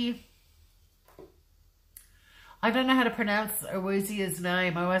 Aussie. I don't know how to pronounce Awusia's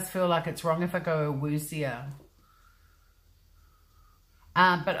name. I always feel like it's wrong if I go Awusia.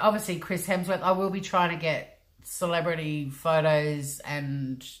 But obviously Chris Hemsworth, I will be trying to get celebrity photos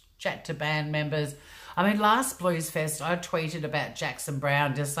and chat to band members. I mean, last Blues Fest, I tweeted about Jackson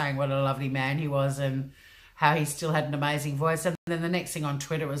Brown, just saying what a lovely man he was and how he still had an amazing voice. And then the next thing on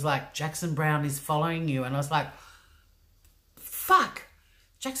Twitter was like, Jackson Brown is following you. And I was like, fuck,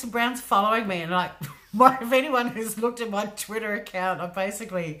 Jackson Brown's following me. And like, if anyone who's looked at my Twitter account,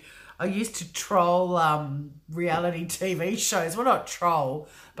 I used to troll reality TV shows. Well, not troll,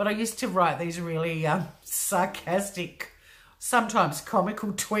 but I used to write these really sarcastic, sometimes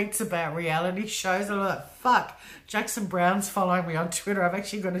comical tweets about reality shows. And I'm like, fuck, Jackson Brown's following me on Twitter. I've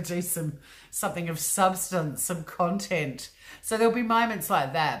actually got to do something of substance, some content. So there'll be moments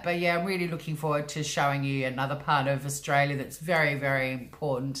like that. But yeah, I'm really looking forward to showing you another part of Australia that's very, very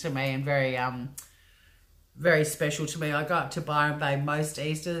important to me and very special to me. I go up to Byron Bay most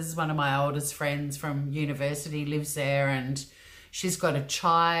Easters. One of my oldest friends from university lives there, and she's got a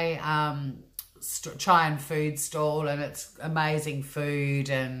chai and food stall, and it's amazing food.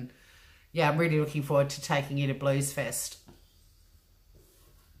 And yeah, I'm really looking forward to taking you to Blues Fest.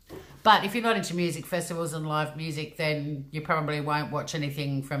 But if you're not into music festivals and live music, then you probably won't watch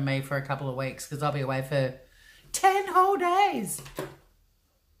anything from me for a couple of weeks because I'll be away for 10 whole days.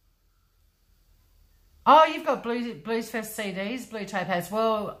 Oh, you've got Blues Fest CDs, Blue Topaz.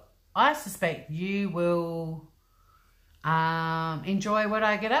 Well, I suspect you will enjoy what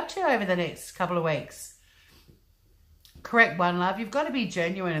I get up to over the next couple of weeks. Correct, One Love. You've got to be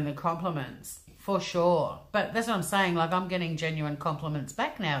genuine in the compliments, for sure. But that's what I'm saying. Like, I'm getting genuine compliments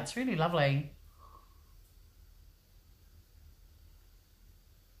back now. It's really lovely.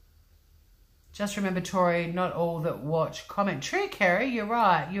 Just remember, Tori, not all that watch comment. True, Kerry, you're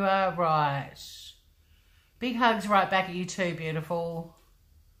right. You are right. Big hugs right back at you too, beautiful.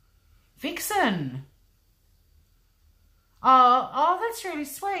 Vixen. Oh, that's really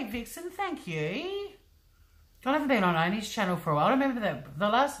sweet, Vixen. Thank you. I haven't been on Oni's channel for a while. I remember that the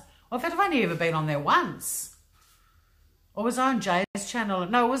last... Well, in fact, I've only ever been on there once. Or was I on Jay's channel?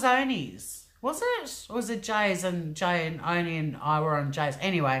 No, it was Oni's. Was it? Or was it Jay's and Jay and Oni and I were on Jay's?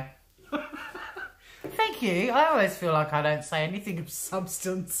 Anyway. Thank you. I always feel like I don't say anything of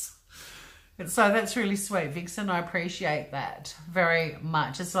substance. So that's really sweet, Vixen. I appreciate that very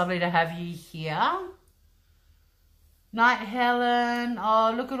much. It's lovely to have you here. Night, Helen.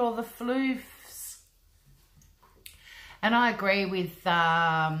 Oh, look at all the floofs. And I agree with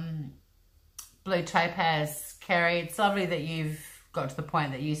Blue Topaz, Kerry. It's lovely that you've got to the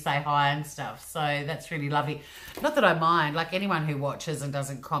point that you say hi and stuff. So that's really lovely. Not that I mind. Like, anyone who watches and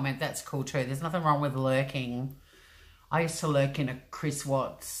doesn't comment, that's cool too. There's nothing wrong with lurking. I used to lurk in a Chris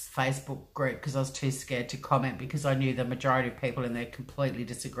Watts Facebook group because I was too scared to comment, because I knew the majority of people in there completely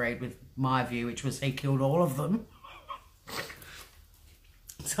disagreed with my view, which was he killed all of them.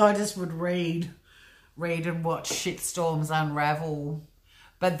 So I just would read and watch shitstorms unravel.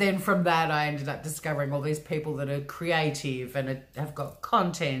 But then from that, I ended up discovering all these people that are creative and have got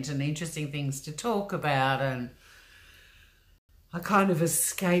content and interesting things to talk about, and I kind of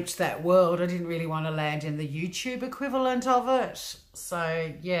escaped that world. I didn't really want to land in the YouTube equivalent of it.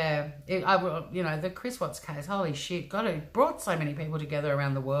 So, yeah, you know, the Chris Watts case, holy shit, God, it brought so many people together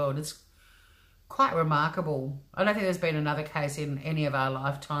around the world. It's quite remarkable. I don't think there's been another case in any of our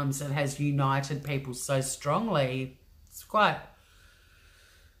lifetimes that has united people so strongly. It's quite...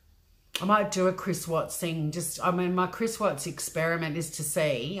 I might do a Chris Watts thing. My Chris Watts experiment is to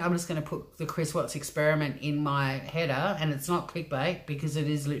see. I'm just going to put the Chris Watts experiment in my header, and it's not clickbait because it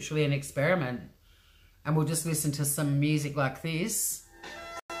is literally an experiment. And we'll just listen to some music like this.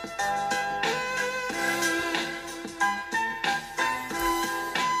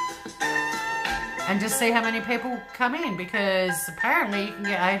 And just see how many people come in, because apparently you can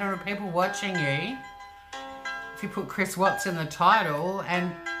get 800 people watching you if you put Chris Watts in the title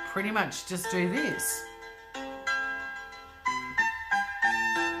and pretty much just do this.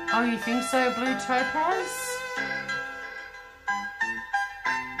 Oh, you think so, Blue Topaz?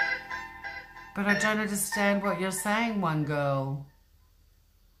 But I don't understand what you're saying, one girl.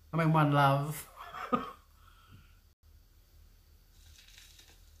 I mean, one love.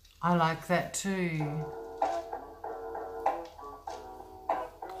 I like that too.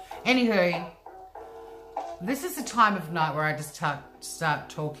 Anywho, this is the time of night where I just start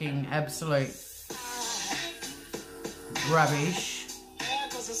talking absolute rubbish.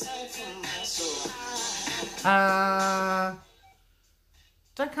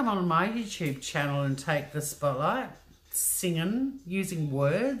 Don't come on my YouTube channel and take the spotlight. Singing, using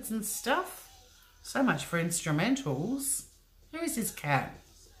words and stuff. So much for instrumentals. Who is this cat?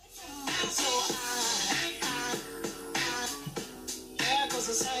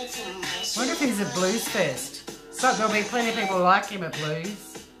 I wonder if he's at Blues Fest. So there'll be plenty of people like him at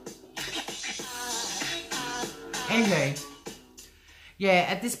Blues. Anyway, yeah,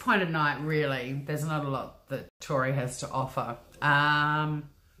 at this point of night, really, there's not a lot that Tori has to offer.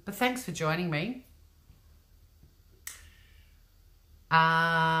 But thanks for joining me.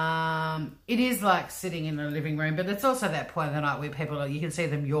 It is like sitting in a living room, but it's also that point of the night where people, you can see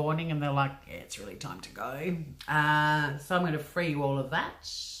them yawning and they're like, yeah, it's really time to go. So I'm going to free you all of that.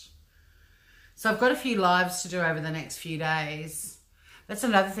 So I've got a few lives to do over the next few days. That's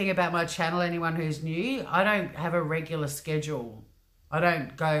another thing about my channel, anyone who's new. I don't have a regular schedule. I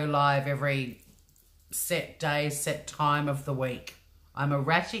don't go live every set day, set time of the week. I'm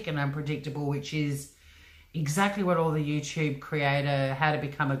erratic and unpredictable, which is exactly what all the YouTube creator, how to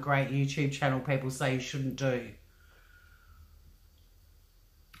become a great YouTube channel people say you shouldn't do.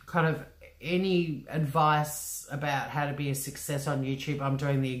 Kind of any advice about how to be a success on YouTube, I'm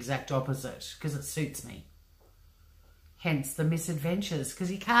doing the exact opposite because it suits me. Hence the misadventures, because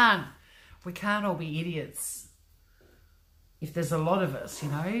we can't all be idiots if there's a lot of us, you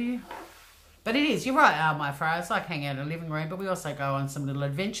know. But it is, you're right, my friend. It's like hanging out in a living room, but we also go on some little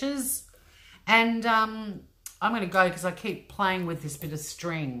adventures. And I'm going to go because I keep playing with this bit of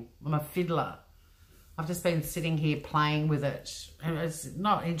string. I'm a fiddler. I've just been sitting here playing with it. And it's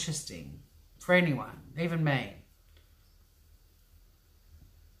not interesting for anyone, even me.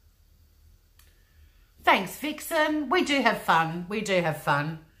 Thanks, Vixen. We do have fun. We do have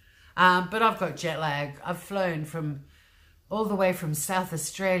fun. But I've got jet lag. I've flown from all the way from South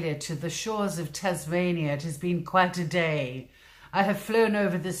Australia to the shores of Tasmania. It has been quite a day. I have flown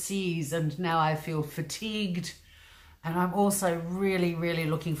over the seas and now I feel fatigued. And I'm also really, really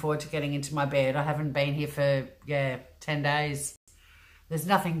looking forward to getting into my bed. I haven't been here for, 10 days. There's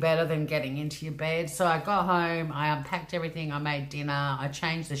nothing better than getting into your bed. So I got home, I unpacked everything, I made dinner, I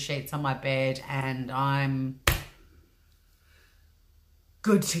changed the sheets on my bed, and I'm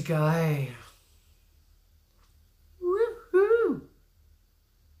good to go. Woohoo!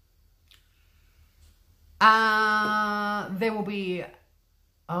 There will be,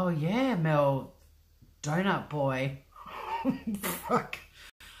 oh yeah, Mel, Donut Boy. Fuck.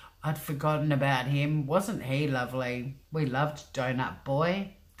 I'd forgotten about him. Wasn't he lovely? We loved Donut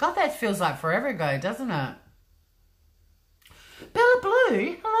Boy. God, that feels like forever ago, doesn't it? Bella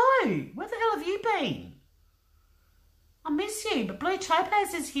Blue, hello. Where the hell have you been? I miss you, but Blue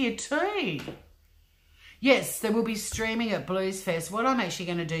Topaz is here too. Yes, there will be streaming at Blues Fest. What I'm actually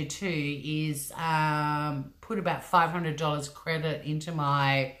going to do too is put about $500 credit into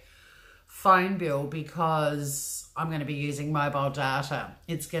my phone bill because I'm going to be using mobile data.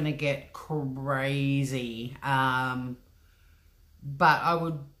 It's going to get crazy. But I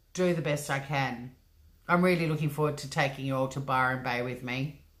will do the best I can. I'm really looking forward to taking you all to Byron Bay with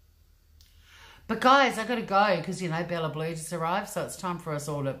me. But guys, I got to go because, you know, Bella Blue just arrived, so it's time for us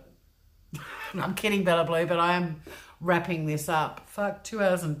all to... I'm kidding, Bella Blue, but I am wrapping this up. Fuck, 2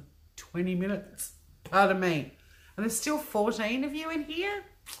 hours and 20 minutes. Pardon me. And there's still 14 of you in here?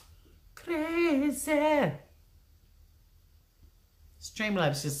 Crazy.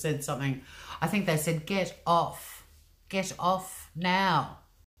 Streamlabs just said something. I think they said, get off. Get off now.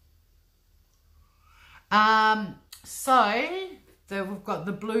 So we've got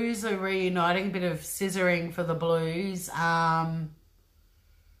the Blues are reuniting, a bit of scissoring for the Blues.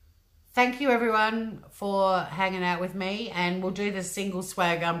 Thank you everyone for hanging out with me, and we'll do the single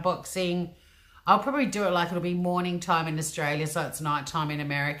swag unboxing. I'll probably do it like it'll be morning time in Australia, so it's night time in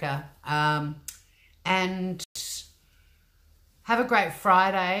America. And have a great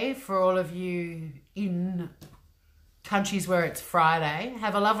Friday for all of you in countries where it's Friday.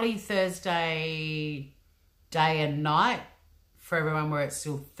 Have a lovely Thursday day and night for everyone where it's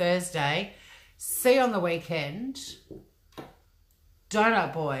still Thursday. See you on the weekend.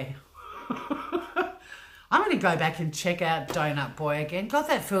 Donut Boy. I'm going to go back and check out Donut Boy again. God,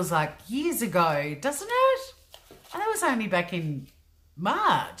 that feels like years ago, doesn't it? And that was only back in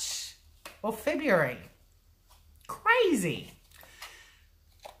March or February. Crazy.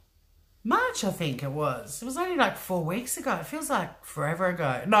 March, I think it was. It was only like 4 weeks ago. It feels like forever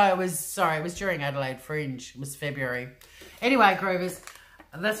ago. No, it was during Adelaide Fringe. It was February. Anyway, Groovers,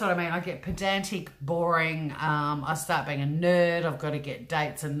 that's what I mean. I get pedantic, boring. I start being a nerd. I've got to get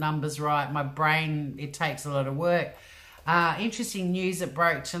dates and numbers right. My brain, it takes a lot of work. Interesting news that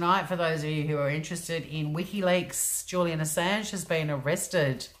broke tonight for those of you who are interested in WikiLeaks. Julian Assange has been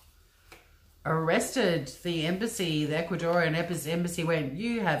arrested. The embassy, the Ecuadorian embassy went,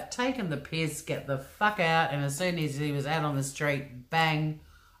 you have taken the piss, get the fuck out. And as soon as he was out on the street, bang,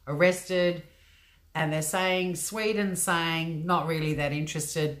 arrested. And they're saying, Sweden's saying, not really that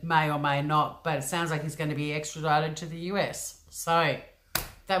interested, may or may not, but it sounds like he's going to be extradited to the US. So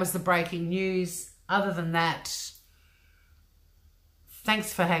that was the breaking news. Other than that,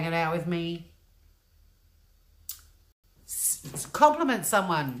 thanks for hanging out with me. Compliment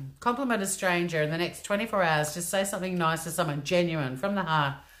someone, compliment a stranger in the next 24 hours. Just say something nice to someone, genuine, from the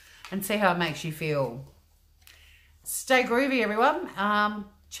heart, and see how it makes you feel. Stay groovy, everyone.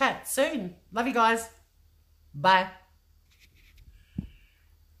 Chat soon. Love you guys. Bye.